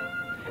 Filter.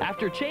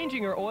 After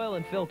changing your oil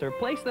and filter,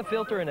 place the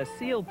filter in a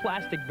sealed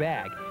plastic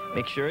bag.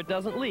 Make sure it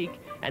doesn't leak,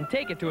 and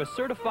take it to a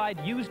certified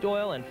used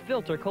oil and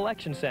filter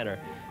collection center.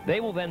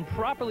 They will then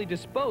properly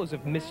dispose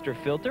of Mr.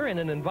 Filter in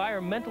an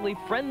environmentally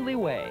friendly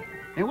way.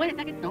 Hey, wait a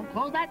second. Don't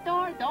close that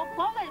door. Don't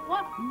close it.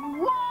 What?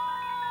 Whoa!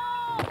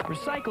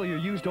 Recycle your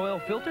used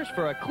oil filters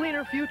for a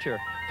cleaner future.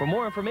 For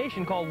more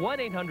information, call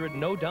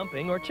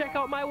 1-800-NO-DUMPING or check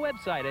out my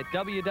website at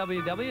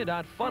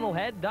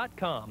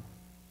www.funnelhead.com.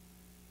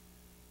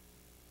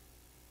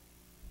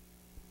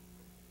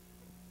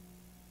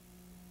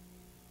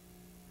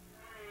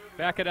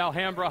 Back at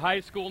Alhambra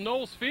High School,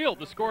 Knowles Field,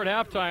 the score at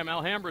halftime,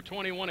 Alhambra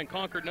 21 and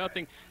Concord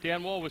nothing.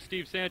 Dan Wall with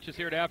Steve Sanchez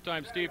here at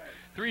halftime. Steve,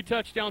 3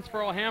 touchdowns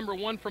for Alhambra,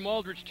 1 from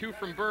Aldrich, 2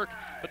 from Burke,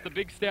 but the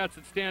big stats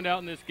that stand out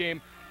in this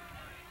game,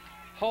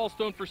 Hall's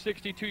thrown for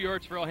 62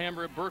 yards for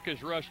Alhambra. Burke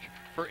has rushed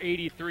for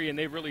 83, and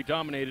they've really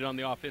dominated on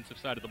the offensive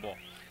side of the ball.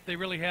 They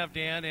really have,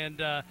 Dan,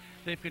 and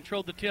they've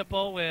controlled the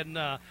tempo, and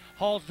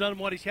Hall's done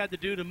what he's had to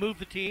do to move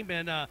the team,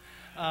 and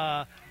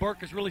Burke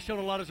has really shown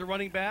a lot as a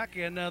running back,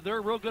 and they're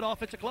a real good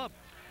offensive club.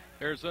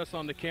 There's us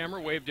on the camera.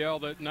 Wave to all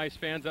the nice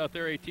fans out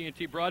there,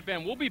 AT&T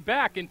Broadband. We'll be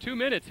back in 2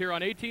 minutes here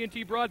on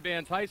AT&T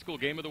Broadband's High School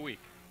Game of the Week.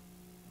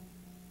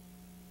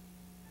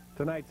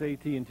 Tonight's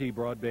AT&T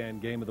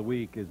Broadband Game of the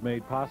Week is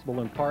made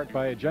possible in part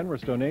by a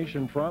generous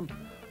donation from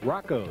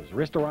Rocco's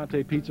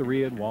Ristorante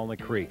Pizzeria in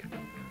Walnut Creek.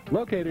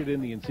 Located in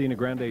the Encina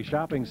Grande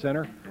Shopping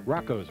Center,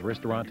 Rocco's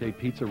Ristorante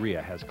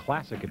Pizzeria has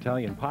classic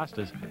Italian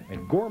pastas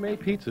and gourmet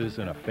pizzas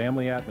in a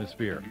family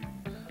atmosphere.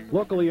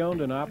 Locally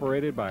owned and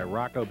operated by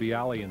Rocco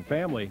Bialy and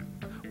family,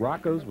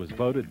 Rocco's was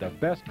voted the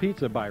best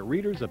pizza by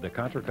readers of the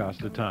Contra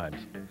Costa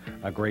Times.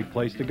 A great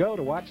place to go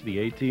to watch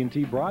the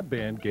AT&T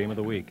Broadband Game of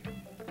the Week.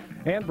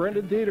 And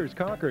Brendan Theaters,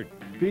 Concord,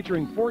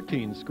 featuring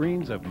 14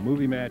 screens of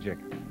movie magic.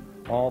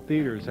 All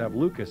theaters have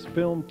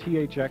Lucasfilm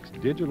THX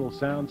digital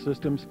sound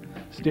systems,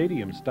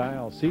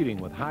 stadium-style seating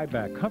with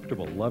high-back,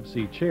 comfortable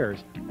love-seat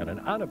chairs, and an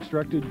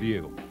unobstructed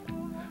view.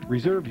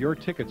 Reserve your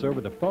tickets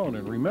over the phone,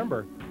 and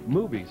remember,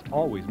 movies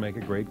always make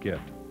a great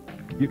gift.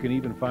 You can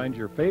even find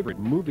your favorite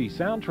movie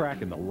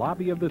soundtrack in the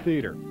lobby of the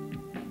theater.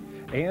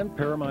 And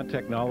Paramount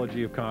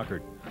Technology of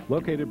Concord.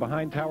 Located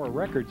behind Tower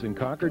Records in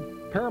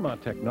Concord,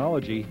 Paramount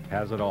Technology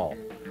has it all.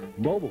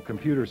 Mobile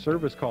computer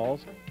service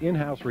calls,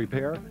 in-house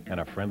repair, and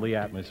a friendly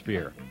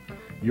atmosphere.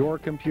 Your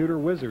computer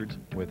wizards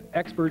with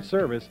expert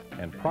service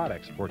and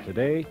products for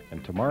today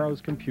and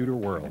tomorrow's computer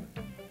world.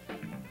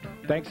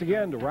 Thanks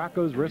again to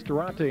Rocco's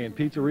Ristorante and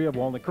Pizzeria of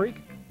Walnut Creek,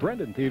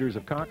 Brendan Theaters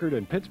of Concord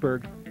and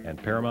Pittsburgh,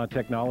 and Paramount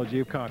Technology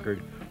of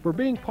Concord for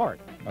being part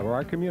of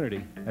our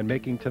community and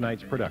making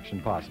tonight's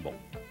production possible.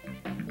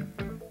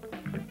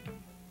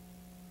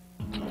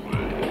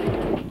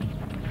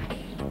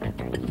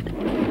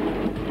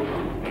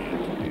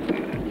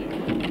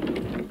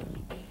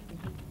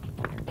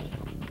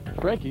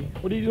 Frankie,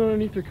 what are you doing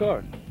underneath your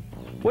car?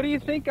 What do you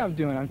think I'm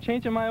doing? I'm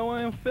changing my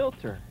oil and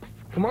filter.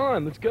 Come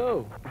on, let's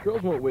go. The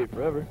girls won't wait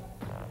forever.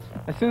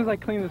 As soon as I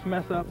clean this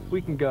mess up,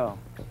 we can go.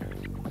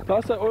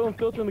 Toss that oil and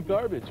filter in the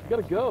garbage. We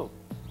gotta go.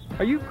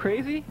 Are you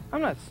crazy? I'm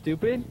not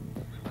stupid.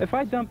 If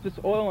I dump this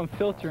oil and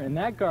filter in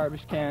that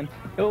garbage can,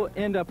 it will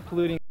end up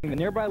polluting the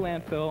nearby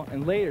landfill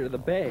and later the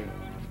bay.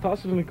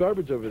 Toss it in the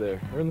garbage over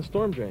there, or in the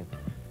storm drain.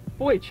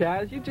 Boy,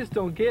 Chaz, you just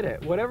don't get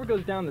it. Whatever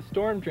goes down the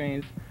storm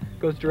drains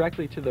goes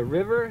directly to the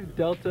river,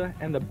 delta,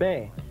 and the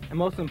bay, and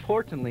most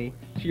importantly,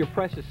 to your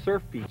precious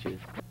surf beaches.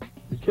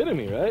 You're kidding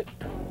me, right?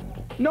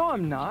 No,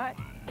 I'm not.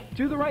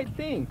 Do the right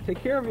thing.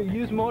 Take care of your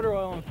used motor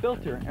oil and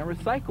filter and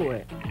recycle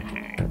it.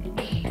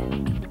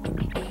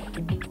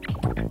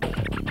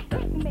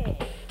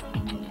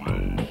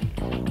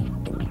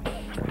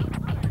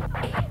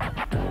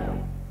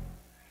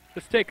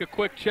 Let's take a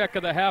quick check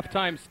of the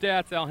halftime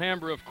stats.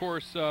 Alhambra, of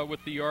course,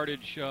 with the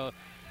yardage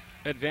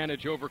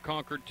advantage over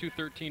Concord,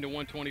 213 to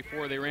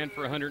 124. They ran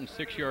for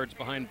 106 yards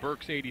behind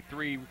Burke's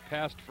 83,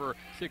 passed for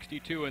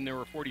 62, and there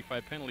were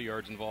 45 penalty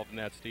yards involved in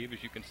that, Steve.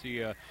 As you can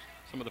see,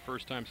 some of the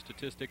first-time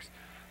statistics,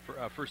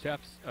 first half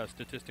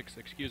statistics,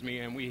 excuse me,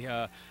 and we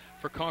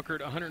for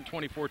Concord,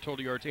 124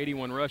 total yards,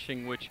 81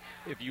 rushing, which,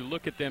 if you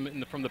look at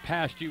them from the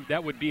past,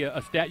 that would be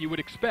a stat you would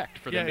expect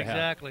for them to have.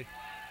 Yeah, exactly.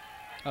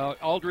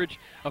 Aldridge,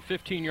 a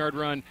 15-yard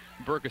run,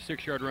 Burke a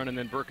 6-yard run, and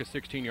then Burke a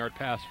 16-yard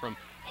pass from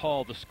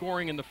Hall. The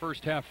scoring in the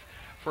first half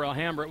for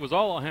Alhambra, it was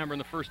all Alhambra in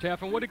the first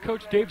half. And what did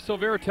Coach Dave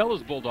Silvera tell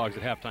his Bulldogs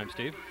at halftime,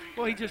 Steve?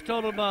 Well, he just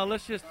told them,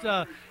 let's just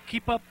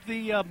keep up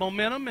the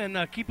momentum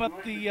and keep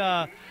up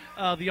the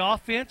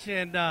offense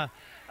and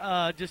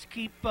just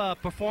keep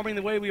performing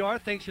the way we are.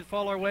 Things should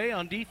fall our way.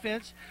 On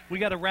defense, we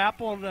got to wrap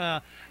them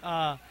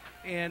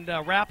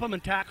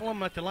and tackle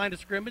them at the line of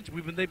scrimmage.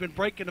 They've been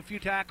breaking a few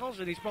tackles,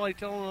 and he's probably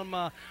telling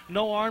them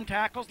no arm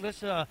tackles.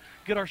 Let's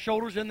get our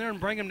shoulders in there and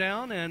bring them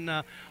down.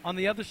 And on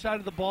the other side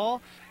of the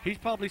ball, he's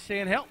probably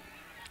saying help.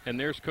 And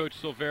there's Coach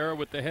Silvera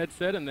with the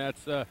headset, and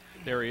that's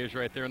there he is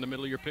right there in the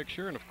middle of your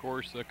picture. And, of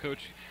course,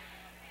 Coach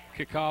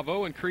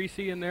Kikavo and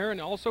Creasy in there, and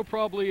also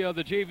probably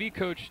the JV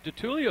coach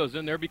DeTulio's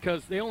in there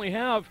because they only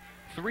have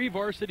 3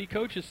 varsity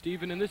coaches,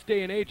 Stephen. In this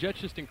day and age, that's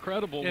just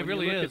incredible. It when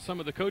really you look is. at some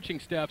of the coaching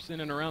staffs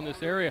in and around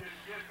this area.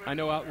 I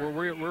know out where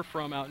we're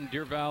from, out in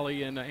Deer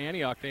Valley and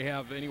Antioch, they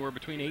have anywhere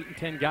between 8 and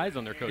 10 guys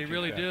on their coaching staff. They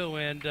really do,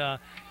 and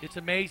it's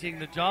amazing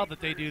the job that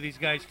they do, these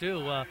guys,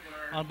 too,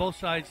 on both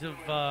sides of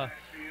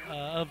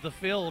the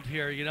field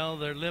here. You know,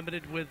 they're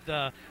limited with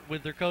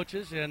their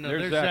coaches, and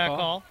there's Zach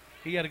Hall.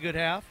 He had a good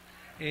half,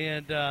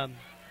 and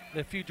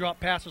the few drop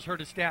passes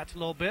hurt his stats a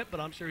little bit, but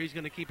I'm sure he's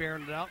going to keep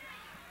airing it out.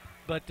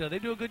 But they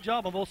do a good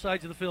job on both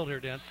sides of the field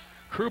here, Dan.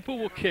 Krupa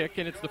will kick,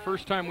 and it's the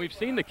first time we've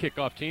seen the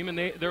kickoff team, and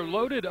they're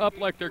loaded up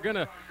like they're going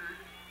to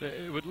 –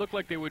 it would look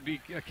like they would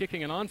be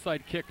kicking an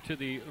onside kick to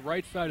the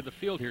right side of the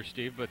field here,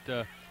 Steve, but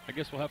I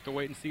guess we'll have to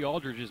wait and see.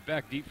 Aldridge is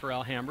back deep for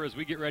Alhambra as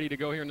we get ready to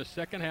go here in the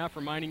second half,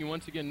 reminding you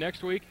once again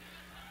next week,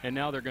 and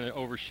now they're going to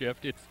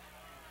overshift. It's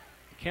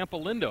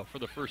Campolindo for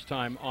the first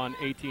time on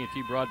AT&T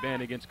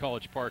Broadband against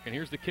College Park. And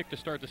here's the kick to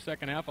start the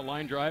second half, a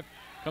line drive.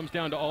 Comes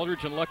down to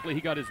Aldridge, and luckily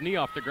he got his knee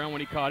off the ground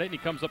when he caught it, and he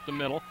comes up the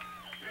middle.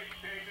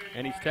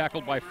 And he's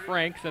tackled by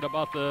Franks at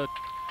about the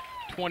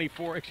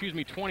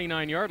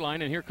 29-yard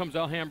line, and here comes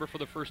Alhambra for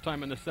the first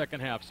time in the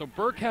second half. So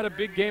Burke had a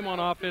big game on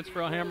offense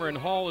for Alhambra, and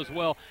Hall as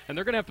well, and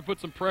they're going to have to put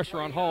some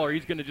pressure on Hall or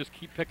he's going to just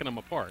keep picking them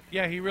apart.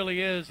 Yeah, he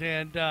really is,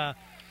 and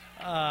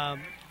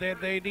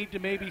they need to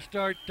maybe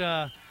start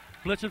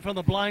blitzing from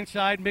the blind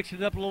side, mixing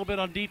it up a little bit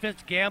on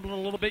defense, gambling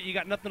a little bit. You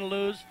got nothing to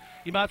lose.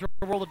 You might as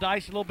well roll the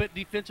dice a little bit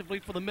defensively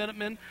for the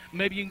Minutemen.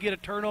 Maybe you can get a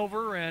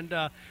turnover and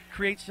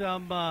create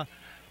some,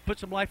 put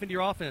some life into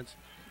your offense.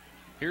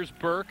 Here's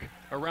Burke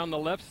around the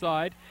left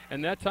side,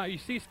 and that's how you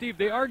see, Steve,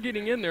 they are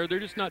getting in there.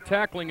 They're just not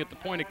tackling at the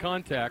point of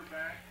contact.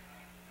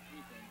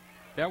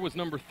 That was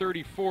number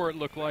 34, it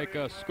looked like,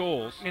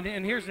 Scholes. And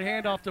here's the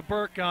handoff to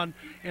Burke on,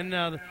 and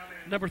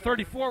number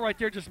 34 right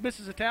there just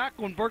misses a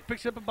tackle, and Burke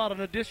picks up about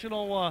an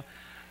additional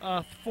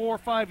 4 or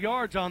 5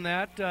 yards on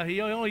that.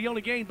 He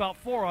only gained about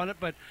 4 on it,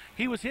 but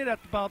he was hit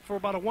for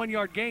about a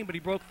 1-yard gain, but he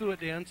broke through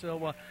it then.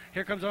 So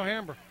here comes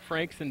Alhambra.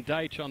 Franks and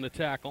Deitch on the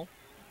tackle.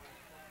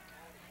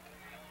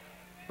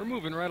 We're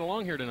moving right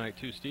along here tonight,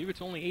 too, Steve.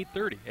 It's only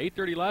 8:30.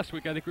 8:30 last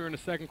week. I think we were in the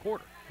second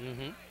quarter.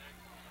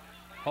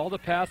 Hall the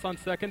pass on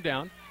second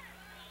down.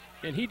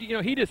 And he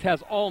just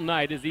has all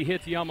night as he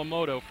hits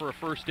Yamamoto for a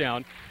first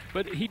down.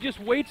 But he just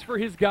waits for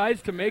his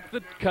guys to make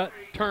the cut,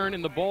 turn,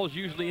 and the ball's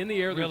usually in the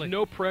air. There's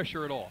no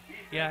pressure at all.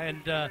 Yeah,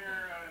 and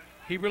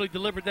he really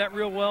delivered that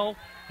real well.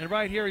 And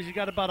right here, he's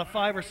got about a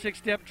 5 or 6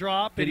 step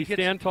drop. Did he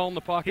stand tall in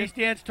the pocket? He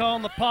stands tall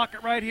in the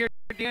pocket right here.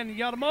 Dan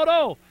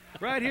Yamamoto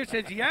right here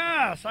says,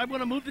 yes, I'm going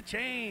to move the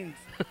chains.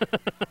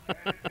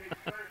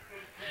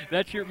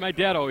 That's my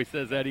dad always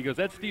says that. He goes,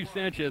 that's Steve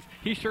Sanchez.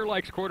 He sure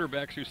likes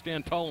quarterbacks who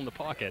stand tall in the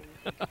pocket.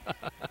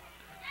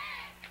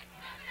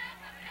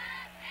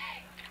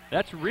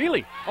 That's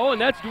Reilly. Oh,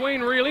 and that's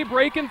Dwayne Reilly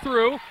breaking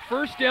through.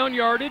 First down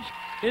yardage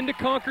into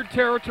Concord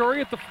territory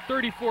at the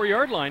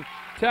 34-yard line.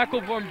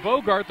 Tackle from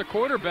Bogart, the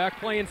quarterback,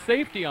 playing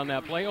safety on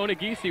that play.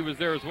 Onagisi was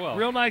there as well.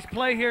 Real nice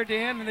play here,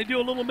 Dan, and they do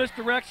a little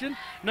misdirection.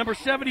 Number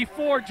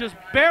 74 just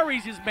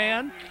buries his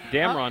man.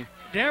 Damron.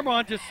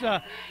 Damron just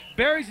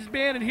buries his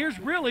man, and here's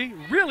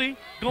really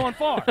going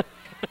far.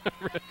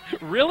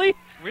 Really?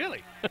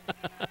 Really.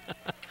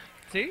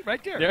 See,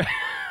 right there.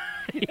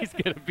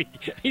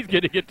 He's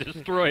gonna get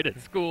destroyed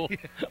at school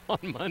on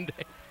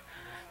Monday.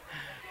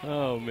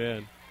 Oh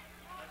man.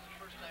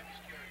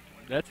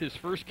 That's his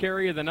first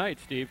carry of the night,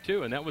 Steve,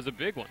 too, and that was a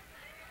big one.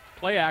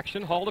 Play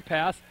action, Hall to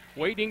pass,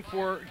 waiting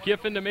for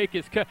Giffen to make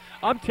his cut.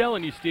 I'm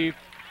telling you, Steve,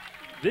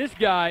 this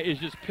guy is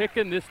just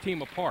picking this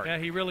team apart. Yeah,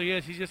 he really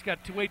is. He's just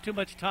got way too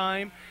much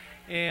time,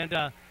 and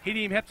he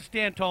didn't even have to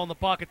stand tall in the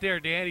pocket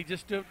there, Dan. He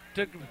just took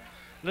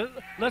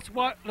let's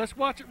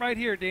watch it right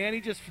here, Dan.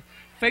 He just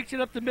fakes it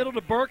up the middle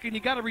to Burke, and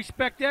you got to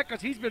respect that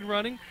because he's been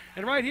running.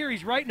 And right here,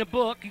 he's writing a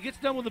book. He gets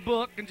done with the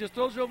book and just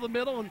throws it over the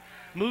middle and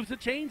moves the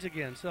chains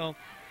again. So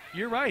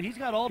you're right. He's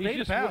got all day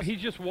to pass.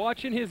 He's just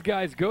watching his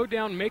guys go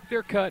down, make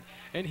their cut,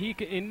 and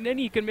then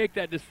he can make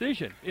that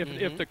decision.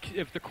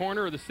 If the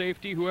corner or the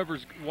safety,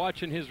 whoever's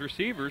watching his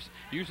receivers,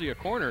 usually a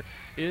corner,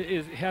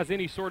 has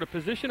any sort of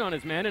position on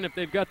his man, and if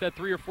they've got that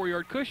 3 or 4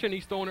 yard cushion,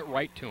 he's throwing it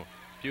right to him.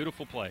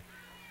 Beautiful play.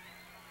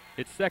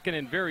 It's second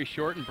and very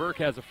short, and Burke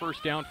has a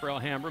first down for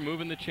Alhambra,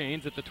 moving the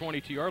chains at the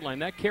 22-yard line.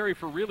 That carry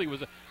for Reilly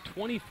was a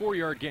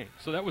 24-yard gain,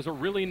 so that was a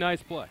really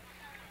nice play.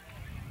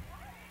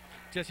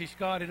 Jesse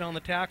Scott in on the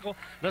tackle.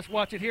 Let's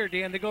watch it here,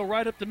 Dan. They go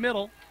right up the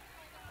middle,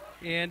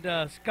 and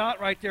Scott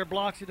right there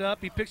blocks it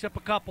up. He picks up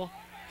a couple.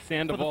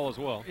 Sandoval as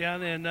well. Yeah,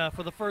 and then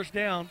for the first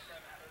down.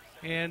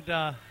 And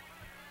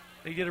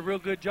they did a real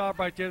good job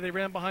right there. They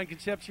ran behind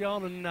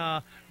Concepcion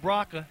and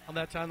Braca on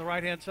that side on the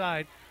right-hand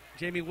side.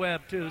 Jamie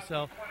Webb, too.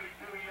 So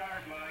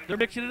they're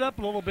mixing it up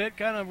a little bit,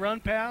 kind of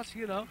run pass,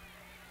 you know.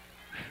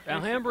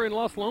 Alhambra and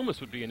Los Lomas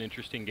would be an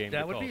interesting game.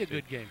 That would be a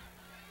good game.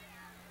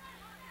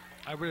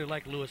 I really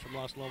like Lewis from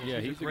Los Lomas.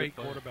 Yeah, he's a great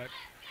quarterback.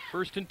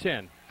 First and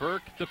 10.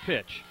 Burke the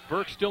pitch.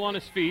 Burke still on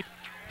his feet.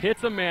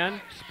 Hits a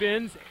man.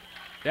 Spins.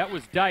 That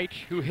was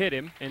Deitch who hit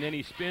him. And then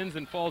he spins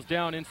and falls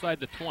down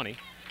inside the 20.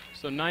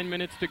 So 9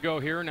 minutes to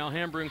go here. And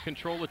Alhambra in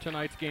control of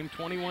tonight's game.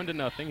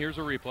 21-0. Here's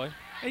a replay.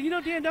 And, you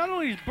know, Dan, not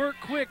only is Burke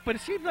quick, but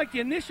it seems like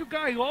the initial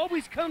guy who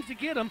always comes to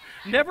get him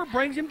never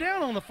brings him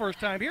down on the first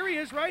time. Here he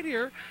is right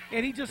here,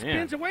 and he just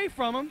spins away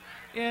from him.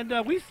 And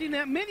we've seen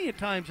that many a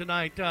time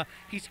tonight.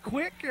 He's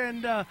quick,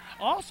 and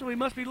also he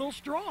must be a little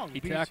strong.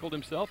 He tackled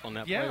himself on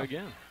that play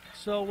again.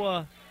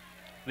 So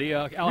the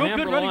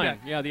Alhambra line,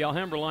 the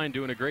Alhambra line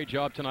doing a great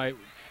job tonight,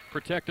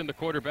 protecting the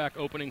quarterback,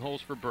 opening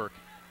holes for Burke.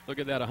 Look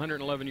at that,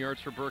 111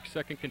 yards for Burke,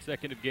 second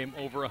consecutive game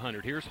over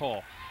 100. Here's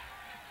Hall.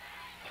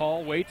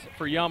 Hall waits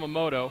for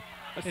Yamamoto.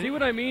 See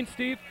what I mean,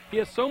 Steve? He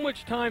has so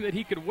much time that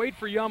he could wait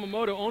for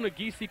Yamamoto.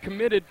 Onagisi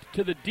committed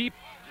to the deep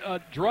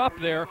drop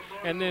there,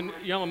 and then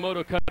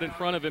Yamamoto cut in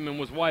front of him and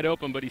was wide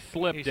open, but he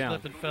slipped down. He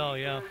slipped and fell,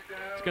 yeah.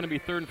 It's going to be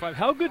 3rd and 5.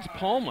 How good's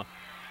Palma?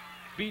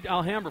 Beat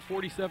Alhambra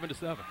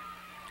 47-7.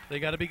 They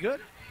got to be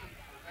good.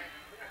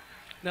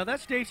 Now,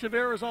 that's Dave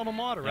Severa's alma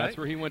mater, right? That's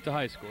where he went to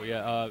high school,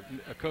 yeah.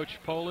 Coach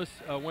Polis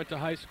went to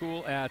high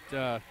school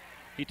at,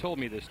 he told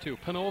me this too,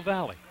 Pinole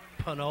Valley.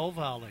 Pinole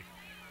Valley.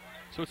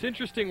 So it's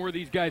interesting where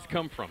these guys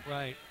come from.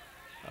 Right.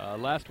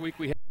 Last week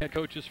we had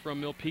coaches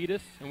from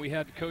Milpitas, and we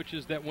had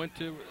coaches that went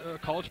to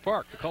College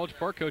Park. The College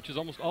Park coaches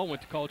almost all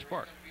went to College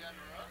Park.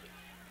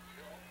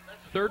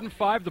 3rd and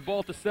 5, the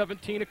ball to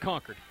 17 at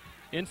Concord.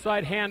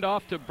 Inside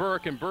handoff to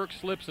Burke, and Burke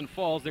slips and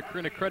falls. They're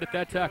going to credit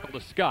that tackle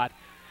to Scott.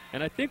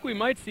 And I think we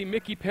might see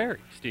Mickey Perry,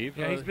 Steve.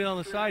 Yeah, he's been on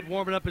the side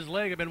warming up his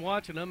leg. I've been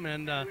watching him,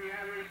 and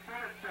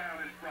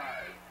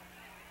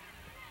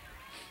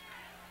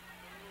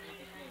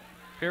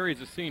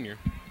Perry's a senior.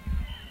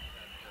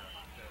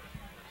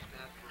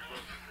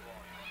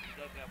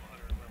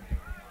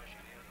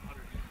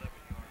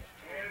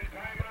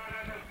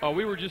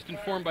 We were just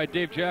informed by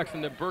Dave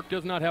Jackson that Burke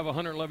does not have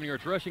 111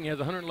 yards rushing. He has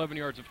 111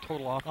 yards of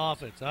total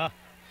offense.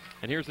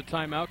 And here's the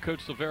timeout.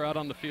 Coach Silvera out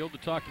on the field to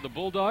talk to the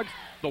Bulldogs.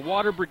 The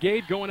Water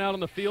Brigade going out on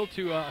the field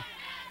to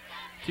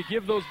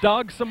give those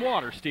dogs some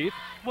water, Steve.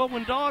 Well,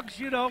 when dogs,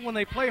 you know, when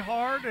they play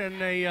hard and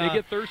they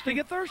get thirsty. They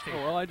get thirsty.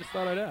 Oh, well, I just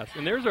thought I'd ask.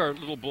 And there's our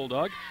little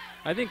Bulldog.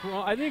 I think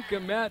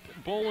Matt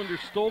Bolander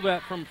stole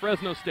that from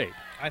Fresno State.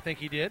 I think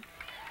he did.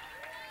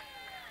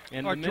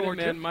 And or the Georgia.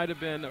 Minutemen might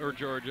have been, or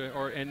Georgia,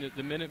 and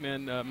the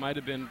Minutemen might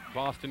have been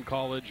Boston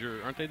College,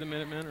 or aren't they the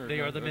Minutemen? Or they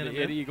are the Minutemen.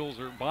 The Ed Eagles,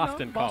 or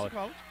Boston College.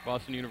 College.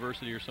 Boston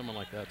University, or someone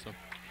like that. So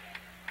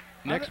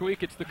next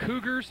week it's the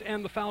Cougars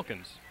and the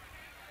Falcons.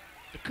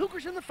 The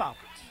Cougars and the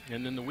Falcons.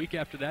 And then the week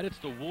after that it's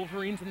the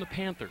Wolverines and the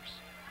Panthers.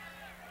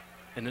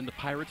 And then the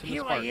Pirates and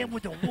Here the Spartans. I am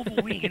with a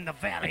Wolverine in the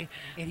valley,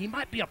 and he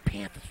might be a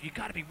Panther, so you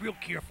got to be real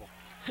careful.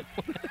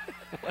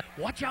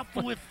 Watch out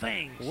for his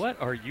fangs.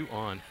 What are you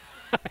on?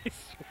 I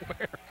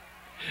swear.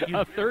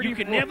 You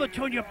can never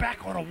turn your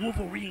back on a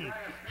Wolverine.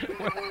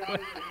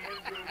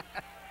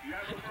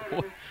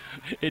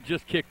 It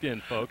just kicked in,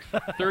 folks.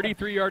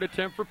 33-yard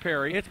attempt for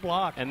Perry. It's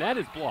blocked. And that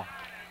is blocked.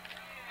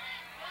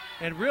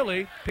 And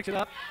really picks it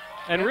up.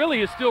 And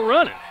really is still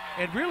running.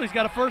 And really's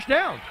got a first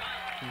down.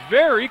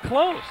 Very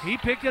close. He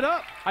picked it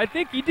up. I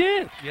think he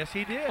did. Yes,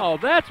 he did. Oh,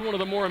 that's one of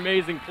the more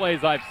amazing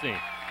plays I've seen.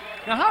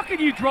 Now, how can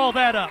you draw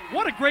that up?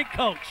 What a great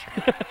coach.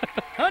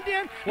 Huh,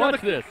 Dan?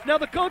 Watch this. Now,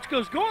 the coach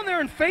goes, go in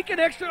there and fake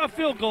a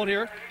field goal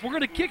here. We're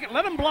going to kick it.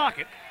 Let him block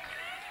it.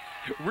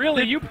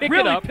 Really, you pick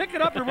really it up. Pick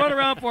it up and run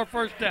around for a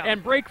first down.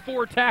 And break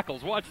 4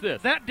 tackles. Watch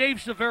this. That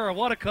Dave Severa,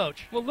 what a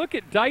coach. Well, look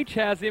at Deitch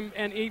has him,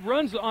 and he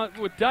runs on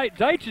with Deitch.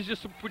 Deitch is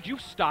just, would you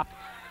stop?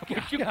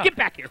 Get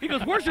back here. He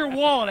goes, where's your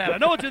wallet at? I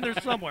know it's in there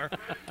somewhere.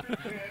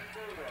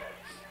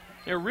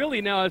 It really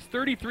now has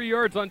 33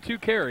 yards on 2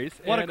 carries.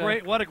 What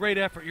a great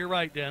effort. You're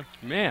right, Dan.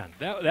 Man,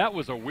 that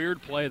was a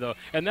weird play, though.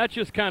 And that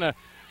just kind of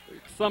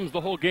sums the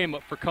whole game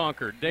up for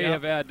Concord. They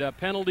have had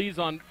penalties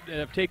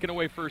have taken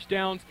away first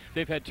downs.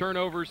 They've had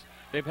turnovers.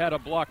 They've had a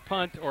blocked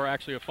punt, or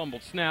actually a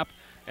fumbled snap.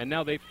 And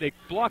now they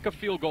block a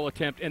field goal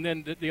attempt, and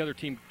then the other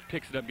team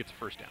picks it up and gets a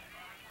first down.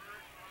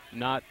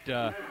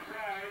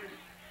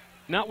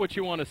 Not what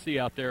you want to see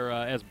out there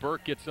as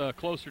Burke gets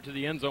closer to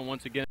the end zone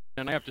once again.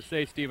 And I have to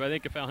say, Steve, I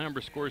think if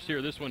Alhambra scores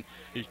here, this one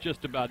is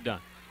just about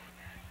done.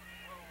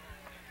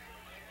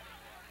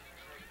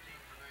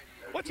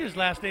 What's his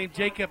last name?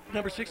 Jacob,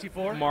 number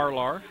 64?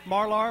 Marlar.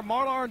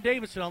 Marlar and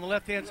Davidson on the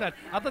left-hand side.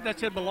 I thought that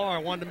said Millar. I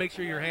wanted to make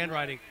sure your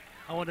handwriting.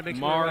 I wanted to make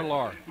sure.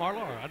 Marlar.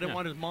 Marlar. I didn't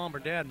want his mom or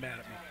dad mad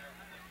at me.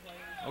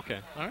 Okay.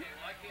 All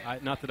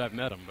right. Not that I've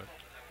met him, but.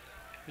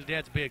 His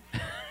dad's big.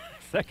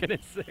 2nd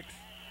and 6.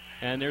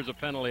 And there's a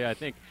penalty, I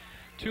think.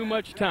 Too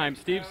much time,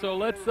 Steve. So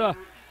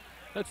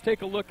let's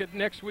take a look at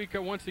next week.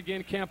 Once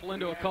again, Camp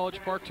Lindo at College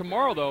Park.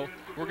 Tomorrow, though,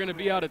 we're going to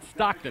be out at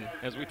Stockton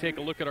as we take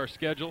a look at our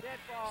schedule.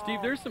 Steve,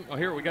 there's some. Oh,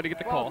 here we got to get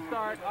the call.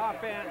 Start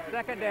offense,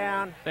 2nd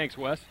down. Thanks,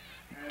 Wes.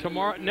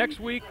 Next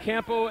week,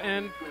 Campo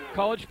and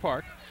College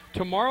Park.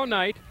 Tomorrow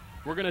night,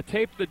 we're going to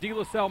tape the De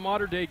La Salle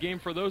Mater Day game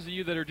for those of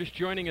you that are just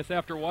joining us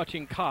after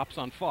watching Cops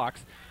on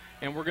Fox.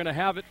 And we're going to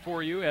have it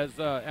for you as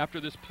after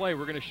this play,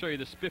 we're going to show you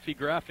the spiffy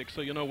graphics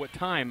so you'll know what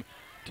time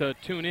to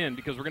tune in,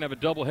 because we're going to have a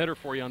doubleheader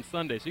for you on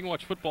Sunday. So you can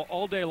watch football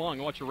all day long.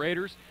 You can watch the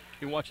Raiders,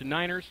 you can watch the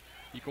Niners,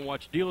 you can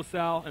watch De La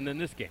Salle, and then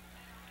this game.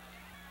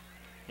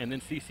 And then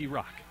CC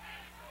Rock.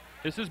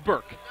 This is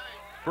Burke.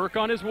 Burke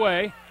on his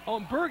way. Oh,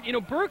 Burke,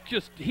 Burke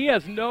he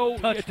has no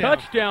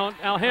touchdown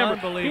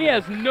Alhambra. He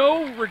has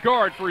no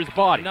regard for his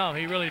body. No,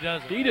 he really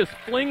doesn't. He just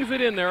flings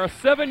it in there. A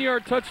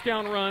 7-yard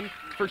touchdown run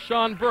for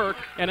Sean Burke,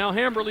 and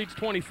Alhambra leads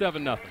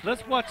 27-0.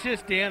 Let's watch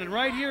this, Dan. And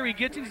right here, he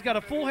gets it. He's got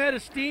a full head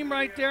of steam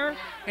right there,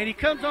 and he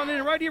comes on in.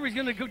 And right here, he's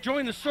going to go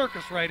join the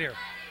circus right here.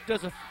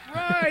 Does a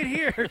right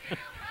here.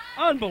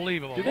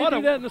 Unbelievable. Do they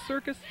do that in the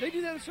circus? They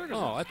do that in the circus.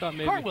 Oh, I thought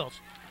maybe. Cartwheels.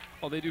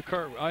 Oh, they do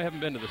I haven't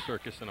been to the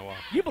circus in a while.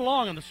 You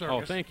belong in the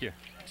circus. Oh, thank you.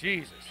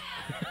 Jesus.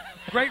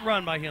 Great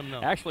run by him,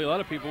 though. Actually, a lot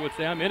of people would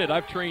say I'm in it.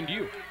 I've trained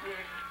you.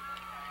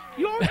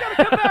 You always got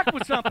to come back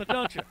with something,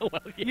 don't you?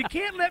 Well, yeah. You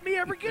can't let me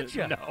ever get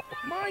you. No.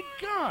 My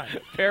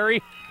God.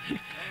 Perry,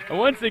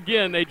 once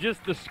again,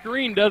 the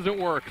screen doesn't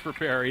work for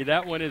Perry.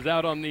 That one is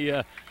out on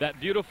the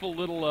that beautiful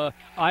little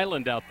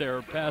island out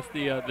there past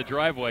the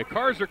driveway.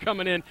 Cars are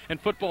coming in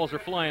and footballs are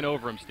flying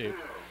over him, Steve.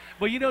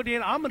 Well, you know,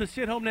 Dan, I'm going to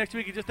sit home next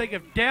week and just think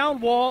of down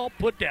wall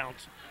put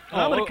downs.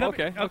 I'm gonna come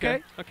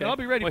okay. And I'll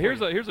be ready. Well,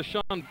 for here's a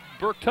Sean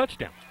Burke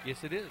touchdown.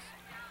 Yes, it is.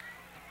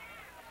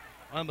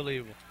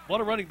 Unbelievable.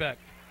 What a running back.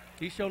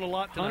 He's shown a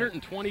lot tonight.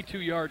 122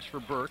 yards for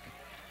Burke.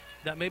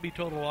 That may be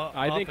total offense.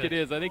 I think it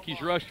is. I think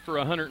he's rushed for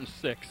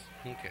 106.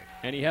 Okay.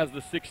 And he has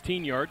the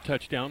 16-yard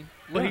touchdown.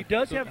 Well, he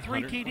does have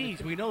 3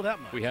 TDs. We know that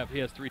much. He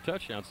has 3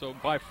 touchdowns. So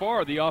by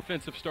far the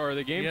offensive star of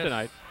the game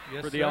tonight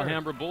for the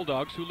Alhambra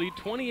Bulldogs, who lead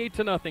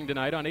 28-0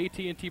 tonight on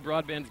AT&T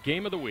Broadband's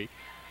Game of the Week.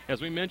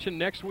 As we mentioned,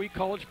 next week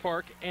College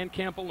Park and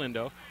Camp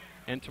Alindo.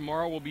 And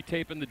tomorrow we'll be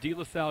taping the De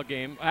La Salle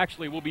game.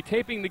 Actually, we'll be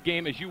taping the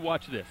game as you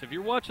watch this. If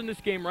you're watching this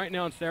game right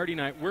now on Saturday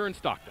night, we're in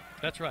Stockton.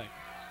 That's right.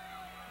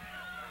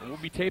 And we'll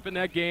be taping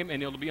that game,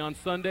 and it'll be on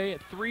Sunday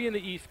at 3 in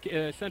the East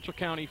Central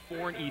County,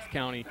 4 in East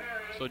County.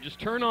 So just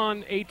turn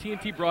on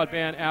AT&T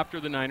Broadband after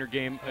the Niner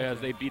game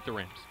as they beat the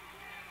Rams.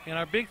 And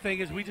our big thing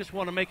is we just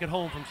want to make it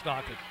home from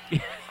Stockton.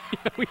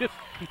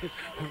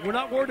 We're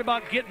not worried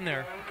about getting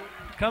there.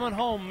 Coming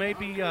home may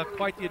be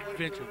quite the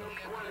adventure, though.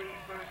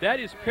 That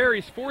is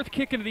Perry's 4th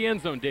kick into the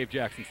end zone, Dave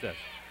Jackson says.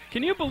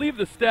 Can you believe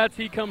the stats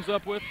he comes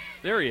up with?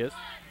 There he is.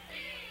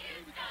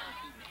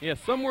 Yeah,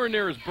 somewhere in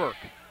there is Burke.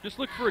 Just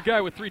look for a guy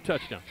with 3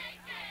 touchdowns.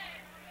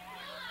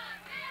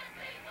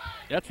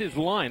 That's his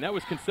line. That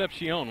was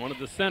Concepcion, one of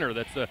the center.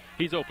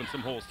 He's opened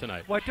some holes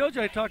tonight. Well, I told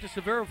you I talked to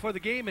Severo before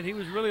the game, and he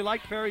was really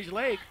liked Perry's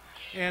leg.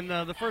 And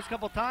the first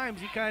couple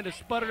times he kind of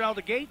sputtered out of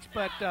the gates,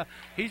 but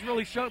he's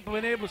really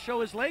been able to show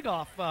his leg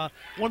off. One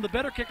of the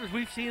better kickers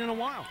we've seen in a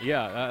while.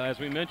 Yeah, as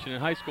we mentioned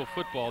in high school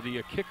football,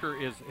 the kicker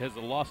has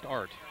a lost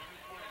art.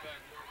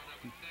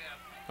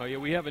 Oh, yeah,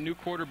 we have a new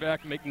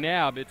quarterback,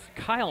 McNabb. It's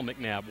Kyle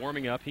McNabb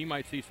warming up. He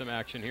might see some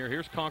action here.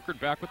 Here's Concord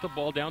back with the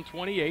ball, down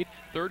 28,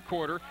 third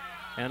quarter,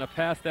 and a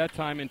pass that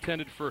time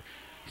intended for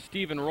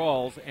Stephen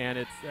Rawls, and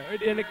it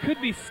could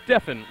be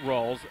Stephen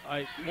Rawls.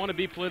 I want to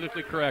be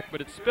politically correct,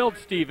 but it's spelled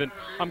Stephen.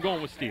 I'm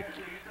going with Steve.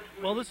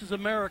 Well, this is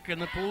America,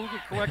 and the politically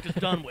correct is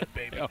done with,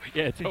 baby. Oh,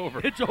 yeah, it's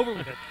over. It's over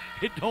with.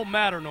 It don't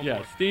matter no more.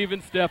 Yeah, Steve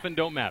and Stephen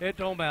don't matter. It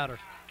don't matter.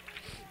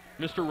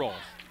 Mr. Rawls.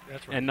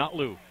 That's right. And not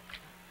Lou.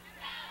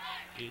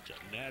 It's a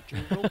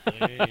natural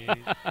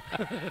thing.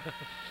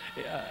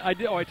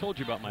 I told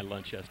you about my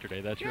lunch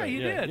yesterday. That's right. Yeah,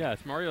 you did. Yes,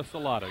 Mario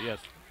Salato, yes.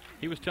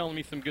 He was telling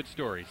me some good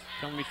stories.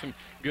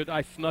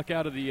 I snuck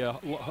out of the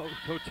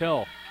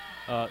hotel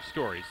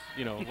stories,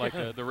 like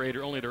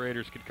only the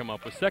Raiders could come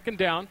up with. Second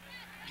down.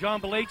 John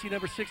Bellacci,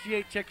 number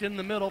 68, checked in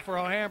the middle for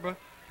Alhambra.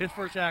 His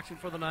first action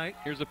for the night.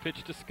 Here's a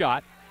pitch to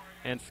Scott,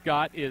 and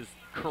Scott is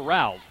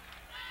corralled.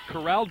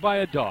 Corralled by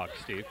a dog,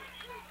 Steve.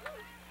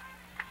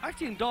 I've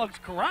seen dogs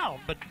corralled,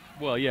 but...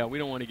 Well, yeah, we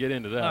don't want to get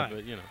into that, right.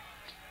 But,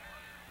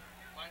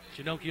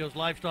 Chinocchio's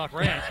Livestock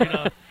Ranch,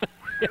 Yeah.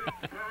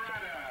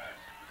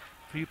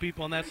 Few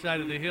people on that side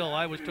of the hill,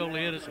 I was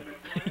totally innocent.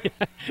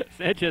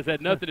 Sanchez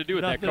had nothing to do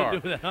with that car.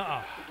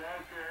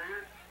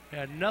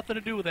 Had nothing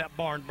to do with that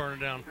barn burning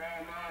down.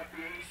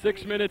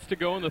 6 minutes to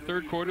go in the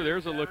third quarter.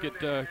 There's a look at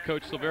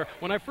Coach Silvera.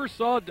 When I first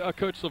saw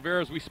Coach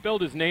Silvera's, we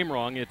spelled his name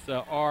wrong. It's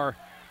R-I-A,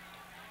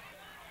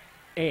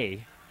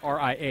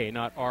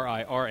 not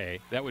R-I-R-A.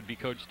 That would be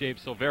Coach Dave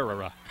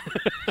Silvera.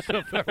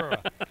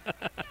 Silvera.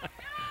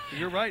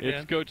 You're right, Dan.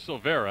 It's Coach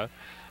Silvera.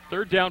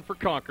 Third down for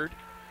Concord.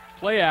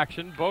 Play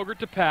action, Bogert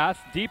to pass,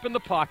 deep in the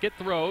pocket,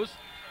 throws,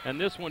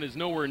 and this one is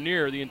nowhere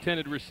near the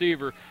intended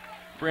receiver,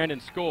 Brandon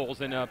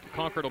Scholes, and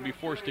Concord will be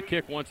forced to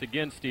kick once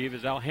again, Steve,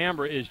 as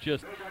Alhambra is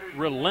just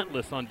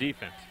relentless on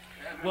defense.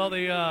 Well,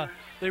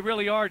 they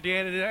really are,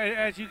 Dan, and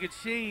as you can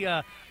see,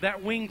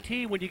 that wing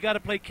T, when you got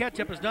to play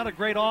catch-up, is not a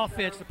great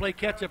offense to play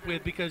catch-up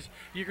with because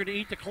you're going to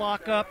eat the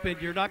clock up,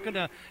 and you're not going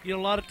to, a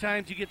lot of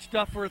times you get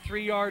stuffed for a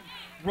 3-yard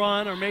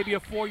run or maybe a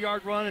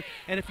 4-yard run,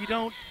 and if you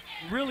don't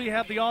really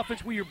have the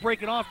offense where you're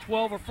breaking off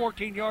 12 or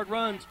 14-yard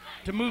runs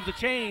to move the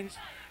chains,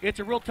 it's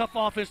a real tough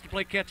offense to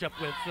play catch-up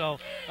with. So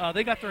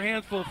they got their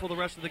hands full for the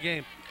rest of the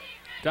game.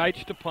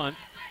 Deitch to punt.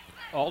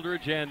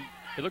 Aldridge and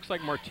it looks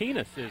like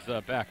Martinez is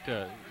back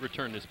to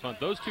return this punt.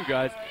 Those two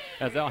guys,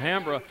 as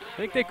Alhambra, I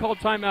think they called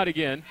timeout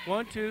again.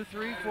 1, 2,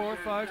 3, 4,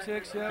 5,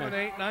 6, 7,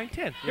 8, 9,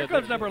 10. Here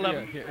comes number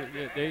 11.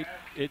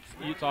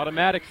 It's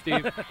automatic,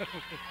 Steve. If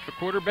the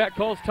quarterback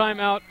calls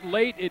timeout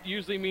late, it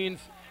usually means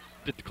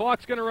the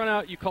clock's going to run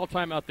out. You call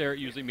timeout there, it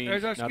usually means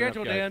there's our not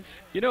schedule, Dan.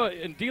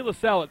 In De La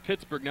Salle at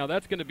Pittsburgh, now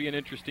that's going to be an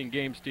interesting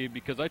game, Steve,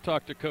 because I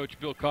talked to Coach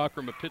Bill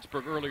Cockrum of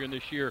Pittsburgh earlier in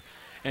this year,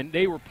 and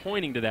they were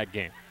pointing to that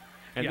game.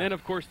 And then,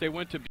 of course, they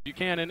went to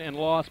Buchanan and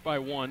lost by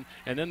 1,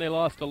 and then they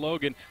lost to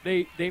Logan.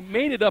 They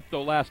made it up,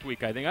 though, last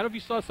week, I think. I don't know if you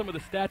saw some of the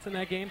stats in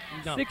that game.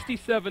 No.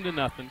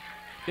 67-0.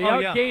 They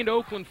outgained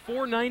Oakland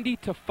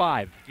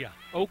 490-5. Yeah.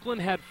 Oakland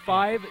had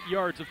 5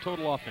 yards of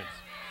total offense.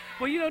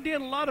 Well, you know,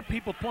 Dan, a lot of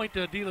people point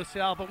to De La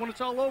Salle, but when it's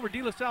all over,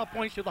 De La Salle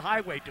points to the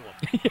highway to them.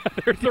 Yeah,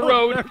 there's the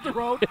road. There's the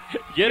road.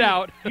 Get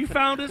out. You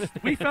found us,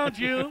 we found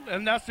you,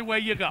 and that's the way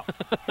you go.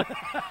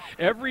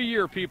 Every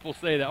year people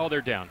say that. Oh, they're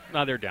down.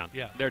 No, they're down.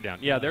 Yeah. They're down.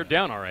 Yeah, they're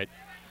down, all right.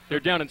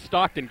 They're down in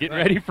Stockton getting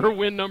ready for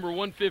win number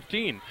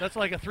 115. That's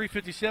like a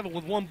 357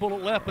 with one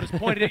bullet left, but it's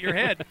pointed at your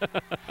head.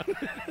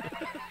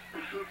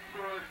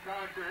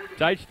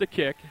 Deitch the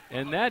kick,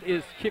 and that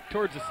is kicked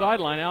towards the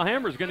sideline.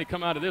 Alhambra's going to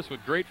come out of this with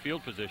great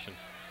field position.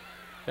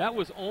 That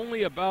was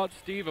only about,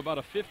 Steve, about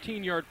a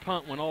 15-yard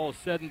punt when all is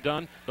said and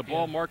done. The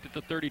ball marked at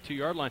the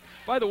 32-yard line.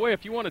 By the way,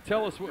 if you want to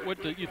tell us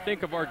what you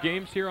think of our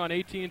games here on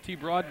AT&T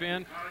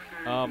Broadband,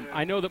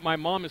 I know that my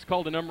mom has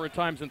called a number of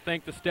times and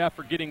thanked the staff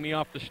for getting me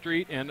off the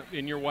street, and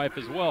your wife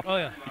as well. Oh,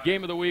 yeah. The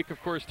game of the week,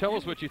 of course. Tell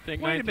us what you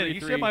think. Wait a minute.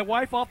 You said my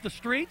wife off the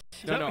streets?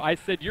 No, I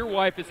said your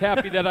wife is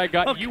happy that I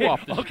got you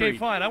off the street. Okay,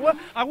 fine.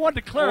 I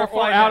wanted to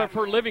clarify or out of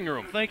her living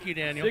room. Thank you,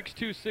 Daniel.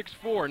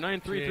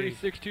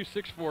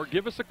 62649336264.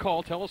 Give us a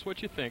call. Tell us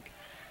what you think.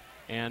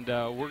 And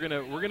we're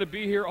gonna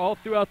be here all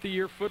throughout the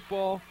year.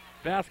 Football,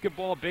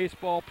 basketball,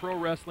 baseball, pro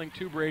wrestling,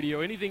 tube radio,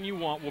 anything you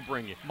want, we'll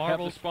bring you.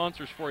 Marbles. Have the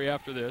sponsors for you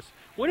after this.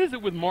 What is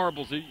it with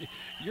marbles?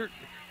 You're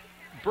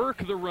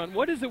Burke the Run.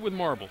 What is it with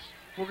marbles?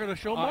 We're gonna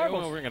show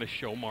marbles. We're gonna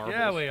show marbles.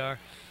 Yeah, we are.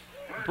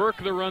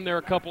 Burke the Run there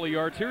a couple of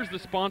yards. Here's the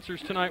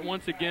sponsors tonight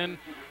once again.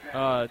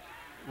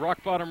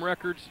 Rock Bottom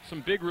Records,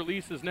 some big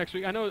releases next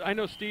week. I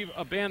know, Steve,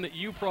 a band that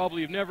you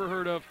probably have never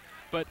heard of,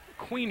 but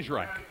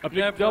Queensryche, a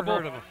big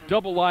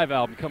double live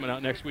album coming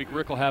out next week.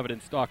 Rick will have it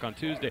in stock on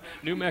Tuesday.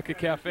 New Mecca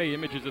Cafe,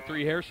 Images of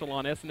 3 Hair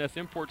Salon, S&S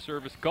Import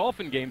Service, Golf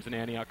and Games in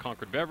Antioch,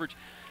 Concord Beverage,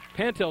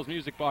 Pantel's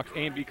Music Box,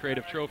 A&B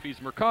Creative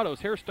Trophies,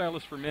 Mercado's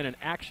Hairstylist for Men, and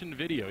Action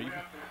Video.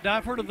 Now,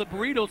 I've heard of the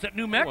burritos at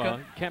New Mecca. Well,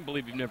 can't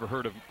believe you've never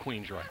heard of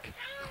Queensryche.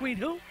 Queen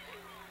who?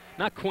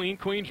 Not Queen,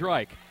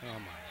 Queensryche. Oh,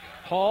 my.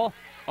 Hall,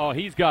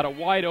 he's got a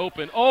wide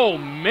open. Oh,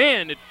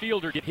 man, did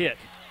Fielder get hit.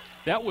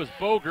 That was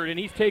Bogert, and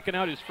he's taken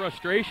out his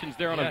frustrations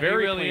there on a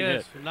very clean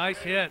hit. Nice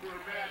hit.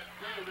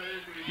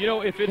 You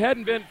know, if it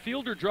hadn't been,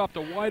 Fielder dropped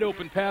a wide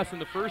open pass in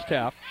the first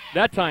half.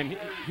 That time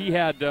he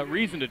had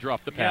reason to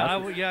drop the pass.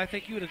 I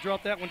think he would have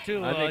dropped that one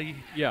too.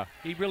 Yeah.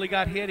 He really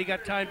got hit. He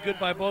got timed good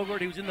by Bogert.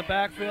 He was in the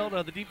backfield,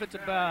 the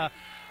defensive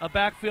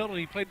backfield, and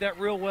he played that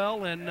real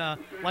well. And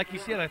like you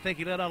said, I think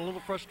he let out a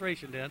little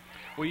frustration, Dan.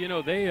 Well, you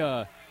know, they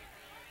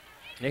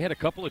had a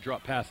couple of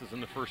drop passes in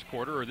the first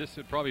quarter, or this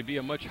would probably be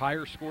a much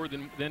higher score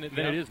than it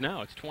is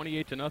now. It's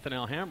 28-0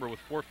 Alhambra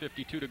with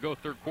 4:52 to go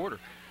third quarter.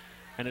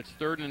 And it's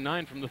 3rd and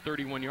 9 from the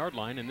 31-yard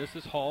line, and this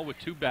is Hall with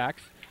two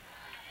backs.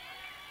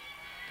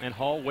 And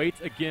Hall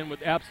waits again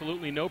with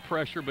absolutely no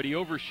pressure, but he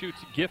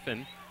overshoots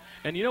Giffen.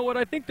 And you know what?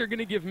 I think they're going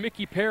to give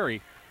Mickey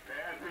Perry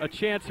a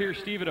chance here,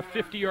 Steve, at a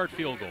 50-yard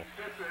field goal.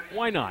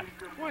 Why not?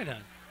 Why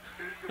not?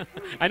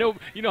 I know,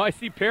 I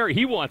see Perry.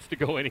 He wants to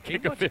go in and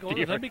kick a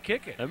 50-yard. Let me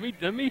kick it.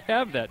 Let me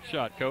have that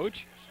shot,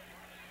 Coach.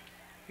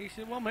 He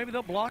said, well, maybe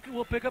they'll block it.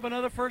 We'll pick up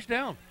another first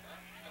down.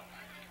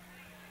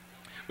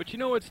 But you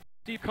know what,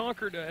 Steve,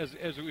 Concord, as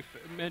we've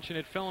mentioned,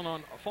 had fallen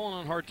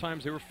on hard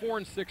times. They were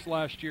 4-6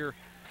 last year.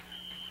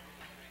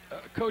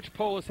 Coach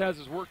Polis has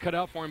his work cut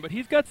out for him, but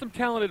he's got some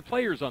talented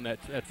players on that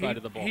side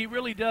of the ball. He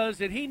really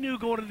does, and he knew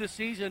going into this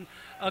season,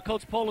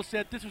 Coach Polis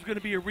said this was going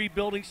to be a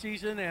rebuilding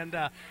season, and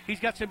he's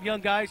got some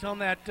young guys on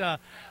that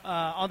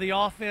on the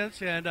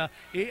offense, and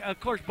of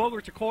course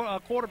Bogert's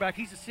a quarterback.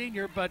 He's a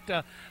senior, but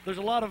there's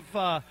a lot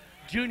of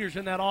juniors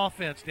in that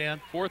offense,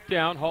 Dan. 4th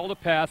down, Hall to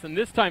pass, and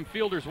this time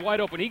Fielder's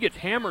wide open. He gets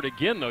hammered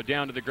again, though,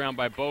 down to the ground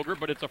by Bogert,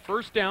 but it's a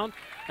first down,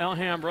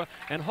 Alhambra,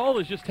 and Hall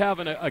is just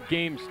having a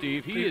game,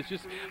 Steve. He is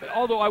just,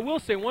 although I will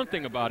say one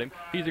thing about him,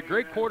 he's a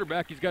great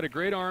quarterback, he's got a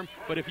great arm,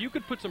 but if you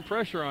could put some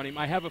pressure on him,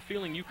 I have a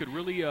feeling you could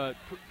really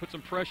put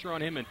some pressure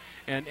on him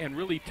and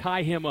really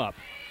tie him up,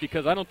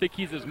 because I don't think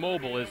he's as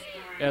mobile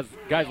as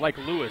guys like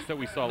Lewis that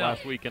we saw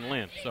last week in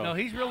Lynn. So. No,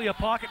 he's really a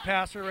pocket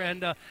passer,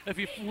 and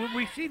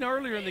we've seen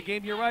earlier in the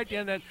game, you're right,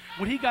 Dan, that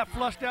when he got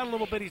flushed out a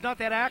little bit, he's not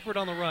that accurate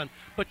on the run.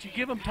 But you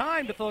give him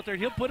time to throw it there,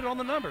 he'll put it on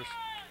the numbers.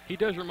 He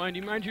does remind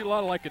you a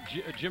lot of like a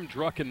Jim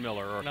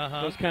Druckenmiller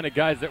or those kind of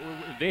guys that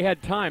they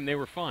had time, they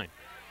were fine.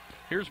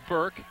 Here's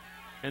Burke,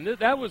 and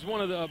that was one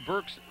of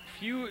Burke's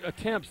few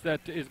attempts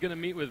that is going to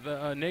meet with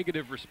a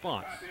negative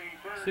response.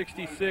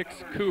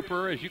 66,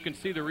 Cooper, as you can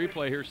see the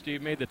replay here,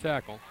 Steve, made the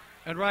tackle.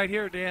 And right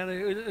here, Dan,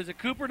 is it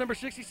Cooper, number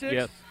 66?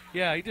 Yes.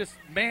 Yeah, he just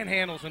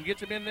manhandles him,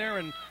 gets him in there,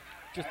 and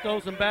just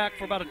throws him back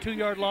for about a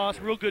 2-yard loss.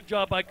 Real good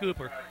job by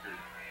Cooper.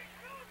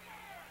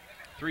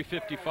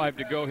 3:55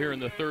 to go here in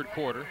the third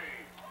quarter.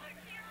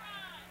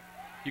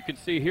 You can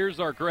see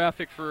here's our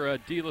graphic for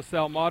De La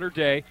Salle Modern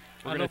Day.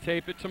 We're going to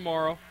tape it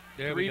tomorrow.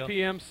 3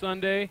 p.m.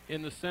 Sunday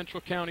in the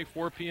Central County,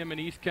 4 p.m. in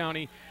East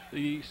County.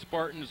 The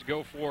Spartans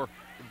go for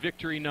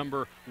victory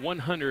number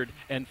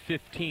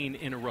 115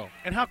 in a row.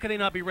 And how can they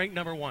not be ranked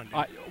number 1?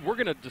 We're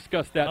going to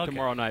discuss that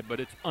tomorrow night, but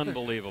it's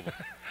unbelievable.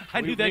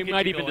 We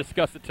might even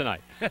discuss it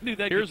tonight.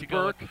 Here's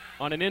Burke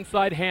on an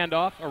inside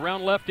handoff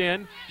around left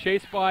end,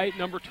 chased by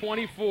number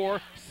 24,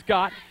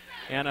 Scott.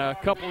 and a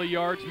couple of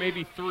yards,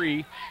 maybe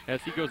 3,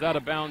 as he goes out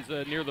of bounds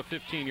near the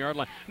 15-yard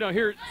line. No,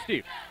 here,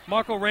 Steve.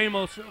 Marco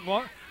Ramos,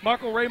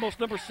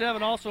 number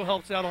 7, also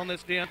helps out on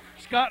this, Dan.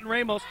 Scott and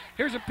Ramos.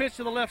 Here's a pitch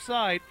to the left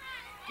side,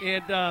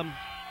 and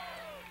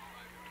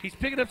he's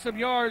picking up some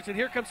yards, and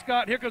here comes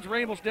Scott. Here comes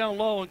Ramos down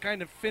low and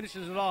kind of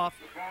finishes it off.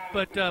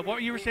 But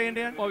what you were saying,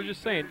 Dan? Well, I was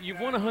just saying, you've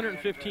won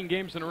 115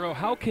 games in a row.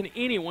 How can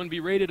anyone be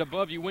rated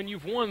above you when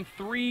you've won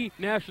 3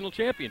 national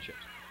championships?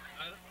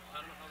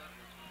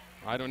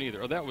 I don't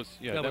either. Oh, that was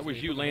that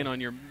was you laying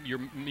on your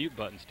mute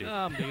button, Steve.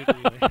 Mute.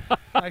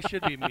 I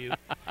should be mute.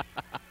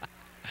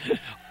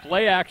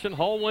 Play action.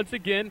 Hall once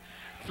again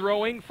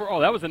throwing for. Oh,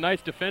 that was a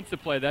nice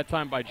defensive play that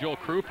time by Joel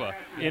Krupa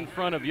in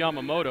front of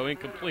Yamamoto,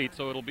 incomplete.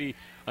 So it'll be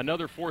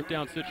another 4th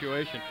down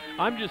situation.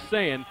 I'm just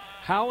saying,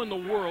 how in the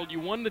world you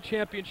won the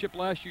championship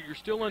last year? You're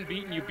still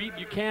unbeaten. You beat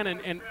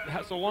Buchanan, and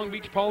so Long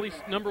Beach Poly's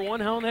number 1.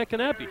 How in the heck can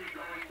that be?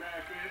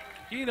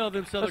 You know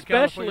them Southern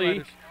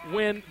Especially California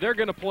when they're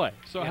going to play.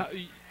 So. Yeah.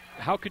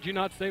 How could you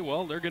not say,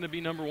 well, they're going to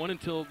be number 1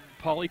 until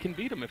Poly can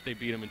beat them if they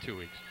beat them in 2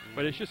 weeks?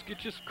 But it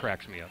just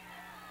cracks me up.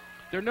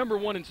 They're number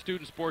 1 in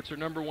student sports. They're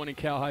number 1 in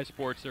Cal High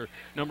sports. They're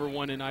number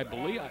 1 in, I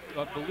believe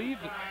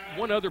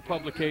one other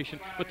publication,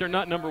 but they're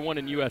not number 1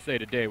 in USA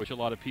Today, which a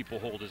lot of people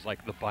hold as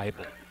like the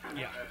Bible.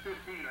 Yeah.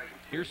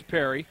 Here's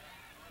Perry,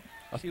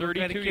 a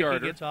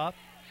 32-yarder. He gets off.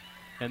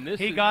 And this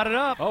he got it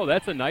up. Oh,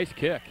 that's a nice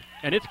kick,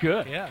 and it's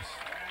good. Yes.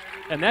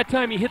 And that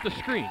time he hit the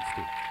screen,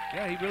 Steve.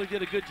 Yeah, he really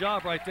did a good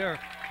job right there.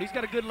 He's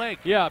got a good leg.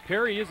 Yeah,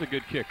 Perry is a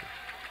good kicker.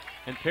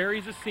 And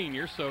Perry's a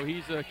senior, so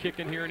he's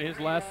kicking here in his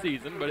last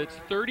season. But it's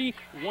 31-0,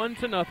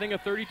 a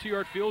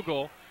 32-yard field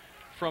goal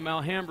from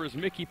Alhambra's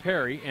Mickey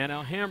Perry. And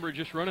Alhambra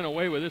just running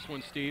away with this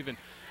one, Steve. And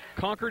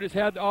Concord has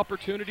had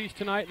opportunities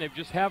tonight, and they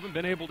just haven't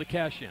been able to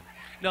cash in.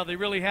 No, they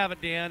really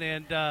haven't, Dan.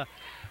 And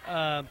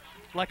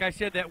like I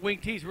said, that wing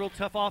T's a real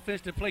tough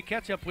offense to play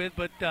catch-up with.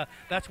 But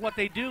that's what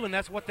they do, and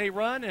that's what they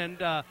run. And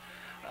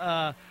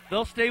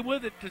they'll stay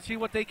with it to see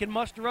what they can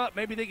muster up.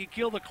 Maybe they can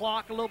kill the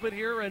clock a little bit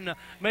here and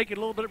make it a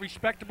little bit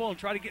respectable and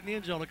try to get in the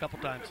end zone a couple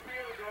times.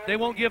 They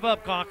won't give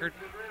up, Concord.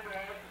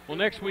 Well,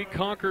 next week,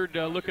 Concord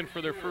looking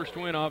for their first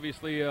win,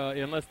 obviously,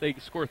 unless they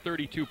score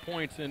 32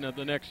 points in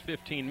the next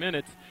 15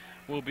 minutes,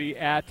 will be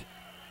at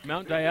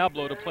Mount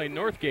Diablo to play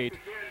Northgate,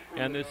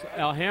 and this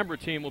Alhambra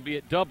team will be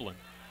at Dublin.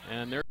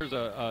 And there's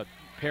a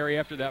Perry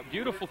after that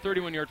beautiful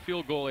 31-yard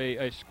field goal,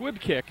 a squib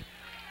kick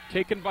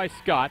taken by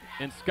Scott,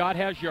 and Scott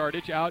has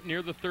yardage out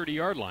near the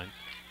 30-yard line.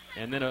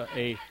 And then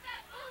a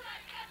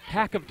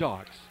pack of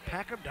dogs.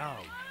 Pack of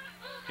dogs.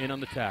 In on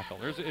the tackle.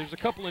 There's a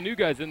couple of new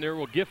guys in there.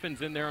 Well,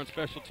 Giffin's in there on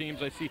special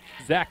teams. I see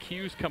Zach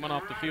Hughes coming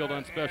off the field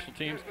on special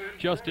teams.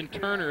 Justin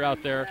Turner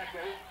out there,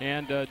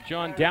 and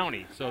John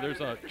Downey. So there's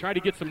trying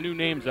to get some new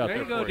names out there.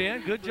 There you go,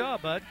 Dan. Good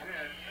job, bud.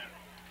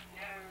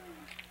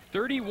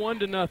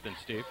 31-0,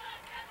 Steve.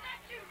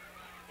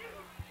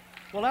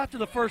 Well, after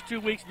the first 2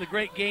 weeks and the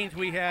great games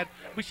we had,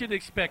 we should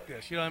expect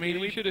this. You know what I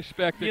mean? We should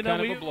expect kind of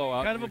a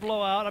blowout. Kind of a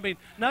blowout. I mean,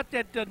 not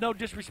that no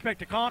disrespect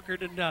to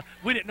Concord, and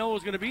we didn't know it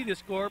was going to be this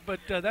score, but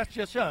that's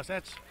just us.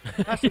 That's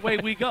the way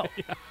we go.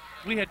 Yeah.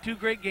 We had 2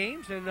 great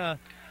games, and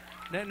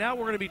now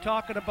we're going to be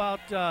talking about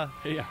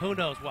who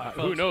knows what.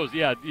 Who knows,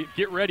 yeah.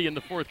 Get ready in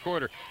the 4th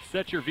quarter.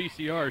 Set your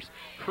VCRs.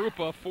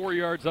 Krupa 4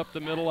 yards up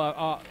the middle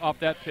off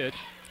that pitch.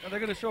 They're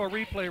going to show a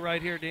replay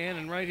right here, Dan,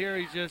 and right here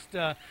he's just,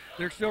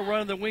 they're still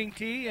running the wing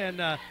T, and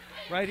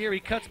right here he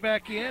cuts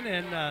back in,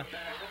 and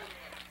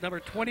number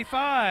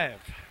 25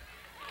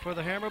 for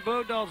the Hammer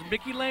Bulldogs,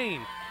 Mickey Lane.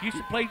 Used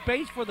to play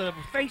base for the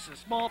Faces,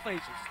 small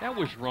Faces. That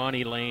was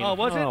Ronnie Lane. Oh,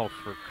 was it? Oh,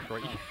 for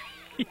Christ.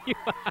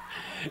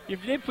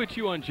 If they put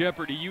you on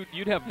Jeopardy,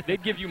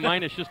 they'd give you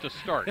minus just a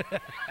start.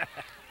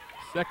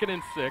 2nd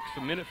and 6,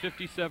 a minute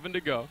 57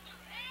 to go.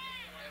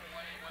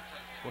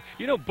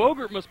 You know,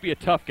 Bogert must be a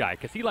tough guy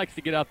because he likes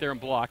to get out there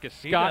and block. As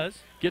Scott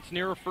gets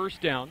near a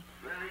first down,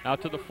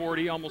 out to the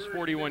 40, almost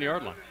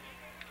 41-yard line.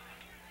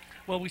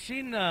 Well, we've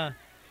seen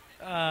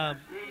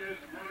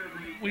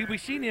we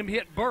seen him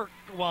hit Burke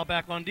a while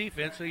back on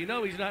defense, so you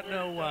know he's not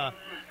no.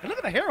 And look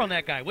at the hair on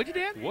that guy, would you,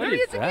 Dan? What there is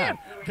he is again.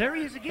 There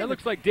he is again. That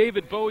looks like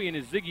David Bowie in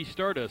his Ziggy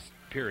Stardust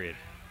period.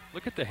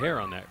 Look at the hair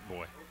on that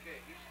boy.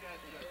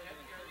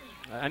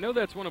 I know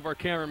that's one of our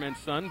cameramen's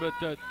son, but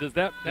does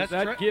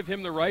that give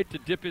him the right to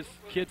dip his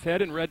kid's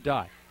head in red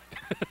dye?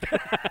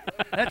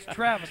 That's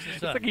Travis's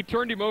son. It's like he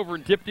turned him over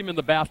and dipped him in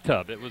the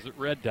bathtub. It was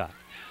red dye.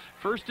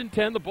 1st and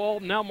 10, the ball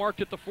now marked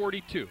at the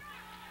 42.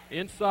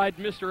 Inside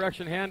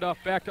misdirection handoff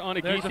back to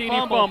Onagisi. He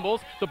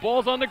fumbles. The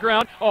ball's on the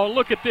ground. Oh,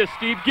 look at this,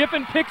 Steve.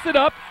 Giffen picks it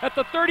up at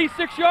the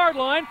 36-yard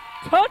line.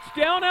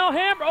 Touchdown,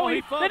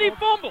 Alhambra. Then he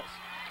fumbles.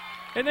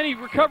 And then he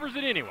recovers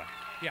it anyway.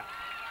 Yeah.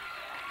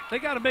 They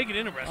got to make it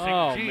interesting.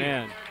 Oh,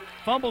 man.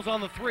 Fumbles on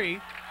the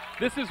 3.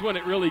 This is when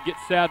it really gets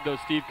sad, though,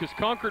 Steve, because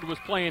Concord was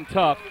playing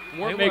tough.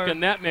 Weren't making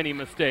that many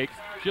mistakes.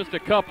 Just a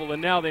couple,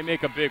 and now they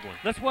make a big one.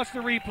 Let's watch the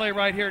replay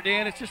right here,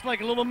 Dan. It's just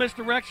like a little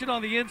misdirection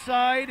on the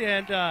inside,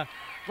 and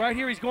right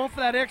here he's going for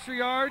that extra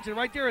yards, and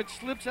right there it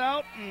slips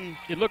out.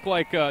 It looked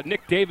like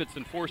Nick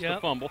Davidson forced the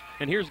fumble.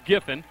 And here's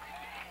Giffen.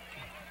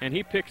 and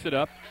he picks it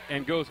up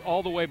and goes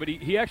all the way, but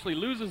he actually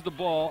loses the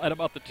ball at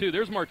about the 2.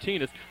 There's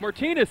Martinez.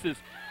 Martinez is,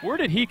 where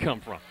did he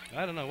come from?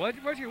 I don't know.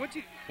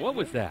 What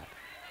was that?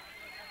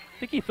 I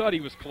think he thought he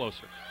was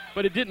closer,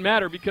 but it didn't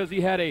matter because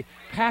he had a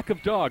pack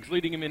of dogs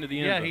leading him into the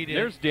end zone. Yeah, he did.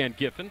 There's Dan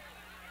Giffen.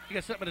 He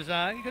got something in his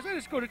eye. He goes, I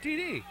just go to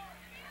TD.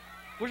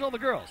 Where's all the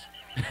girls?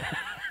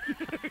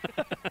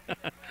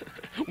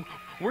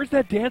 Where's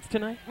that dance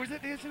tonight? Where's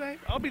that dance tonight?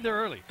 I'll be there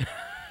early.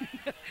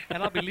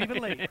 And I'll be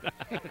leaving late.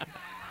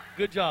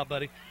 Good job,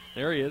 buddy.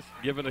 There he is,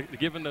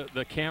 giving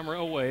the camera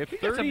a wave. He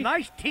got some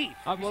nice teeth.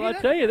 Well, I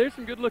tell you, there's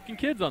some good-looking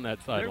kids on that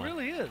sideline. There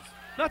really is.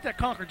 Not that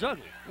Concord's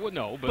ugly. Well,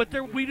 no, but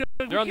they're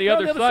on the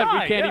other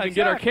side. We can't even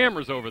get our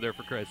cameras over there,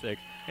 for Christ's sake.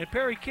 And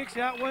Perry kicks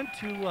that one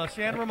to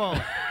San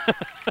Ramon.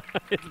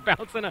 It's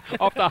bouncing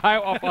off the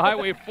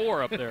Highway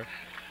 4 up there.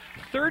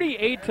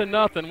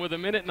 38-0 with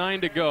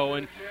 1:09 to go,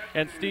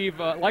 and Steve,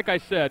 like I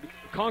said,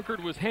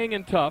 Concord was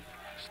hanging tough,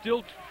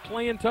 still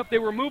playing tough. They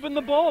were moving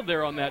the ball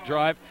there on that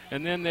drive,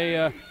 and then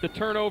the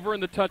turnover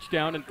and the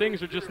touchdown, and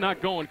things are just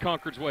not going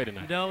Concord's way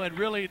tonight. No, it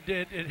really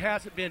did. It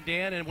hasn't been,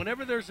 Dan. And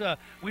whenever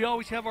we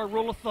always have our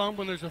rule of thumb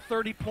when there's a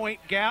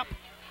 30-point gap,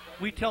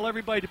 we tell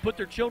everybody to put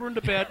their children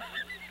to bed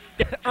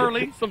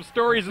early. Some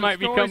stories might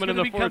be coming in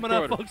the fourth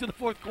quarter. Folks, in the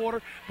fourth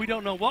quarter. We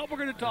don't know what we're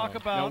going to talk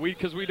about. No,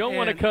 because we don't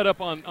want to cut up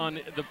on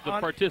the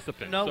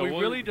participants. No, so we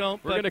really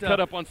don't. We're going to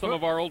cut up on some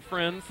of our old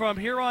friends. From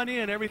here on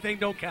in, everything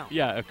don't count.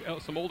 Yeah,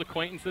 some old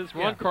acquaintances.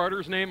 Ron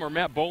Carter's name or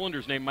Matt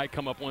Bolander's name might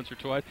come up once or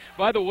twice.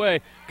 By the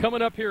way,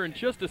 coming up here in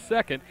just a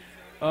second,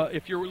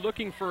 if you're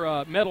looking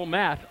for Metal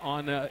Matt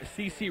on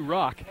CC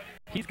Rock,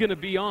 he's going to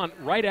be on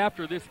right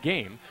after this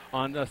game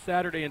on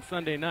Saturday and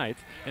Sunday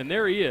nights. And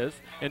there he is.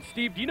 And,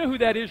 Steve, do you know who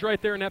that is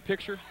right there in that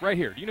picture? Right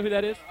here. Do you know who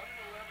that is?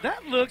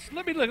 Let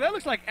me look. That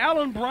looks like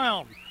Alan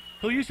Brown,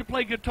 who used to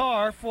play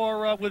guitar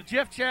with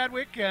Jeff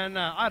Chadwick, and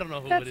I don't know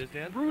who it is,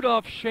 Dan.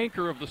 Rudolph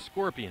Schenker of the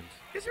Scorpions.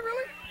 Is it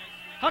really?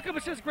 How come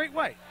it says Great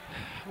White?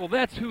 Well,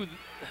 that's who. Oh,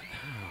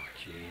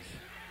 jeez.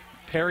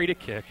 Perry to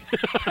kick.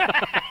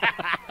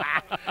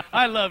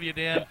 I love you,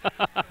 Dan.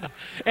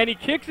 And he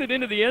kicks it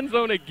into the end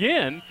zone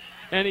again.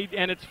 And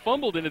it's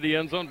fumbled into the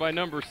end zone by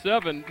number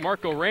 7,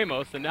 Marco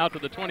Ramos, and out to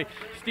the 20.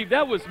 Steve,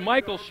 that was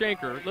Michael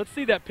Schenker. Let's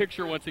see that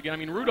picture once again. I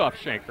mean, Rudolph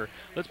Schenker.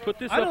 Let's put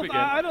this up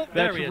again.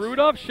 That's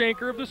Rudolph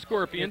Schenker of the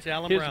Scorpions.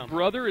 His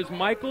brother is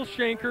Michael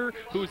Schenker,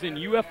 who's in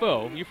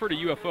UFO. You've heard of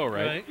UFO,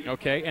 right?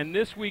 Okay. And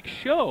this week's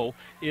show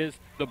is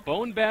the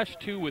Bone Bash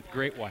 2 with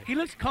Great White. He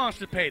looks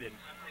constipated.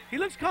 He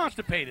looks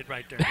constipated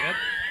right there, man.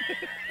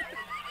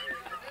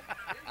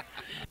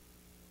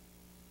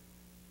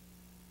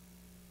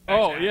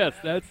 Oh, yes,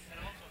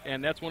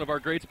 that's one of our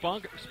great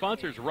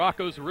sponsors,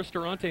 Rocco's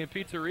Ristorante and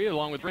Pizzeria,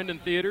 along with Brendan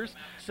Theaters,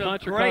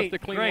 Contra Costa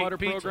Clean Water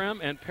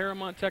Program, and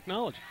Paramount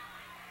Technology.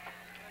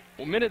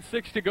 Well, minute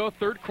 6 to go,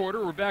 third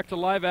quarter. We're back to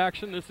live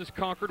action. This is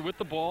Concord with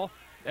the ball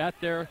at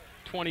their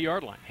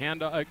 20-yard line.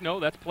 No,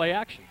 that's play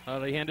action.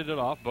 They handed it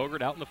off.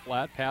 Bogert out in the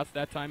flat. Pass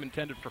that time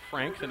intended for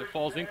Franks, and it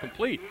falls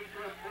incomplete.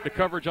 The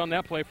coverage on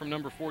that play from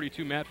number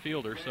 42, Matt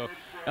Fielder. So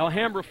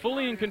Alhambra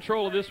fully in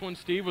control of this one,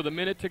 Steve, with a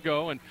minute to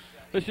go. And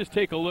let's just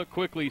take a look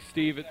quickly,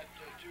 Steve. I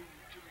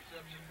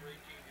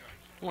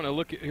want to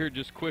look at here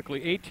just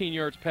quickly. 18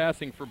 yards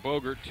passing for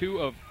Bogert, 2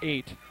 of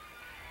 8.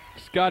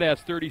 Scott has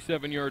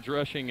 37 yards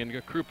rushing and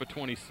Krupa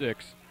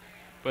 26.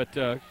 But,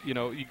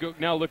 you go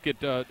now look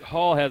at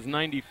Hall has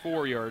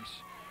 94 yards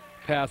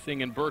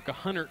passing and Burke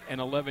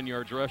 111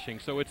 yards rushing.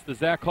 So it's the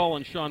Zach Hall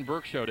and Sean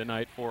Burke show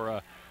tonight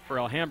for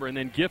Alhambra, and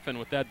then Giffen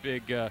with that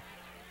big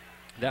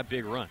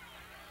run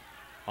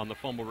on the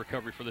fumble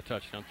recovery for the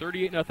touchdown.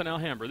 38-0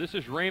 Alhambra. This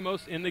is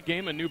Ramos in the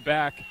game, a new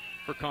back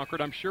for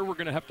Concord. I'm sure we're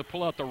going to have to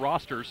pull out the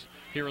rosters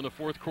here in the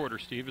fourth quarter,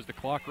 Steve, as the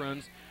clock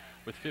runs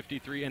with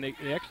 53. And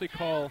they actually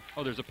call,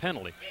 there's a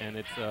penalty, and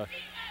it's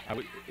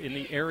in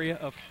the area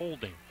of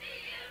holding.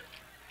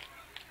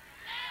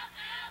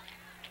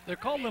 They're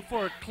calling them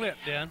for a clip,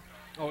 Dan.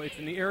 Oh, it's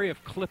in the area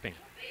of clipping.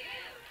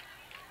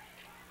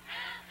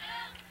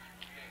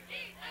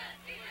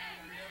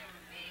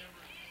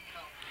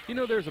 You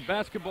know, there's a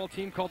basketball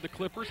team called the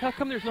Clippers. How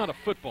come there's not a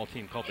football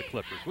team called the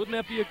Clippers? Wouldn't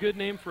that be a good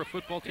name for a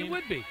football team? It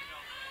would be.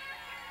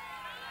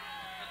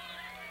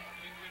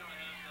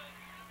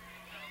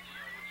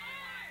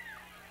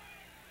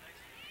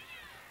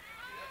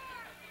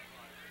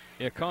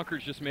 Yeah,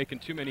 Concord's just making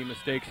too many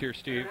mistakes here,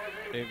 Steve.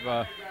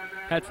 They've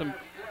had some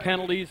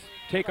penalties,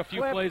 take a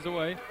few plays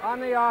away. On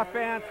the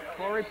offense,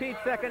 we'll repeat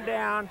second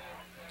down.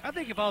 I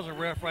think if I was a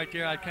ref right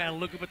there, I'd kind of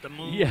look up at the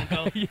moon and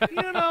go,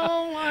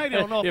 I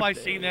don't know if I've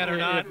seen that or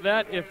not.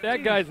 If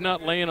that guy's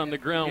not laying on the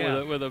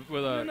ground with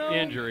a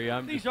injury,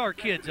 these are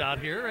kids out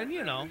here, and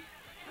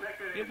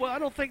I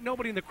don't think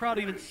nobody in the crowd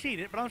even seen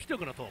it, but I'm still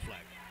going to throw a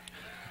flag.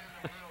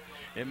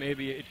 And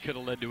maybe it could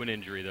have led to an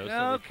injury, though.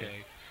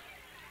 Okay.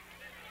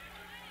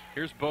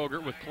 Here's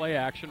Bogert with play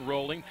action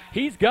rolling.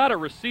 He's got a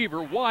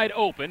receiver wide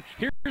open.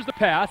 Here's the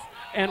pass.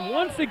 And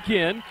once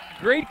again,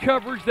 great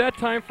coverage that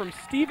time from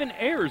Stephen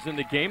Ayers in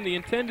the game, the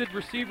intended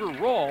receiver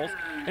Rawls.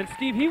 And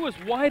Steve, he was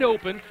wide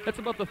open. That's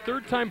about the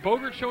third time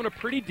Bogert showing a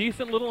pretty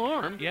decent little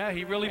arm. Yeah,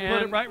 he really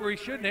put it right where he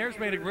should, and Ayers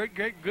made a great,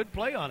 good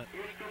play on it.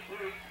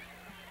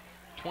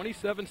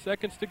 27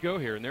 seconds to go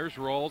here, and there's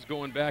Rawls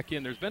going back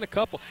in. There's been a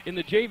couple. In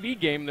the JV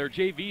game, their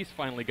JVs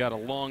finally got a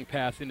long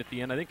pass in at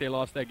the end. I think they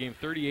lost that game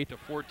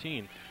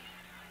 38-14.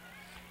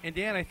 And,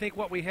 Dan, I think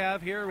what we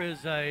have here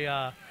is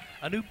a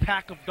new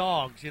pack of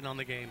dogs in on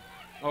the game.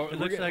 Oh,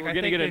 we're going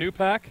to get a new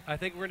pack? I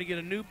think we're going to get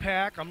a new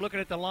pack. I'm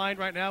looking at the line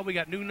right now. We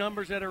got new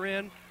numbers that are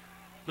in.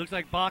 Looks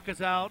like Baca's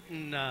out.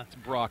 And it's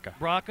Braca.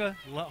 Braca.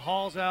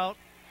 Hall's out.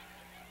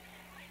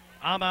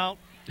 I'm out.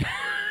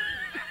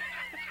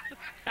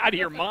 Out of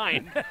your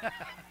mind.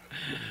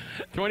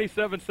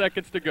 27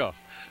 seconds to go.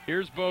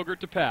 Here's Bogert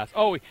to pass.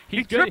 Oh,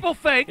 he triple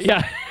fakes.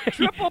 Yeah,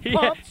 triple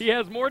pumps. He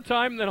has more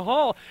time than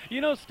Hall. You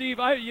know, Steve,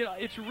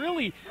 it's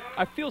really,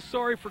 I feel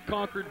sorry for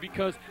Concord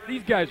because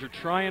these guys are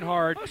trying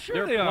hard. Oh,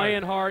 sure they're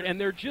playing hard, and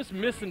they're just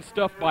missing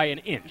stuff by an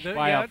inch,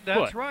 by a foot.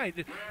 That's right.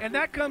 And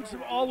that comes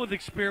all with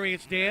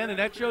experience, Dan, and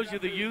that shows you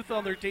the youth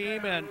on their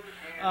team. And,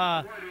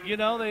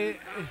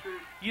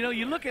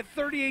 you look at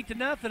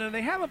 38-0, and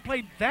they haven't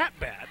played that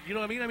bad. You know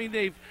what I mean? I mean,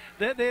 they've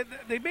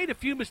made a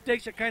few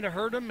mistakes that kind of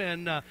hurt them,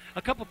 and a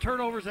couple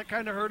turnovers that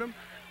kind of hurt them.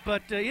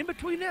 But in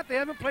between that, they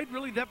haven't played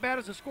really that bad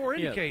as the score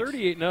indicates.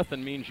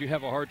 38-0 means you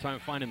have a hard time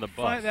finding the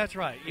bus. That's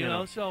right. You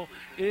know, so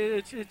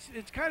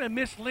it's kind of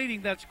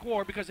misleading, that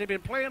score, because they've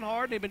been playing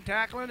hard, they've been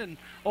tackling and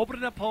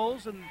opening up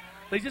holes, and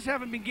they just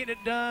haven't been getting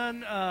it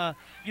done,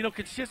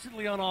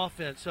 consistently on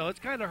offense. So it's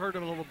kind of hurt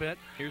them a little bit.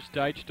 Here's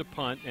Deitch to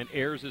punt, and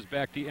Ayers is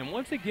back to. And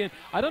once again,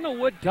 I don't know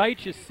what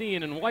Deitch is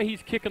seeing and why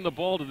he's kicking the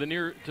ball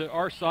to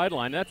our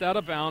sideline. That's out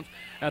of bounds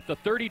at the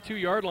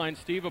 32-yard line,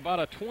 Steve, about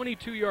a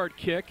 22-yard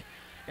kick.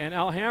 And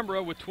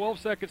Alhambra, with 12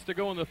 seconds to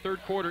go in the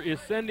third quarter, is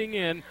sending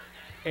in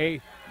a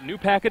new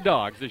pack of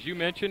dogs, as you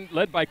mentioned,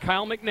 led by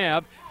Kyle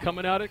McNabb,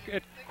 coming out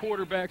at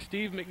quarterback.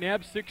 Steve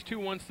McNabb, 6'2",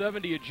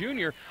 170, a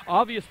junior,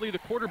 obviously the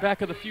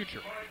quarterback of the future.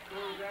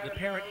 The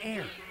parent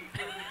heir.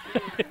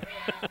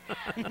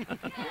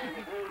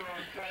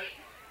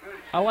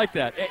 I like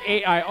that.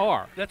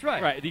 AIR. That's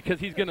right. Right, because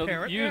he's going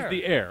to use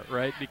the air,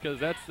 right? Because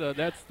that's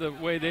the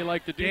way they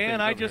like to do things.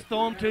 Dan, I just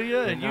throw them to you,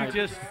 and you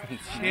just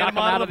knock them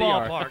out of the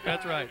ballpark.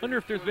 That's right. I wonder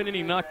if there's been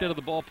any knocked out of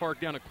the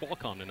ballpark down at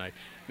Qualcomm tonight.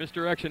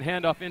 Misdirection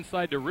handoff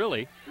inside to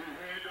Riley,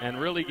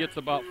 and Riley gets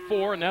about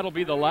 4, and that'll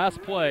be the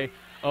last play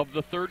of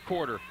the third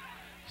quarter.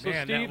 So,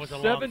 Man, Steve,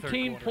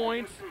 17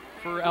 points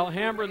for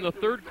Alhambra in the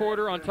third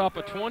quarter on top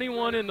of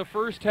 21 in the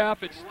first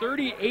half. It's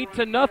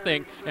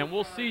 38-0, and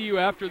we'll see you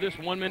after this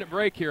 1-minute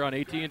break here on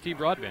AT&T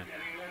Broadband.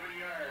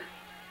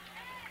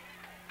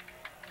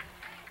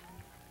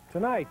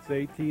 Tonight's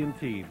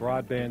AT&T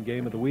Broadband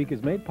Game of the Week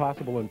is made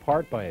possible in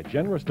part by a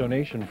generous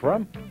donation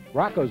from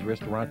Rocco's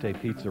Ristorante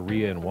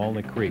Pizzeria in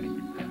Walnut Creek.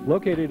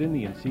 Located in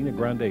the Encina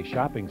Grande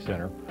Shopping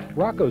Center,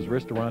 Rocco's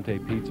Ristorante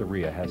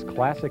Pizzeria has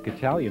classic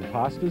Italian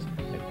pastas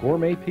and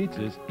gourmet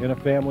pizzas in a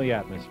family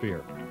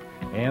atmosphere.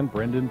 And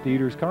Brendan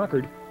Theaters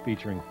Concord,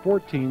 featuring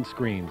 14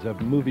 screens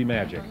of movie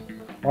magic.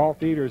 All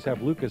theaters have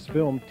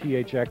Lucasfilm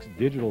THX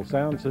digital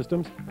sound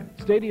systems,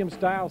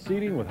 stadium-style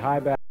seating with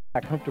high-back,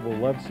 comfortable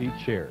love seat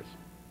chairs.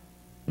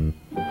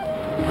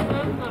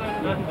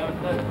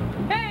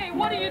 Hey,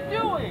 what are you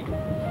doing?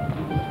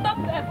 Stop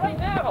that right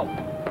now!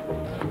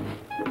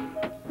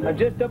 I'm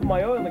just dumping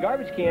my oil in the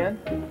garbage can.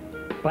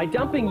 By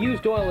dumping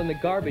used oil in the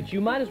garbage, you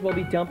might as well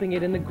be dumping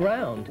it in the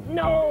ground.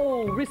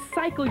 No!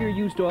 Recycle your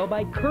used oil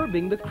by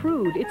curbing the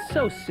crude. It's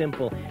so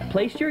simple.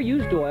 Place your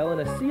used oil in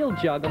a sealed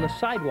jug on the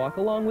sidewalk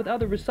along with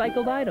other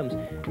recycled items.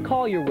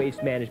 Call your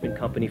waste management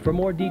company for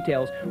more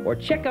details or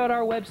check out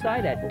our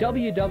website at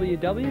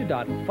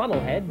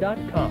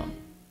www.funnelhead.com.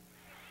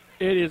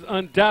 It is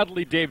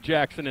undoubtedly Dave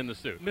Jackson in the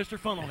suit. Mr.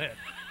 Funnelhead.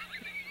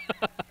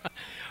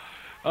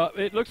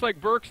 It looks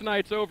like Burke's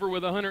night's over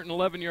with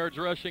 111 yards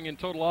rushing and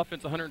total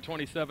offense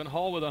 127.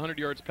 Hall with 100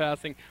 yards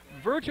passing.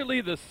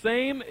 Virtually the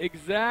same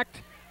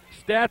exact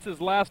stats as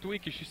last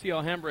week. As you see,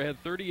 Alhambra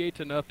had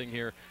 38-0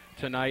 here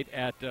tonight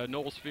at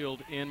Knowles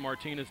Field in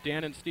Martinez.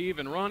 Dan and Steve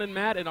and Ron and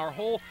Matt and our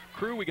whole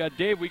crew. We got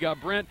Dave, we got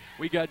Brent,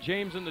 we got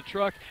James in the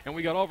truck, and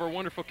we got all of our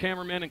wonderful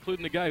cameramen,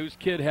 including the guy whose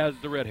kid has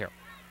the red hair.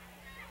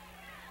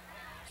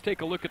 Let's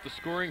take a look at the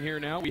scoring here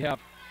now. We have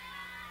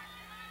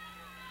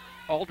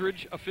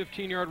Aldridge, a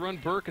 15-yard run.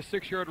 Burke, a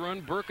 6-yard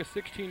run. Burke, a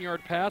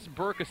 16-yard pass.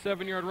 Burke, a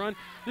 7-yard run.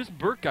 This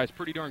Burke guy's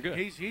pretty darn good.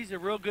 He's a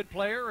real good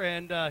player,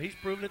 and he's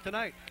proven it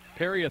tonight.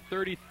 Perry, a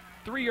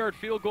 33-yard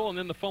field goal, and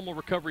then the fumble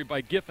recovery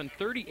by Giffen,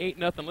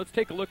 38-0. Let's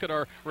take a look at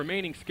our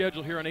remaining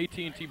schedule here on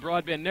AT&T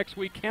Broadband. Next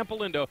week, Camp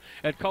Alindo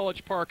at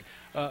College Park.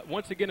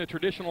 Once again, a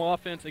traditional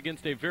offense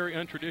against a very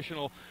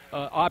untraditional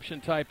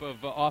option type of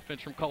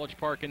offense from College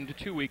Park. And in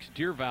 2 weeks,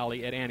 Deer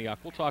Valley at Antioch.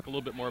 We'll talk a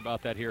little bit more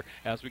about that here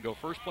as we go.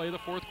 First play of the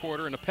fourth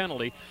quarter and a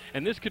penalty.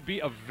 And this could be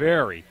a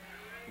very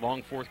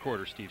long fourth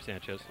quarter, Steve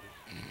Sanchez.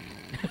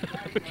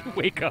 Would you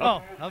wake up?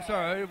 Oh, I'm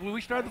sorry. Will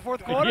we start the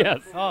fourth quarter?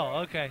 Yes. Oh,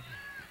 okay.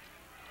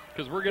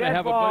 Because we're going to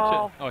have a bunch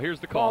of... Oh, here's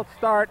the call. False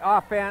start,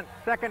 offense,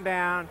 second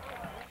down.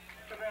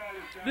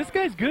 This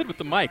guy's good with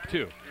the mic,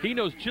 too. He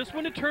knows just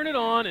when to turn it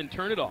on and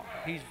turn it off.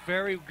 He's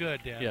very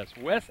good, Dan. Yes,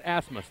 Wes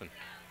Asmussen.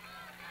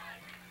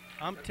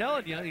 I'm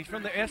telling you, he's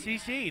from the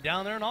SEC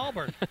down there in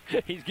Auburn.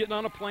 He's getting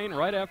on a plane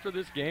right after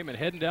this game and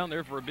heading down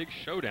there for a big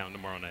showdown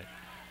tomorrow night.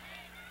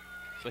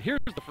 So here's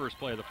the first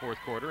play of the fourth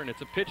quarter, and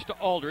it's a pitch to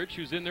Aldridge,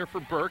 who's in there for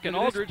Burke. And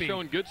Aldridge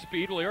showing good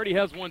speed. Well, he already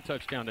has one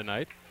touchdown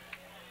tonight.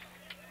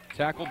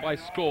 Tackled by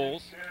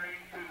Scholes.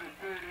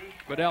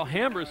 But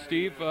Alhambra,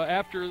 Steve,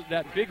 after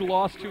that big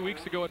loss 2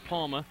 weeks ago at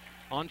Palma,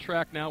 on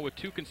track now with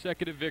 2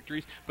 consecutive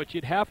victories. But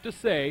you'd have to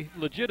say,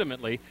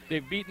 legitimately,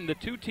 they've beaten the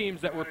 2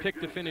 teams that were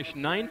picked to finish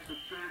 9th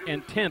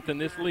and 10th in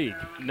this league.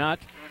 Not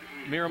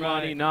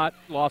Miramani, not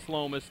Los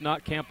Lomas,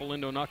 not Campo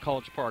Lindo, not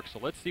College Park. So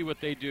let's see what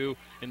they do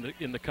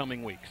in the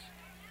coming weeks.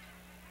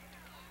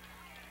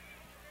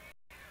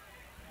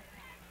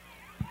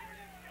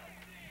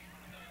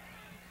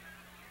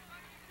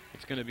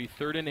 It's going to be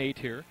 3rd and 8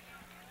 here.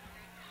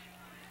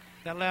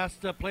 That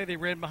last play they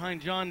ran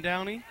behind John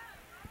Downey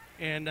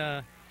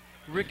and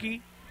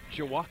Ricky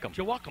Jawackum.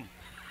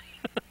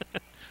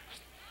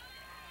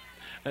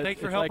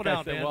 Thanks for helping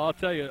out, man. Well, I'll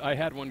tell you, I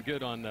had one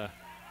good on...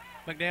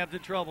 McNabb's in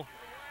trouble.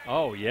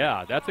 Oh,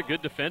 yeah. That's a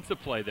good defensive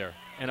play there.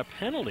 And a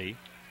penalty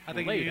I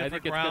think late. I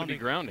think it's going to be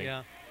grounding.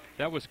 Yeah.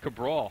 That was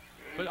Cabral.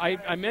 But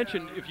I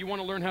mentioned, if you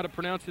want to learn how to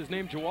pronounce his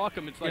name,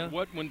 Jawackum, it's like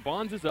when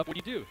Bonds is up, what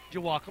do you do?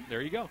 Jawackum.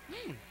 There you go.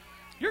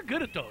 You're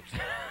good at those.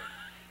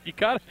 You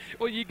got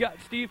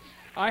Steve,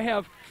 I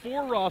have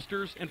 4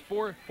 rosters and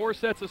four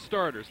sets of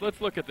starters.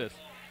 Let's look at this.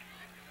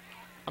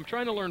 I'm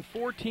trying to learn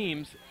 4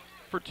 teams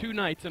for 2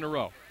 nights in a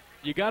row.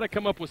 You got to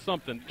come up with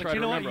something. But you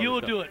know what? You'll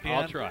do it,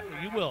 Dan. I'll try.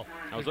 You will.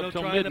 I was up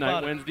till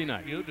midnight Wednesday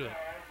night. You'll do it.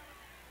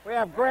 We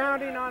have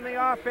grounding on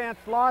the offense,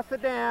 loss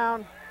of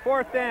down,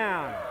 4th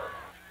down.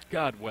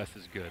 God, Wes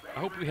is good. I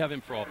hope we have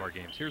him for all of our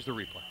games. Here's the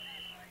replay.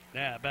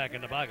 Yeah, back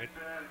in the pocket.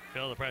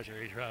 Feel the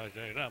pressure. He's trying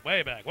up.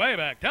 Way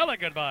back. Tell it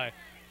goodbye.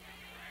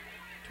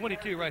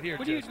 22 right here.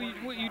 What you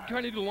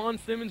trying to do, Lon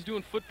Simmons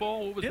doing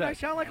football? What was Did that? I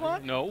sound like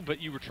Lon? No, but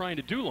you were trying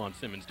to do Lon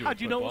Simmons doing football.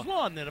 How'd you know it was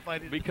Lon then if I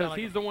didn't? Because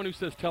he's the one who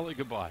says tell it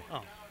goodbye.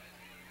 Oh.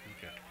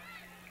 Okay.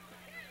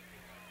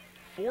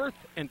 4th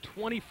and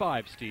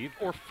 25, Steve,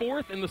 or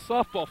 4th in the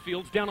softball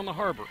fields down on the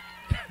harbor.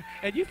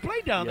 And you've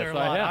played down there a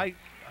lot. I have.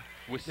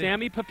 With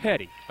Sammy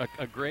Papetti,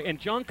 a great, and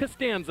John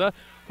Costanza,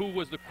 who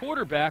was the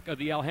quarterback of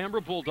the Alhambra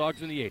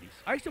Bulldogs in the 80s.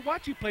 I used to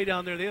watch you play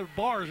down there. They had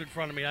bars in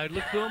front of me. I'd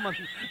look through them on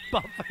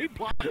about 8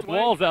 blocks away.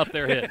 Walls out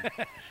there hitting.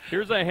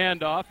 Here's a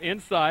handoff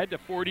inside to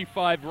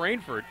 45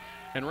 Rainford.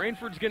 And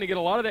Rainford's going to get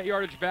a lot of that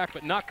yardage back,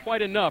 but not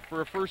quite enough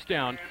for a first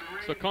down.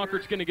 So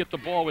Concord's going to get the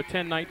ball with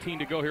 10:19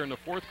 to go here in the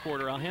fourth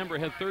quarter. Alhambra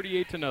had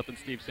 38-0,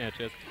 Steve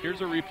Sanchez.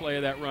 Here's a replay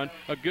of that run.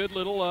 A good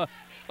little...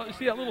 you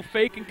see that little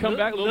fake and come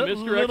back, a little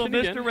misdirection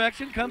again.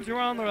 Misdirection comes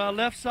around the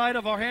left side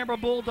of Alhambra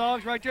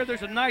Bulldogs right there.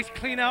 There's a nice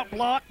clean-out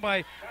block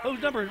by whose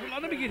number?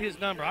 Let me get his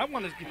number.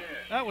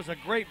 That was a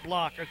great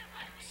block.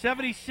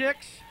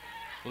 76.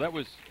 Well, that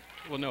was...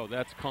 Well, no,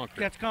 that's Concord.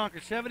 That's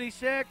Concord.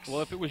 76.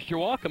 Well, if it was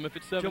Jawackum, if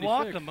it's 76.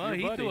 Jawackum,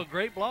 he threw a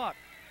great block.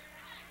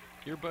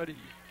 Your buddy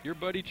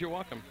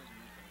Jawackum.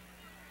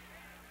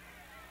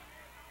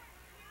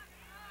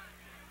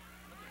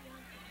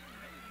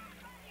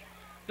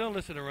 Don't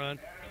listen to Run.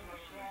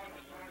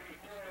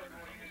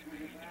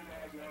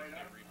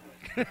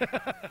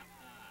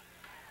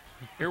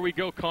 Here we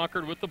go,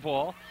 Concord with the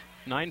ball.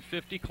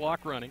 9:50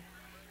 clock running.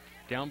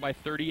 Down by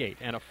 38.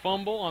 And a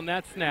fumble on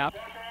that snap.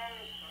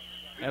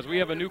 As we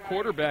have a new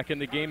quarterback in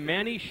the game,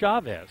 Manny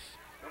Chavez.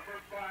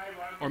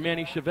 Or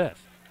Manny Chavez.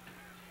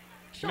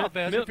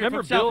 Chavez.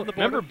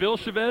 Remember Bill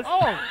Chavez?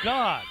 Oh,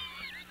 God.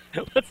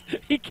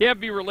 He can't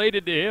be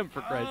related to him,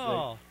 for Christ's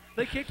sake.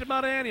 They kicked him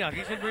out of Antioch.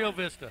 He's in Rio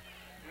Vista.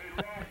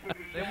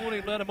 They won't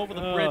even let him over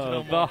the bridge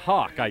no more. The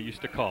Hawk, I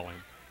used to call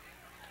him.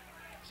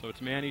 So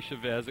it's Manny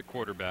Chavez at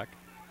quarterback.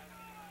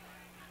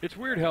 It's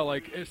weird how,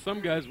 like,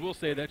 some guys will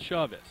say that's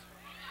Chavez.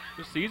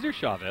 There's Cesar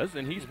Chavez,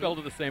 and he spelled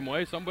it the same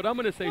way. But I'm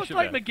going to say Chavez. It's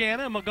like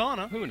McGanna and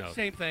Magana. Who knows?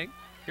 Same thing.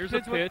 Here's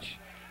a pitch.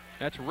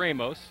 That's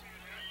Ramos.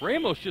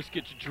 Ramos just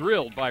gets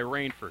drilled by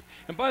Rainford.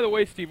 And by the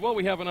way, Steve, while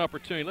we have an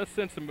opportunity, let's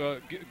send some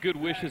good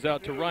wishes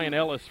out to Ryan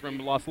Ellis from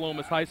Los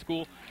Lomas High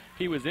School.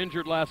 He was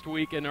injured last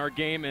week in our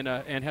game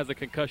and has a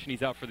concussion.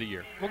 He's out for the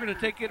year. We're going to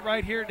take it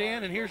right here,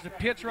 Dan, and here's the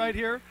pitch right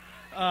here.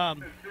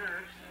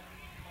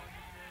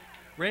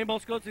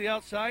 Ramos goes to the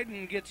outside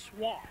and gets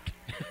swamped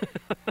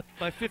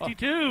by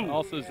 52.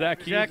 Also,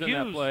 Zach Hughes in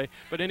that play.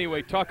 But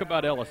anyway, talk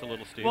about Ellis a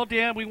little, Steve. Well,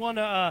 Dan, we want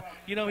to,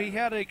 he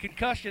had a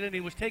concussion and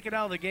he was taken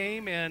out of the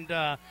game, and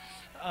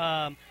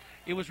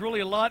it was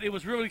really It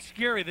was really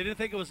scary. They didn't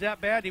think it was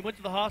that bad. He went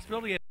to the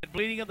hospital. He had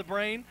bleeding of the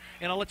brain,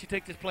 and I'll let you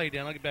take this play,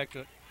 Dan. I'll get back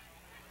to it.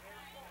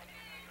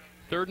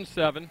 3rd and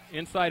 7,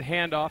 inside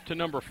handoff to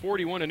number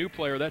 41, a new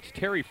player. That's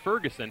Terry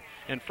Ferguson.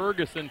 And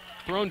Ferguson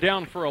thrown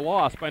down for a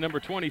loss by number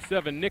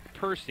 27, Nick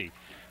Percy.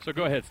 So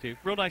go ahead, Steve.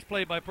 Real nice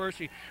play by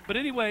Percy. But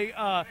anyway,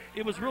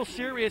 it was real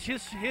serious.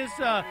 His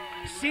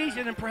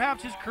season and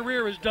perhaps his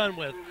career is done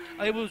with.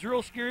 It was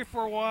real scary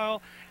for a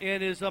while.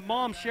 And his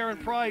mom, Sharon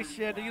Price,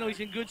 said, he's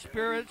in good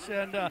spirits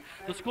and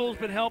the school's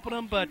been helping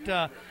him.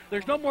 But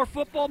there's no more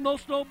football, no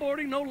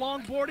snowboarding, no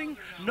longboarding,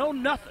 no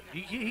nothing.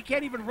 He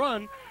can't even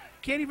run.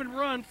 Can't even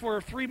run for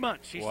 3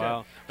 months, he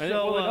wow. said.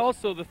 So, and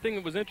also the thing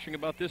that was interesting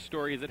about this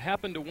story is it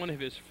happened to one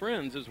of his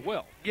friends as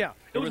well. Yeah,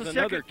 there was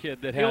another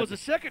kid that had. It was the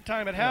second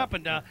time it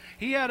happened.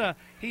 He had a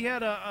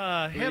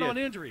head-on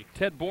injury.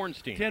 Ted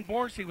Bornstein. Ted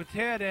Bornstein with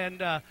Ted, and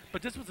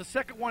but this was the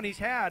second one he's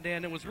had,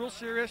 and it was real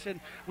serious.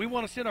 And we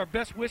want to send our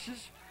best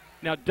wishes.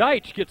 Now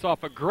Deitch gets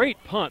off a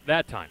great punt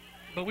that time.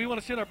 But we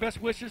want to send our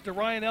best wishes to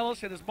Ryan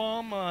Ellis and his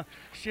mom,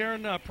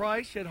 Sharon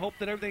Price, and hope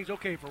that everything's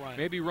okay for Ryan.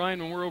 Maybe,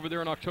 Ryan, when we're over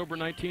there on October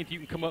 19th, you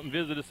can come up and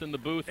visit us in the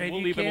booth, and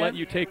we'll even can. let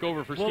you take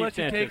over for Steve Sanchez.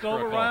 We'll let you take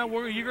over,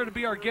 Ryan. You're going to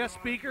be our guest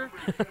speaker.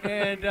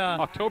 And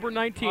October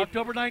 19th.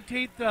 October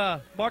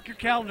 19th, mark your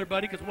calendar,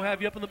 buddy, because we'll have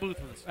you up in the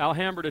booth with us.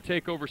 Alhambra to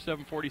take over,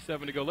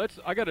 7:47 to go.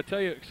 I got to tell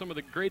you some of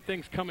the great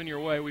things coming your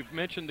way. We've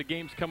mentioned the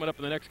games coming up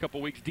in the next couple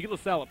of weeks. De La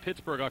Salle at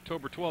Pittsburgh,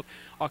 October 12th.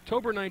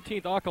 October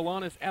 19th,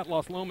 Acalanes at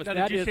Los Lomas.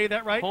 Now, did you say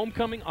that right?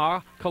 Homecoming,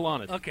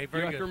 Acalanes. Okay, very good.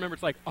 You have to remember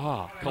it's like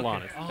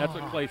Calanes. Okay. That's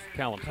what place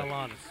Callum said.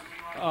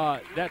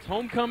 Calanes. That's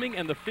homecoming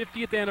and the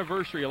 50th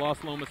anniversary of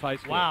Los Lomas High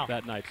School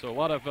that night. So a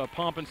lot of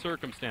pomp and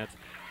circumstance.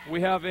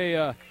 We have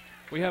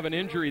an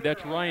injury.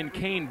 That's Ryan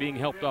Kane being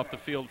helped off the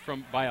field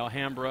by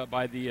Alhambra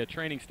by the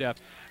training staff.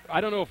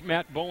 I don't know if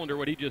Matt Bolender,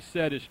 what he just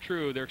said, is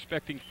true. They're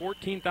expecting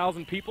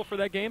 14,000 people for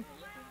that game.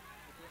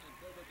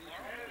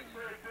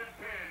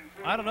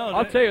 I don't know.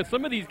 I'll tell you,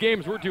 some of these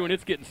games we're doing,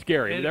 it's getting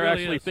scary. They really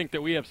actually is. think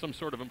that we have some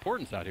sort of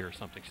importance out here or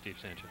something, Steve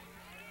Sanchez.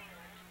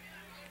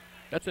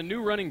 That's a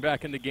new running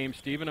back in the game,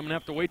 Steve, and I'm going to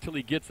have to wait till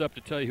he gets up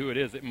to tell you who it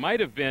is. It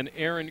might have been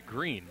Aaron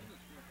Green.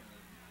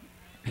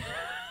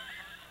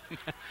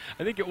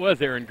 I think it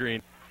was Aaron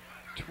Green.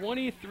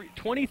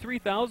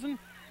 23,000?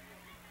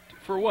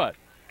 For what?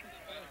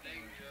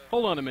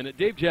 Hold on a minute.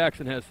 Dave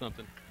Jackson has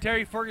something.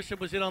 Terry Ferguson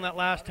was in on that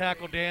last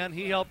tackle, Dan.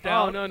 He helped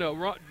out. Oh,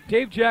 no.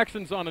 Dave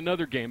Jackson's on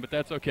another game, but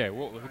that's okay.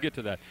 We'll get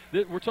to that.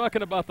 We're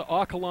talking about the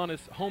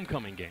Acalanes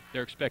homecoming game.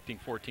 They're expecting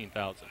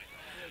 14,000.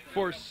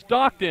 For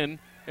Stockton,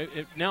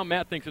 now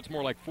Matt thinks it's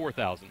more like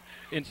 4,000.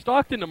 In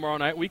Stockton tomorrow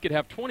night, we could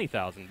have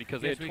 20,000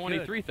 because they had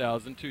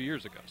 23,000 2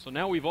 years ago. So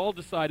now we've all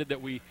decided that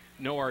we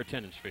know our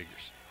attendance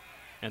figures.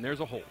 And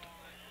there's a hold.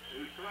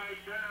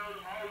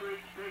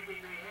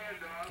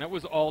 That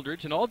was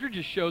Aldridge, and Aldridge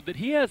has showed that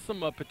he has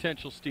some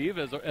potential, Steve,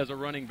 as a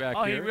running back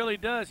here. Oh, he really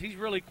does. He's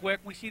really quick.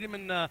 We seen him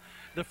in the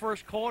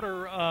first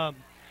quarter,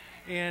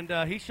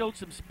 and he showed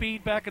some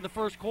speed back in the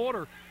first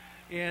quarter.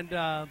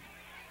 And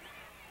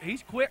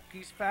he's quick,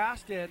 he's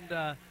fast,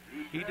 and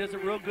he does a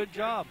real good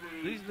job.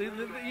 You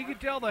can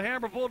tell the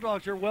Alhambra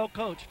Bulldogs are well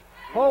coached.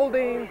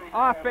 Holding,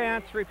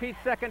 offense, repeat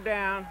second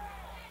down.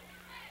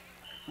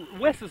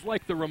 Wes is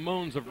like the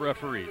Ramones of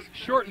referees,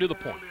 short and to the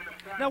point.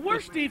 Now,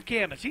 where's Steve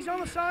Camus? He's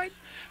on the side?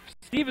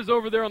 Steve is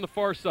over there on the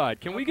far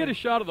side. Can we get a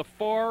shot of the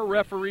far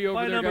referee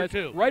over there, number guys?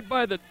 2. Right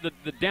by the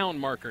down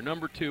marker,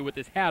 number 2, with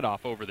his hat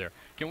off over there.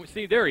 Can we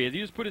see? There he is. He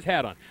just put his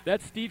hat on.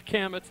 That's Steve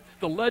Camus,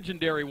 the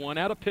legendary one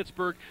out of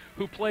Pittsburgh,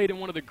 who played in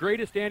one of the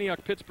greatest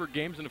Antioch-Pittsburgh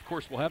games, and, of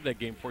course, we'll have that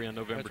game for you on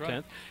November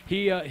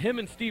 10th. Him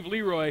and Steve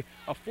Leroy,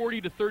 a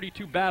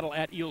 40-32 battle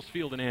at Eels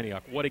Field in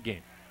Antioch. What a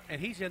game. And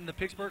he's in the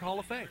Pittsburgh Hall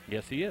of Fame.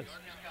 Yes, he is.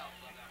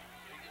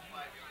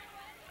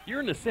 You're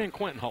in the San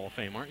Quentin Hall of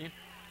Fame, aren't you?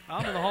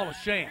 I'm in the Hall of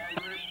Shame.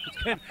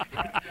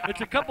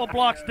 It's a couple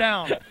blocks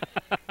down.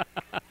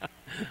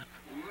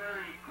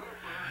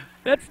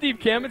 That's Steve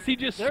Camus. He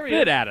just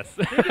spit at us.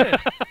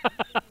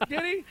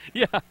 Did he?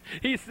 Yeah.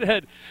 He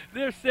said,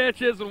 there's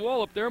Sanchez and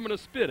Wall up there. I'm going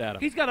to spit at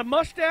him. He's got a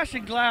mustache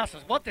and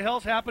glasses. What the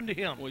hell's happened to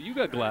him? Well, you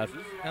got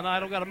glasses. And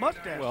I don't got a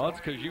mustache. Well, that's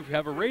because you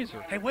have a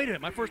razor. Hey, wait a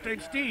minute. My first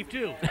name's Steve,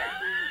 too.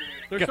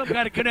 There's some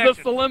kind of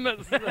connection.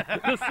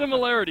 The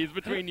similarities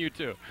between you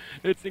two.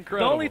 It's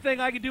incredible. The only thing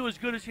I can do as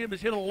good as him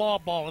is hit a law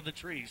ball in the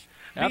trees.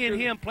 Me and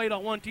him played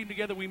on one team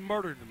together. We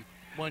murdered them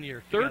one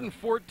year. 3rd and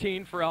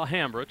 14 for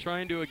Alhambra,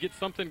 trying to get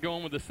something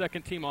going with the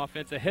second team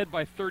offense, ahead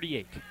by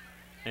 38.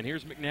 And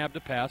here's McNabb to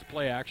pass,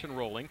 play action,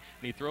 rolling.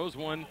 And he throws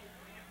one.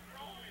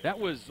 That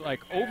was like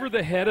over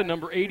the head of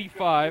number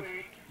 85,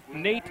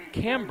 Nate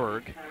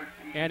Camberg,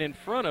 and in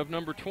front of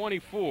number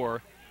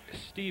 24,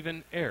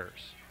 Stephen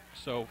Ayers.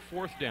 So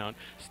 4th down.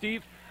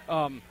 Steve,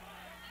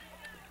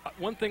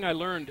 one thing I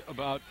learned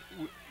about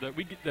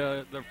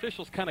the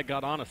officials kind of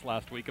got on us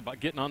last week about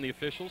getting on the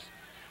officials,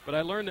 but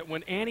I learned that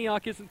when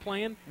Antioch isn't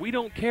playing, we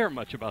don't care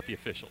much about the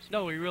officials.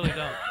 No, we really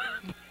don't.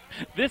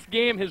 This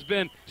game has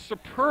been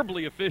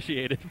superbly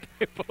officiated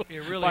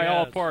by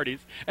all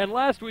parties, and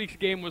last week's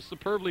game was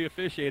superbly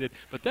officiated,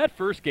 but that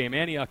first game,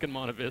 Antioch and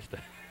Monte Vista,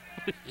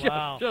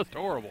 was just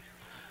horrible.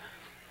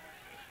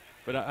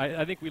 But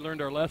I think we learned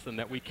our lesson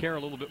that we care a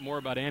little bit more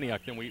about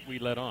Antioch than we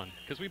let on,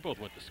 because we both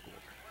went to school.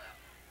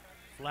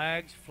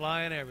 Flags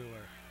flying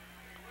everywhere.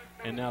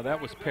 And now that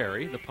was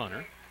Perry, the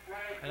punter.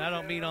 And I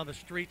don't mean on the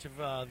streets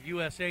of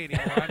USA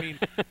anymore. I mean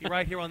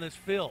right here on this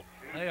field.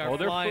 They are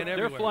flying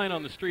everywhere. They're flying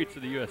on the streets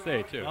of the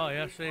USA, too. Oh,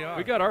 yes, they are.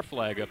 We got our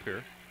flag up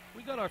here.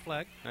 We got our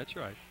flag. That's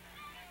right.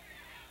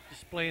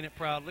 Displaying it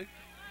proudly.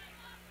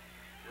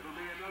 It'll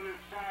be another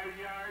 5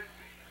 yards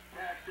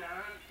tacked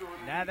on. So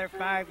Another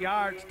 5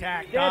 yards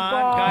tacked Dead on.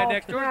 ball. Guy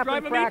next door Snap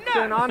driving me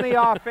infraction nuts. on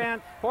the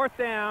offense. 4th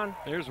down.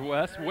 There's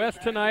Wes. Wes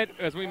tonight,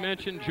 as we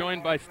mentioned,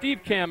 joined by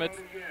Steve Kametz,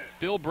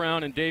 Bill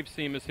Brown, and Dave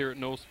Seamus here at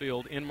Knowles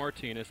Field in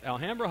Martinez.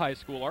 Alhambra High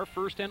School, our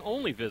first and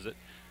only visit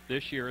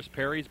this year, as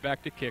Perry's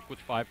back to kick with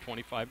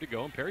 5:25 to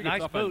go, and Perry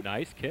gets off a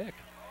nice kick.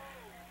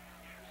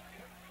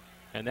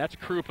 And that's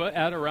Krupa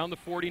at around the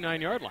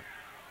 49-yard line.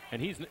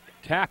 And he's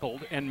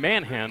tackled and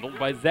manhandled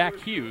by Zach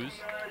Hughes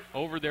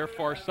over their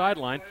far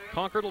sideline.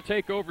 Concord will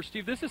take over.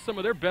 Steve, this is some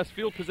of their best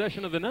field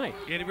possession of the night.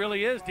 It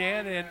really is,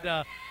 Dan,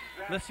 and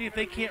let's see if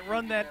they can't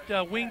run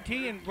that wing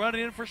T and run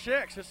it in for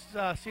 6.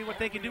 Let's see what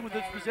they can do with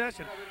this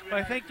possession. But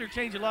I think they're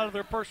changing a lot of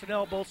their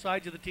personnel, both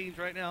sides of the teams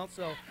right now,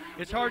 so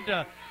it's hard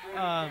to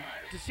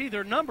see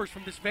their numbers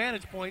from this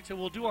vantage point, so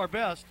we'll do our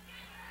best.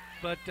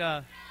 But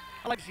I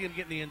like to see them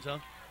get in the end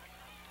zone.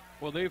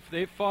 Well,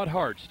 they've fought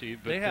hard,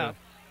 Steve. But, they have.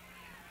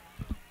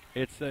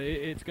 It's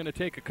going to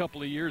take a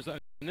couple of years.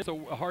 And it's a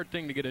hard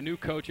thing to get a new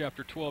coach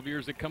after 12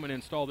 years to come and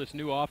install this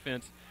new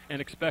offense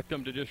and expect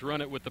them to just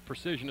run it with the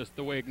precision as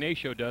the way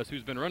Ignacio does,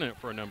 who's been running it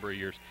for a number of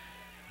years.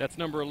 That's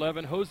number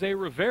 11, Jose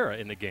Rivera,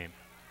 in the game.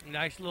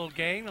 Nice little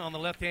gain on the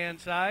left-hand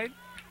side.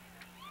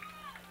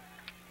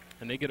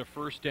 And they get a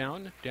first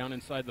down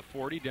inside the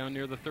 40, down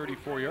near the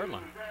 34-yard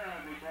line.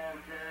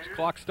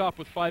 Clock stopped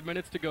with 5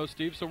 minutes to go,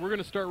 Steve, so we're going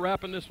to start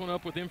wrapping this one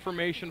up with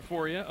information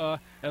for you.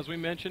 As we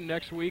mentioned,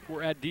 next week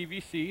we're at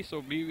DVC,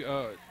 so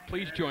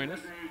please join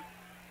us.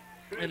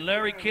 And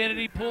Larry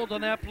Kennedy pulled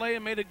on that play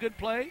and made a good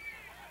play.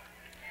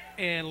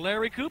 And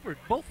Larry Cooper,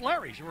 both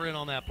Larrys were in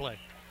on that play.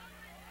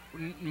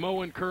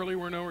 Mo and Curly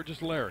were no, or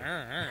just Larry.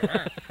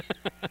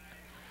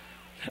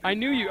 I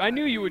knew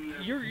you would.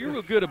 You're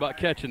real good about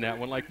catching that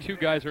one. Like two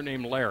guys are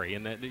named Larry,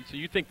 and so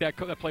you think that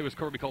play was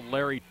going to be called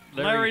Larry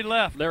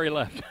left. Larry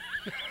left.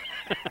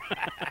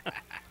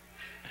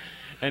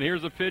 And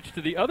here's a pitch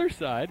to the other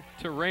side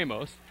to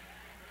Ramos,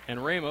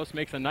 and Ramos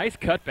makes a nice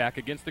cutback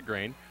against the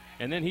grain,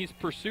 and then he's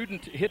pursued and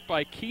hit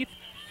by Keith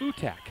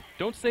Futak.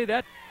 Don't say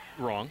that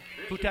wrong.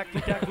 Futak.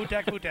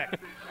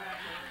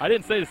 I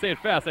didn't say to say it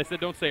fast. I said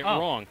don't say it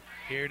wrong.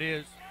 Here it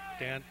is.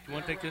 Dan, you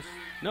want to take this?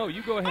 No,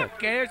 you go ahead.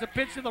 Okay, there's a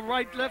pitch to the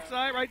right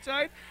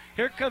side.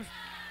 Here comes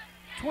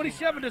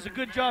 27, does a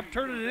good job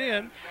turning it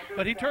in,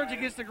 but he turns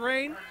against the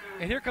grain,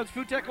 and here comes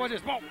Futek. Watch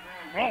this.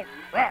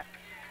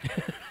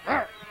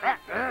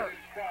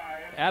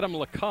 Adam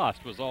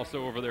Lacoste was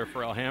also over there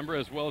for Alhambra,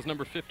 as well as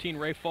number 15,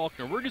 Ray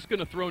Faulkner. We're just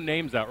going to throw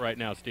names out right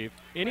now, Steve.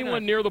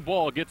 Anyone near the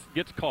ball gets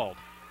called.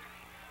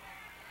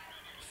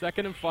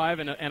 2nd and 5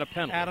 and a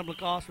penalty. Adam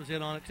Lacoste was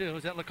in on it, too.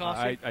 Was that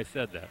Lacoste? I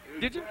said that.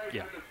 Did you?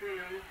 Yeah.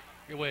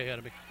 You're way ahead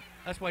of me.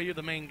 That's why you're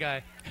the main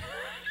guy.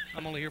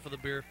 I'm only here for the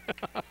beer.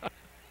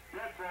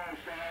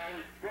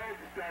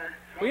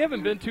 We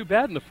haven't been too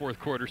bad in the fourth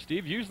quarter,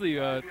 Steve. Usually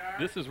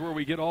this is where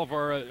we get all of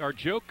our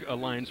joke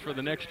lines for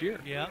the next year.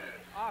 Yeah.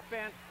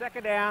 Offense,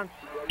 2nd down.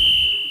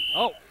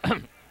 Oh,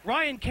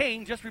 Ryan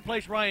Kane just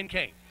replaced Ryan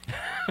Kane.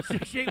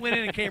 68 went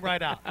in and came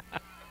right out.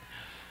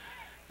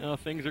 Now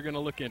things are going to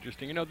look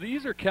interesting. You know,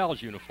 these are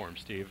Cal's uniforms,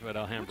 Steve, at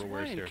Alhambra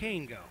wears here. Where's Ryan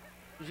Kane go?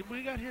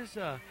 We got his.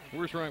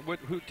 Where's Ryan?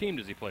 Who team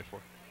does he play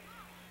for?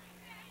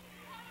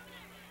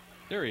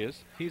 There he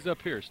is. He's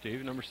up here,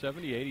 Steve, number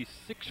 78. He's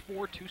 6'4",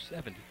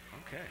 270.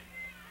 Okay.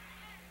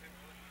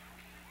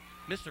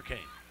 Mr. Kane.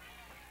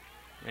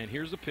 And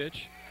here's a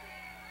pitch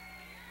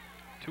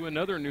to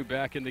another new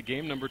back in the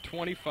game, number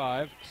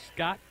 25,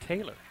 Scott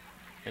Taylor.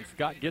 And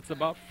Scott gets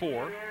about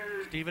 4.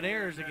 Stephen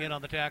Ayers again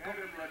on the tackle.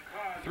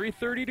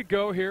 3:30 to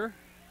go here.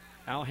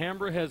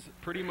 Alhambra has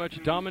pretty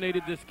much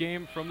dominated this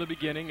game from the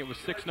beginning. It was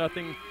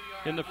 6-0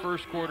 in the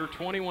first quarter,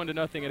 21-0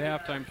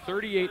 at halftime,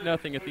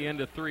 38-0 at the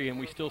end of 3, and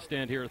we still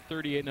stand here at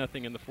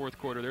 38-0 in the fourth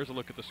quarter. There's a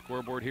look at the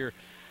scoreboard here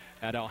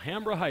at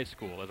Alhambra High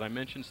School. As I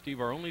mentioned, Steve,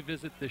 our only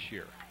visit this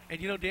year.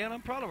 And, you know, Dan,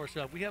 I'm proud of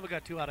ourselves. We haven't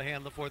got too out of hand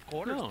in the fourth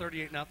quarter. No. It's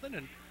 38-0,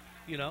 and,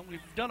 you know, we've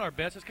done our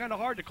best. It's kind of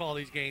hard to call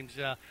these games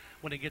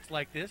when it gets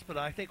like this, but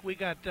I think we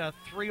got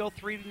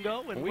 3:03 to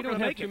go, and we don't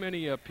have too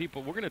many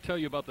people. We're going to tell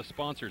you about the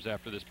sponsors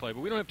after this play,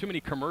 but we don't have too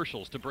many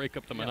commercials to break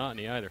up the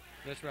monotony either.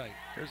 That's right.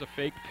 There's a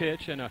fake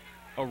pitch and a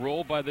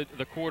roll by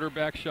the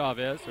quarterback,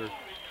 Chavez,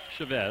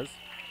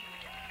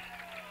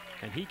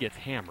 and he gets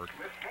hammered.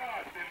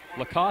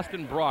 Lacoste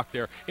and Brock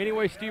there.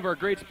 Anyway, Steve, our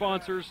great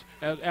sponsors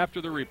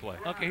after the replay.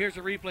 Okay, here's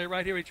the replay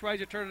right here. He tries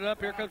to turn it up.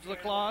 Here comes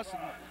Lacoste.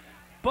 And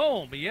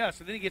boom, yes.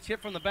 And then he gets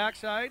hit from the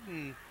backside.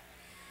 And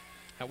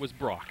that was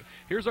Brock.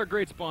 Here's our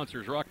great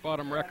sponsors: Rock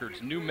Bottom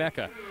Records, New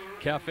Mecca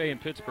Cafe in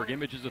Pittsburgh,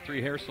 Images of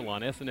 3 Hair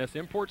Salon, S&S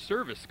Import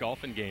Service,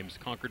 Golf and Games,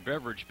 Concord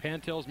Beverage,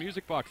 Pantel's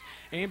Music Box,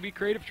 A&B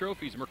Creative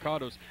Trophies,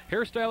 Mercados,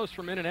 Hairstylists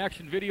for Men in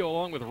Action Video,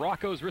 along with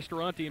Rocco's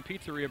Ristorante and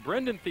Pizzeria,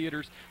 Brendan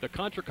Theaters, the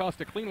Contra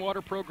Costa Clean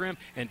Water Program,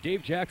 and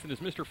Dave Jackson is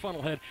Mr.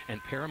 Funnelhead,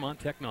 and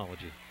Paramount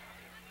Technology.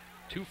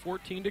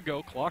 2:14 to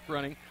go, clock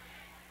running.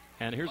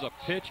 And here's a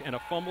pitch and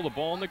a fumble, the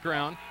ball on the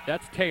ground.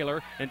 That's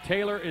Taylor, and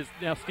Taylor is,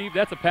 now Steve,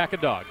 that's a pack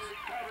of dogs.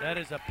 That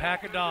is a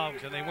pack of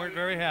dogs, and they weren't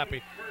very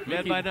happy.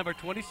 Led by number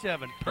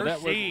 27,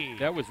 Percy.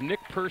 That was Nick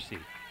Percy.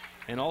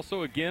 And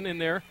also again in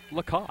there,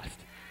 Lacoste.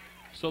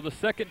 So the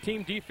second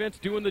team defense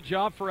doing the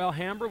job for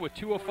Alhambra with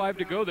 2:05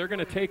 to go. They're going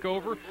to take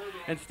over.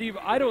 And Steve,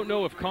 I don't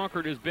know if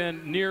Concord has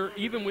been near,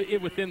 even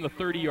within the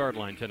 30-yard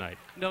line tonight.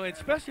 No,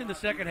 especially in the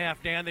second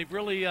half, Dan. They've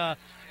really,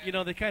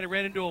 they kind of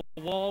ran into a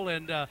wall,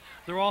 and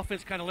their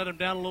offense kind of let them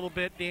down a little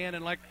bit, Dan.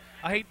 And, I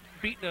hate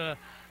beating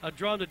a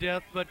drum to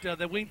death, but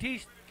the wing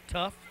T's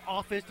tough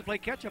offense to play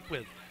catch-up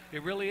with.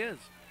 It really is.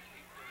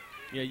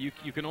 Yeah,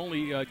 you can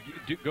only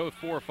go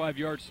 4 or 5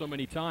 yards so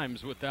many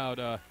times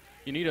without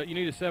you need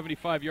a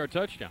 75-yard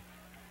touchdown.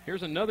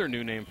 Here's another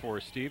new name for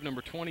us, Steve.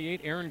 Number 28,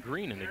 Aaron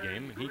Green in the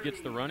game. He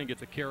gets the run and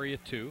gets a carry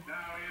at 2.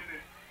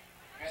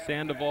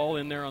 Sandoval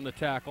in there on the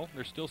tackle.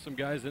 There's still some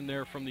guys in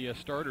there from the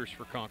starters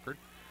for Concord.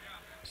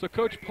 So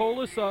Coach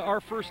Polis,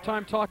 our first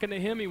time talking to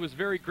him, he was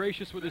very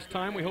gracious with his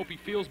time. We hope he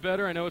feels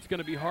better. I know it's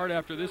going to be hard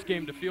after this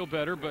game to feel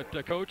better,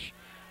 but Coach,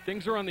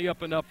 things are on the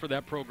up and up for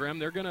that program.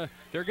 They're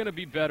gonna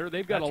be better.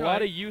 They've got a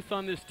lot of youth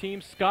on this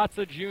team. Scott's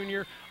a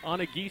junior,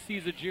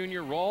 Anagisi's a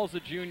junior, Rawls a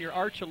junior,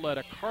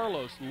 Archuleta,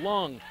 Carlos,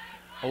 Lung,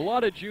 a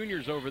lot of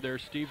juniors over there.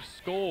 Steve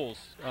Scholes,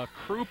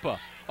 Krupa,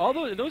 all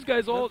those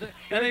guys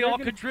they all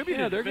contributed.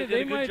 Yeah, they did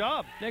a good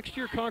job. Next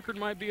year, Concord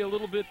might be a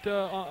little bit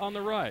on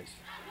the rise.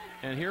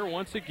 And here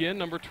once again,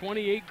 number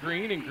 28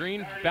 Green, and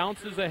Green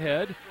bounces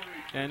ahead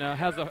and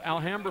has a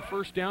Alhambra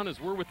first down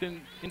as we're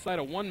inside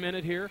of 1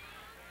 minute here.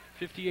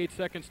 58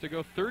 seconds to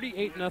go,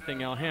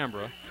 38-0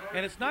 Alhambra.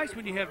 And it's nice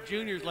when you have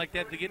juniors like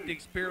that to get the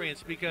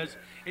experience, because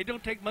it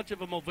don't take much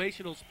of a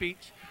motivational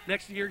speech.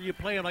 Next year you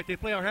play them like they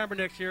play Alhambra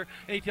next year,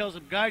 and he tells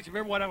them, guys,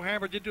 remember what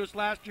Alhambra did to us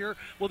last year?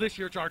 Well, this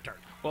year it's our turn.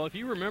 Well, if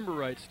you remember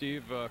right,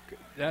 Steve,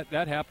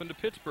 that happened to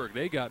Pittsburgh.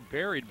 They got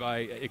buried by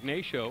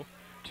Ignacio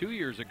 2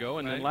 years ago,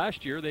 and then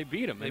last year they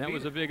beat them, and that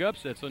was a big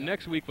upset. So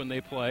next week when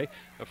they play,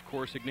 of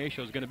course,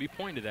 Ignacio is going to be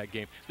pointed that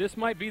game. This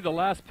might be the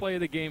last play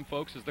of the game,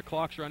 folks, as the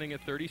clock's running at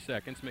 30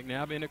 seconds.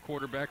 McNabb in at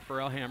quarterback for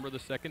Alhambra, the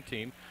second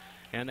team,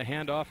 and the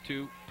handoff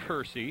to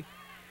Percy,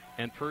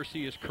 and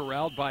Percy is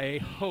corralled by a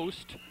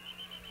host.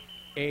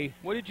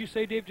 What did you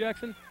say, Dave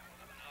Jackson?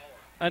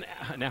 An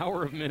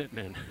hour of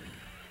Minutemen.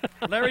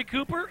 Larry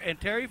Cooper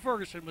and Terry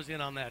Ferguson was in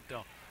on that,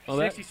 though. Well,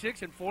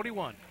 66 and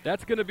 41.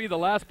 That's going to be the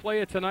last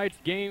play of tonight's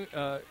game,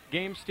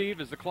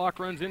 Steve, as the clock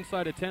runs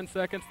inside of 10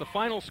 seconds. The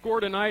final score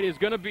tonight is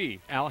going to be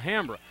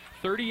Alhambra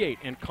 38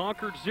 and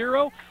Concord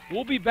 0.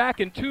 We'll be back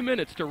in 2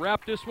 minutes to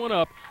wrap this one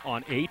up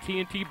on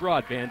AT&T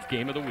Broadband's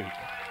Game of the Week.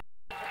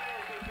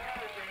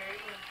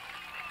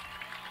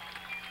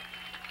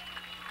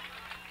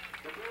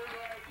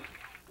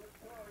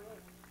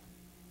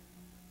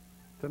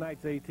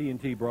 Tonight's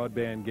AT&T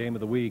Broadband Game of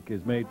the Week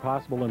is made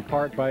possible in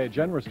part by a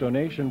generous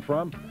donation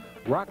from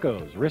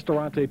Rocco's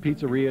Ristorante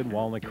Pizzeria in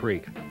Walnut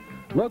Creek.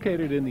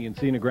 Located in the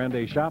Encina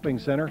Grande Shopping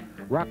Center,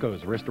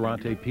 Rocco's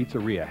Ristorante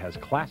Pizzeria has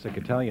classic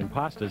Italian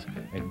pastas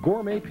and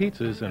gourmet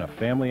pizzas in a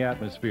family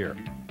atmosphere.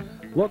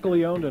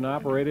 Locally owned and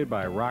operated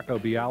by Rocco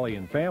Bialy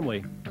and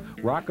family,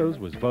 Rocco's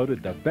was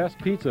voted the best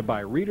pizza by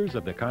readers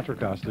of the Contra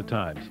Costa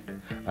Times.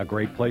 A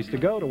great place to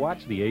go to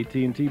watch the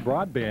AT&T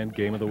Broadband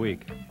Game of the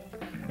Week.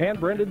 And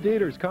Brendan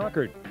Theaters,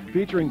 Concord,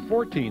 featuring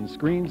 14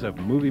 screens of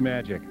movie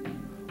magic.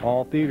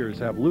 All theaters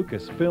have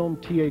Lucasfilm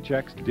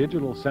THX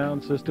digital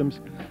sound systems,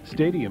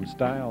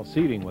 stadium-style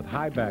seating with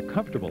high-back,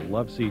 comfortable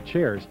love-seat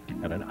chairs,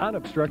 and an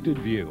unobstructed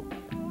view.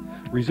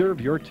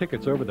 Reserve your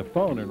tickets over the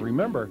phone, and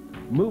remember,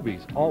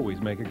 movies always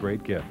make a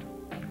great gift.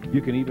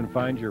 You can even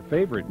find your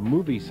favorite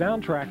movie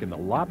soundtrack in the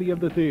lobby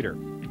of the theater.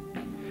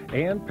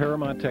 And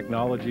Paramount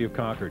Technology of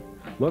Concord.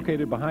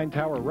 Located behind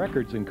Tower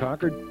Records in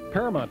Concord,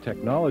 Paramount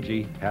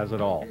Technology has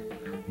it all.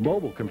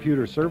 Mobile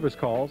computer service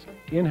calls,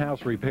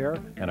 in-house repair,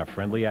 and a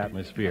friendly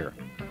atmosphere.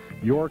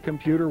 Your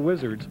computer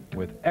wizards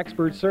with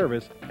expert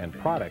service and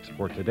products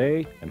for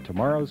today and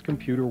tomorrow's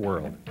computer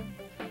world.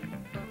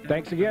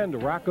 Thanks again to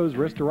Rocco's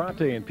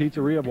Ristorante and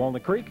Pizzeria of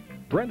Walnut Creek,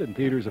 Brendan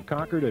Theaters of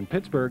Concord and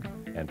Pittsburgh,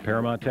 and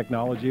Paramount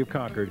Technology of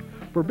Concord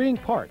for being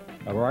part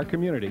of our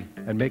community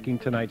and making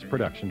tonight's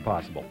production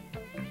possible.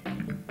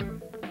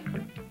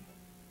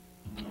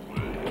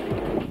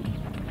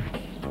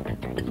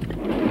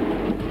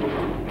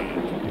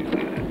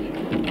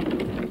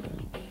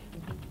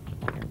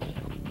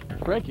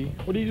 Frankie,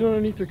 what are you doing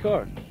underneath your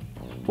car?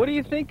 What do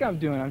you think I'm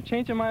doing? I'm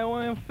changing my oil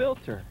and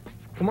filter.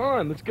 Come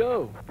on, let's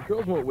go. The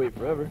girls won't wait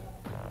forever.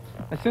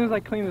 As soon as I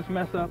clean this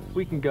mess up,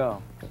 we can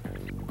go.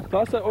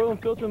 Toss that oil and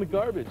filter in the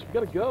garbage. We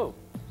gotta go.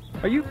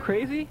 Are you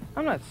crazy?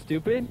 I'm not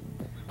stupid.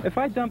 If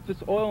I dump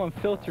this oil and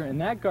filter in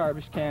that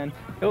garbage can,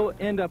 it will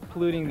end up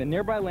polluting the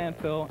nearby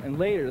landfill and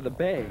later the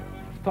bay.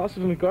 Toss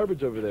it in the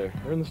garbage over there,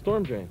 or in the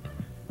storm drain.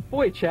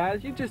 Boy,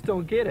 Chaz, you just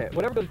don't get it.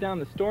 Whatever goes down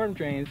the storm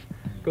drains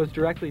goes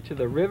directly to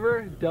the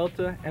river,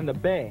 delta, and the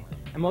bay,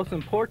 and most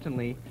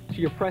importantly,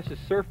 to your precious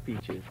surf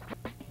beaches.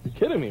 You're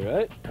kidding me,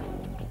 right?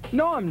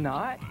 No, I'm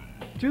not.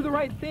 Do the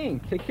right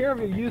thing. Take care of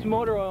your used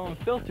motor oil and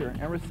filter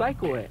and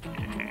recycle it.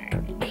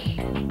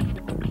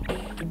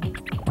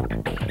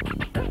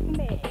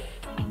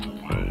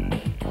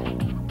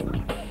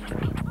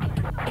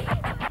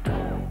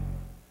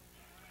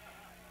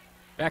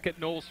 Back at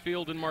Knowles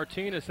Field in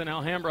Martinez in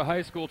Alhambra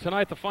High School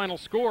tonight, the final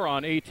score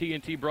on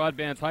AT&T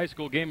Broadband's high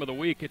school game of the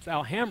week. It's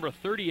Alhambra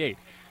 38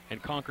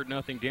 and Concord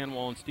nothing. Dan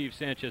Wall and Steve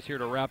Sanchez here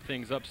to wrap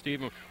things up,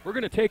 Steve. And we're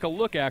going to take a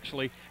look,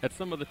 actually, at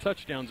some of the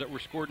touchdowns that were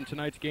scored in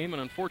tonight's game.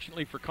 And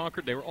unfortunately for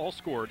Concord, they were all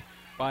scored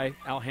by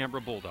Alhambra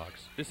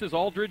Bulldogs. This is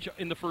Aldridge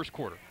in the first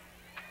quarter.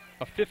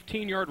 A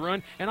 15-yard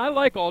run. And I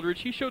like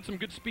Aldridge. He showed some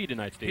good speed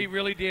tonight, Steve. He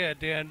really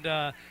did.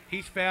 And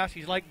he's fast.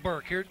 He's like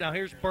Burke.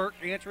 Here's Burke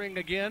answering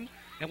again.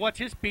 And watch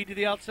his speed to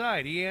the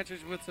outside. He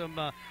answers with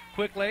some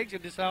quick legs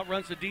and just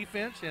outruns the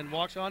defense and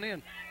walks on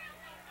in.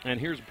 And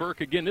here's Burke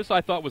again. This,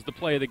 I thought, was the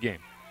play of the game.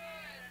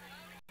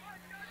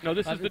 No,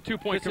 this is the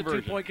two-point conversion.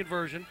 It's a two-point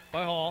conversion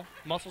by Hall.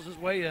 Muscles his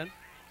way in.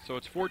 So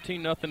it's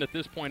 14-0 at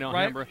this point,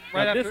 Alhambra.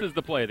 Right now, after. This is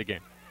the play of the game.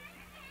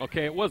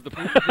 Okay, it was the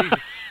play.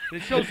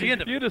 It shows the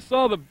end of it. You'd have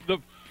saw the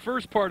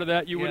first part of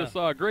that. You would have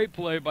saw a great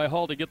play by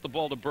Hall to get the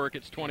ball to Burke.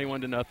 It's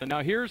 21-0.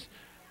 Now here's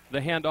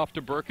the handoff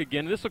to Burke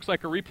again. This looks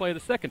like a replay of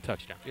the second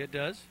touchdown. It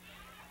does,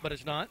 but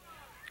it's not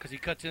because he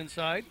cuts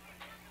inside,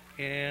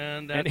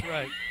 and that's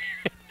right.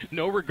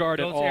 No regard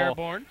at all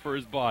airborne for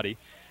his body.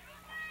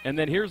 And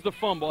then here's the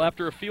fumble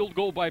after a field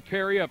goal by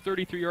Perry up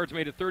 33 yards,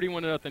 made it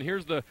 31-0.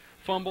 Here's the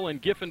fumble,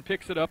 and Giffen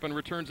picks it up and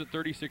returns it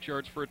 36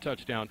 yards for a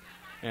touchdown.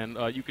 And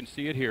you can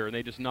see it here, and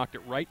they just knocked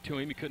it right to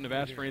him. He couldn't have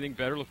asked for anything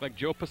better. Looked like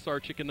Joe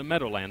Pisarcik in the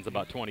Meadowlands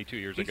about 22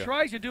 years ago. He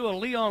tries to do a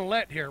Leon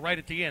Lett here right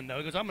at the end, though.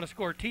 He goes, I'm going to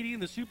score a TD in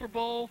the Super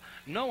Bowl.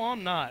 No,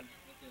 I'm not.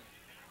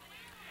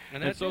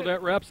 And so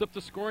that wraps up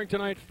the scoring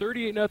tonight,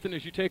 38-0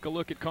 as you take a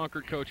look at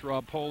Concord coach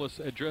Rob Polis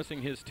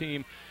addressing his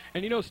team.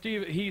 And, you know,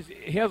 Steve, he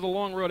has a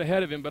long road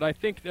ahead of him, but I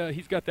think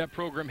he's got that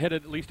program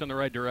headed at least in the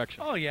right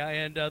direction. Oh, yeah,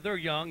 and they're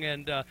young,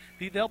 and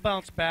they'll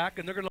bounce back,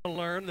 and they're going to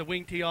learn the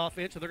wing T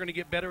offense, and they're going to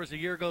get better as the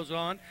year goes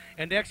on.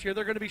 And next year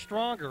they're going to be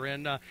stronger,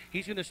 and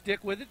he's going to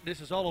stick with it.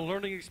 This is all a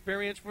learning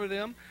experience for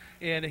them,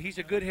 and he's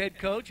a good head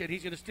coach, and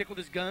he's going to stick with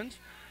his guns,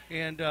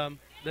 and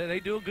they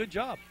do a good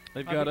job.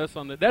 They've got us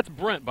on the. That's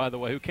Brent, by the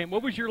way, who came.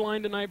 What was your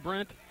line tonight,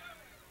 Brent?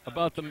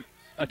 About the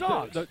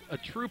dogs. A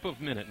troop of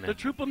Minutemen. The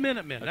troop of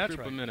Minutemen. That's right. A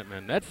troop of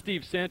Minutemen. That's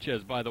Steve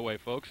Sanchez, by the way,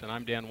 folks, and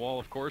I'm Dan Wall,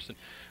 of course, and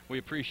we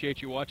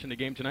appreciate you watching the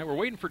game tonight. We're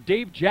waiting for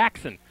Dave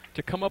Jackson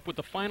to come up with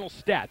the final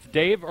stats.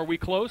 Dave, are we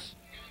close?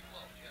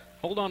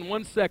 Hold on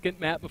 1 second,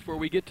 Matt, before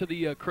we get to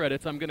the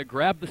credits. I'm going to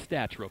grab the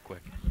stats real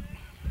quick.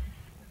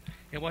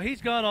 And while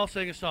he's gone, I'll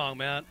sing a song,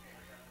 Matt.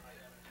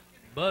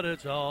 But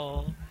it's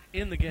all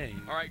in the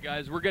game. All right,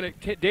 guys, we're going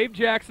to. Dave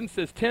Jackson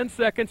says 10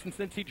 seconds, and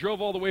since he drove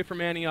all the way from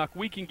Antioch,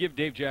 we can give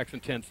Dave Jackson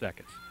 10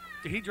 seconds.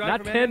 Did he drive Not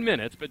from 10 Antioch?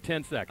 minutes, but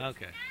 10 seconds.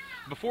 Okay.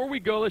 Before we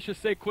go, let's just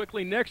say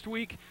quickly, next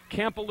week,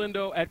 Camp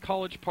Alindo at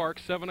College Park,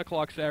 7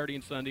 o'clock Saturday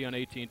and Sunday on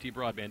AT&T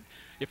Broadband.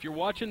 If you're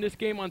watching this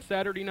game on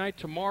Saturday night,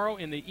 tomorrow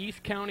in the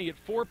East County at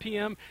 4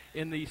 p.m.,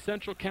 in the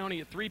Central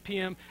County at 3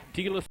 p.m.,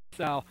 De La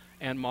Salle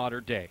and Mater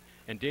Dei.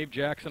 And Dave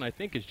Jackson, I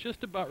think, is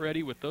just about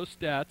ready with those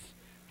stats.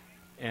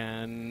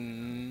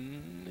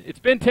 And it's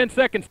been 10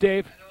 seconds,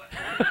 Dave.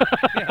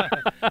 Yeah.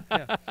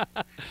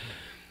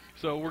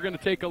 So we're going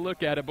to take a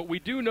look at it. But we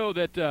do know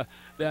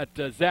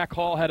that Zach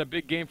Hall had a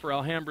big game for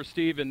Alhambra,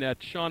 Steve, and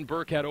that Sean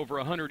Burke had over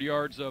 100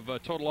 yards of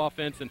total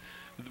offense. And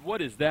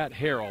what is that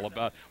hair all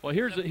about? Well,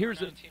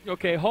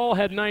 okay, Hall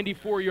had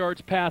 94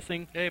 yards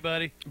passing. Hey,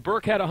 buddy.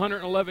 Burke had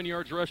 111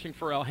 yards rushing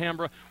for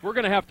Alhambra. We're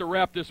going to have to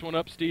wrap this one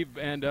up, Steve,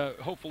 and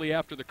hopefully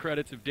after the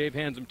credits, if Dave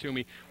hands them to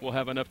me, we'll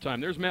have enough time.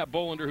 There's Matt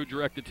Bolander, who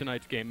directed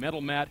tonight's game.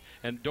 Metal Matt,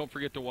 and don't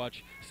forget to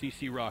watch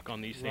CC Rock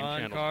on these same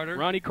channels.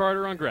 Ronnie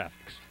Carter on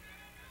graphics.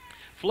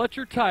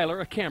 Fletcher Tyler,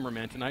 a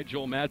cameraman tonight.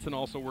 Joel Madsen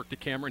also worked a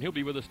camera, and he'll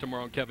be with us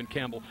tomorrow. And Kevin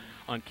Campbell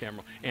on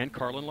camera. And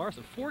Carlin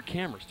Larson. 4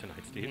 cameras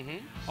tonight, Steve.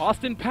 Mm-hmm.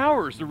 Austin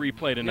Powers, the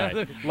replay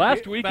tonight.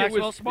 Last week it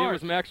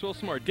was Maxwell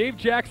Smart. Dave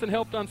Jackson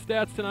helped on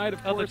stats tonight,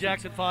 of course.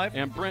 Jackson 5.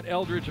 And Brent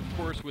Eldridge, of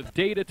course, with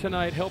data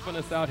tonight, helping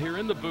us out here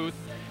in the booth.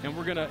 And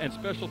we're going to, and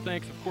special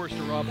thanks, of course,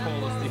 to Rob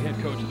Polis, the head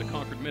coach of the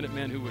Concord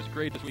Minutemen, who was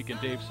great this week, and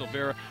Dave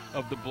Silvera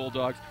of the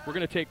Bulldogs. We're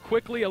going to take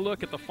quickly a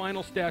look at the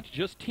final stats,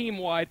 just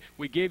team-wide.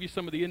 We gave you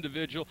some of the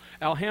individual.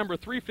 Alhambra,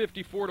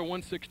 354 to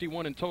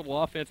 161 in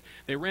total offense.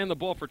 They ran the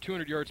ball for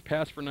 200 yards,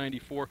 passed for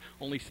 94,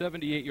 only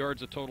 78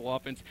 yards of total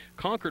offense.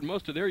 Concord,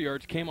 most of their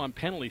yards came on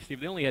penalties,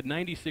 Steve. They only had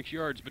 96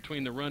 yards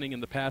between the running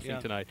and the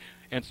passing tonight.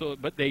 And so,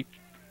 but they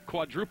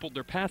quadrupled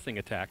their passing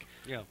attack.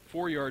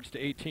 4 yards to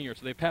 18 yards.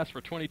 So they passed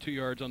for 22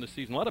 yards on the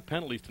season. A lot of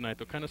penalties tonight,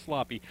 though, kind of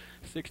sloppy.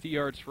 60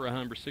 yards for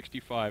Alhambra,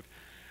 65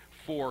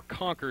 for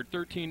Concord.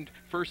 13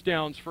 first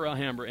downs for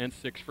Alhambra and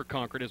 6 for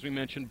Concord. As we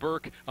mentioned,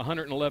 Burke,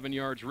 111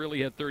 yards,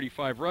 really had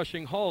 35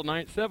 rushing. Hall,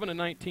 7 and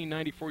 19,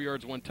 94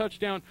 yards, 1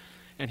 touchdown.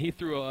 And he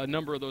threw a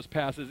number of those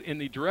passes in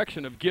the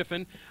direction of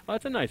Giffen.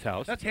 That's a nice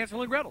house. That's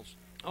Hansel and Gretel's.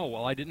 Oh,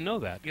 well, I didn't know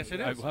that. Yes, it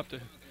is. I will have to.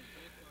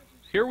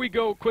 Here we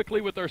go quickly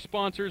with our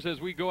sponsors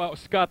as we go out with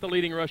Scott, the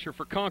leading rusher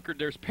for Concord.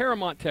 There's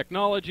Paramount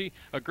Technology,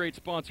 a great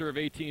sponsor of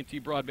AT&T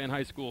Broadband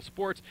High School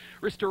Sports.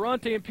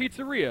 Ristorante and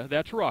Pizzeria,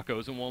 that's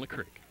Rocco's in Walnut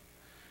Creek.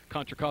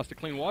 Contra Costa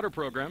Clean Water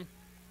Program.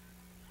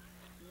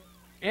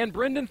 And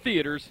Brendan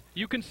Theaters,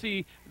 you can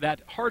see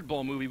that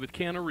Hardball movie with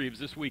Keanu Reeves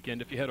this weekend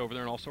if you head over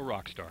there, and also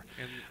Rockstar.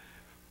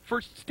 For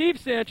Steve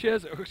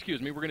Sanchez,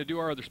 we're going to do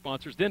our other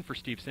sponsors. Then for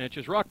Steve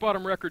Sanchez, Rock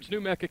Bottom Records, New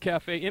Mecca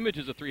Cafe,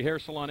 Images of 3 Hair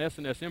Salon,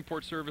 S&S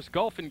Import Service,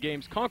 Golf and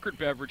Games, Concord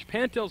Beverage,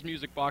 Pantel's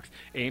Music Box,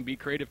 A&B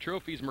Creative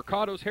Trophies,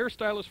 Mercado's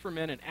Hairstylist for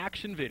Men, and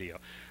Action Video.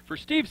 For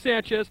Steve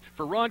Sanchez,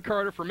 for Ron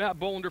Carter, for Matt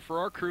Bolender, for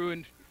our crew,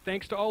 and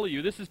thanks to all of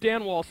you. This is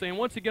Dan Wall saying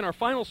once again our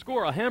final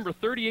score, Alhambra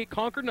 38,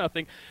 Concord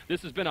nothing.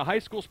 This has been a high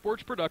school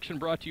sports production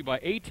brought to you by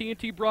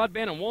AT&T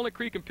Broadband in Walnut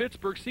Creek and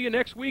Pittsburgh. See you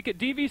next week at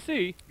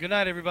DVC. Good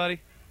night,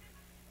 everybody.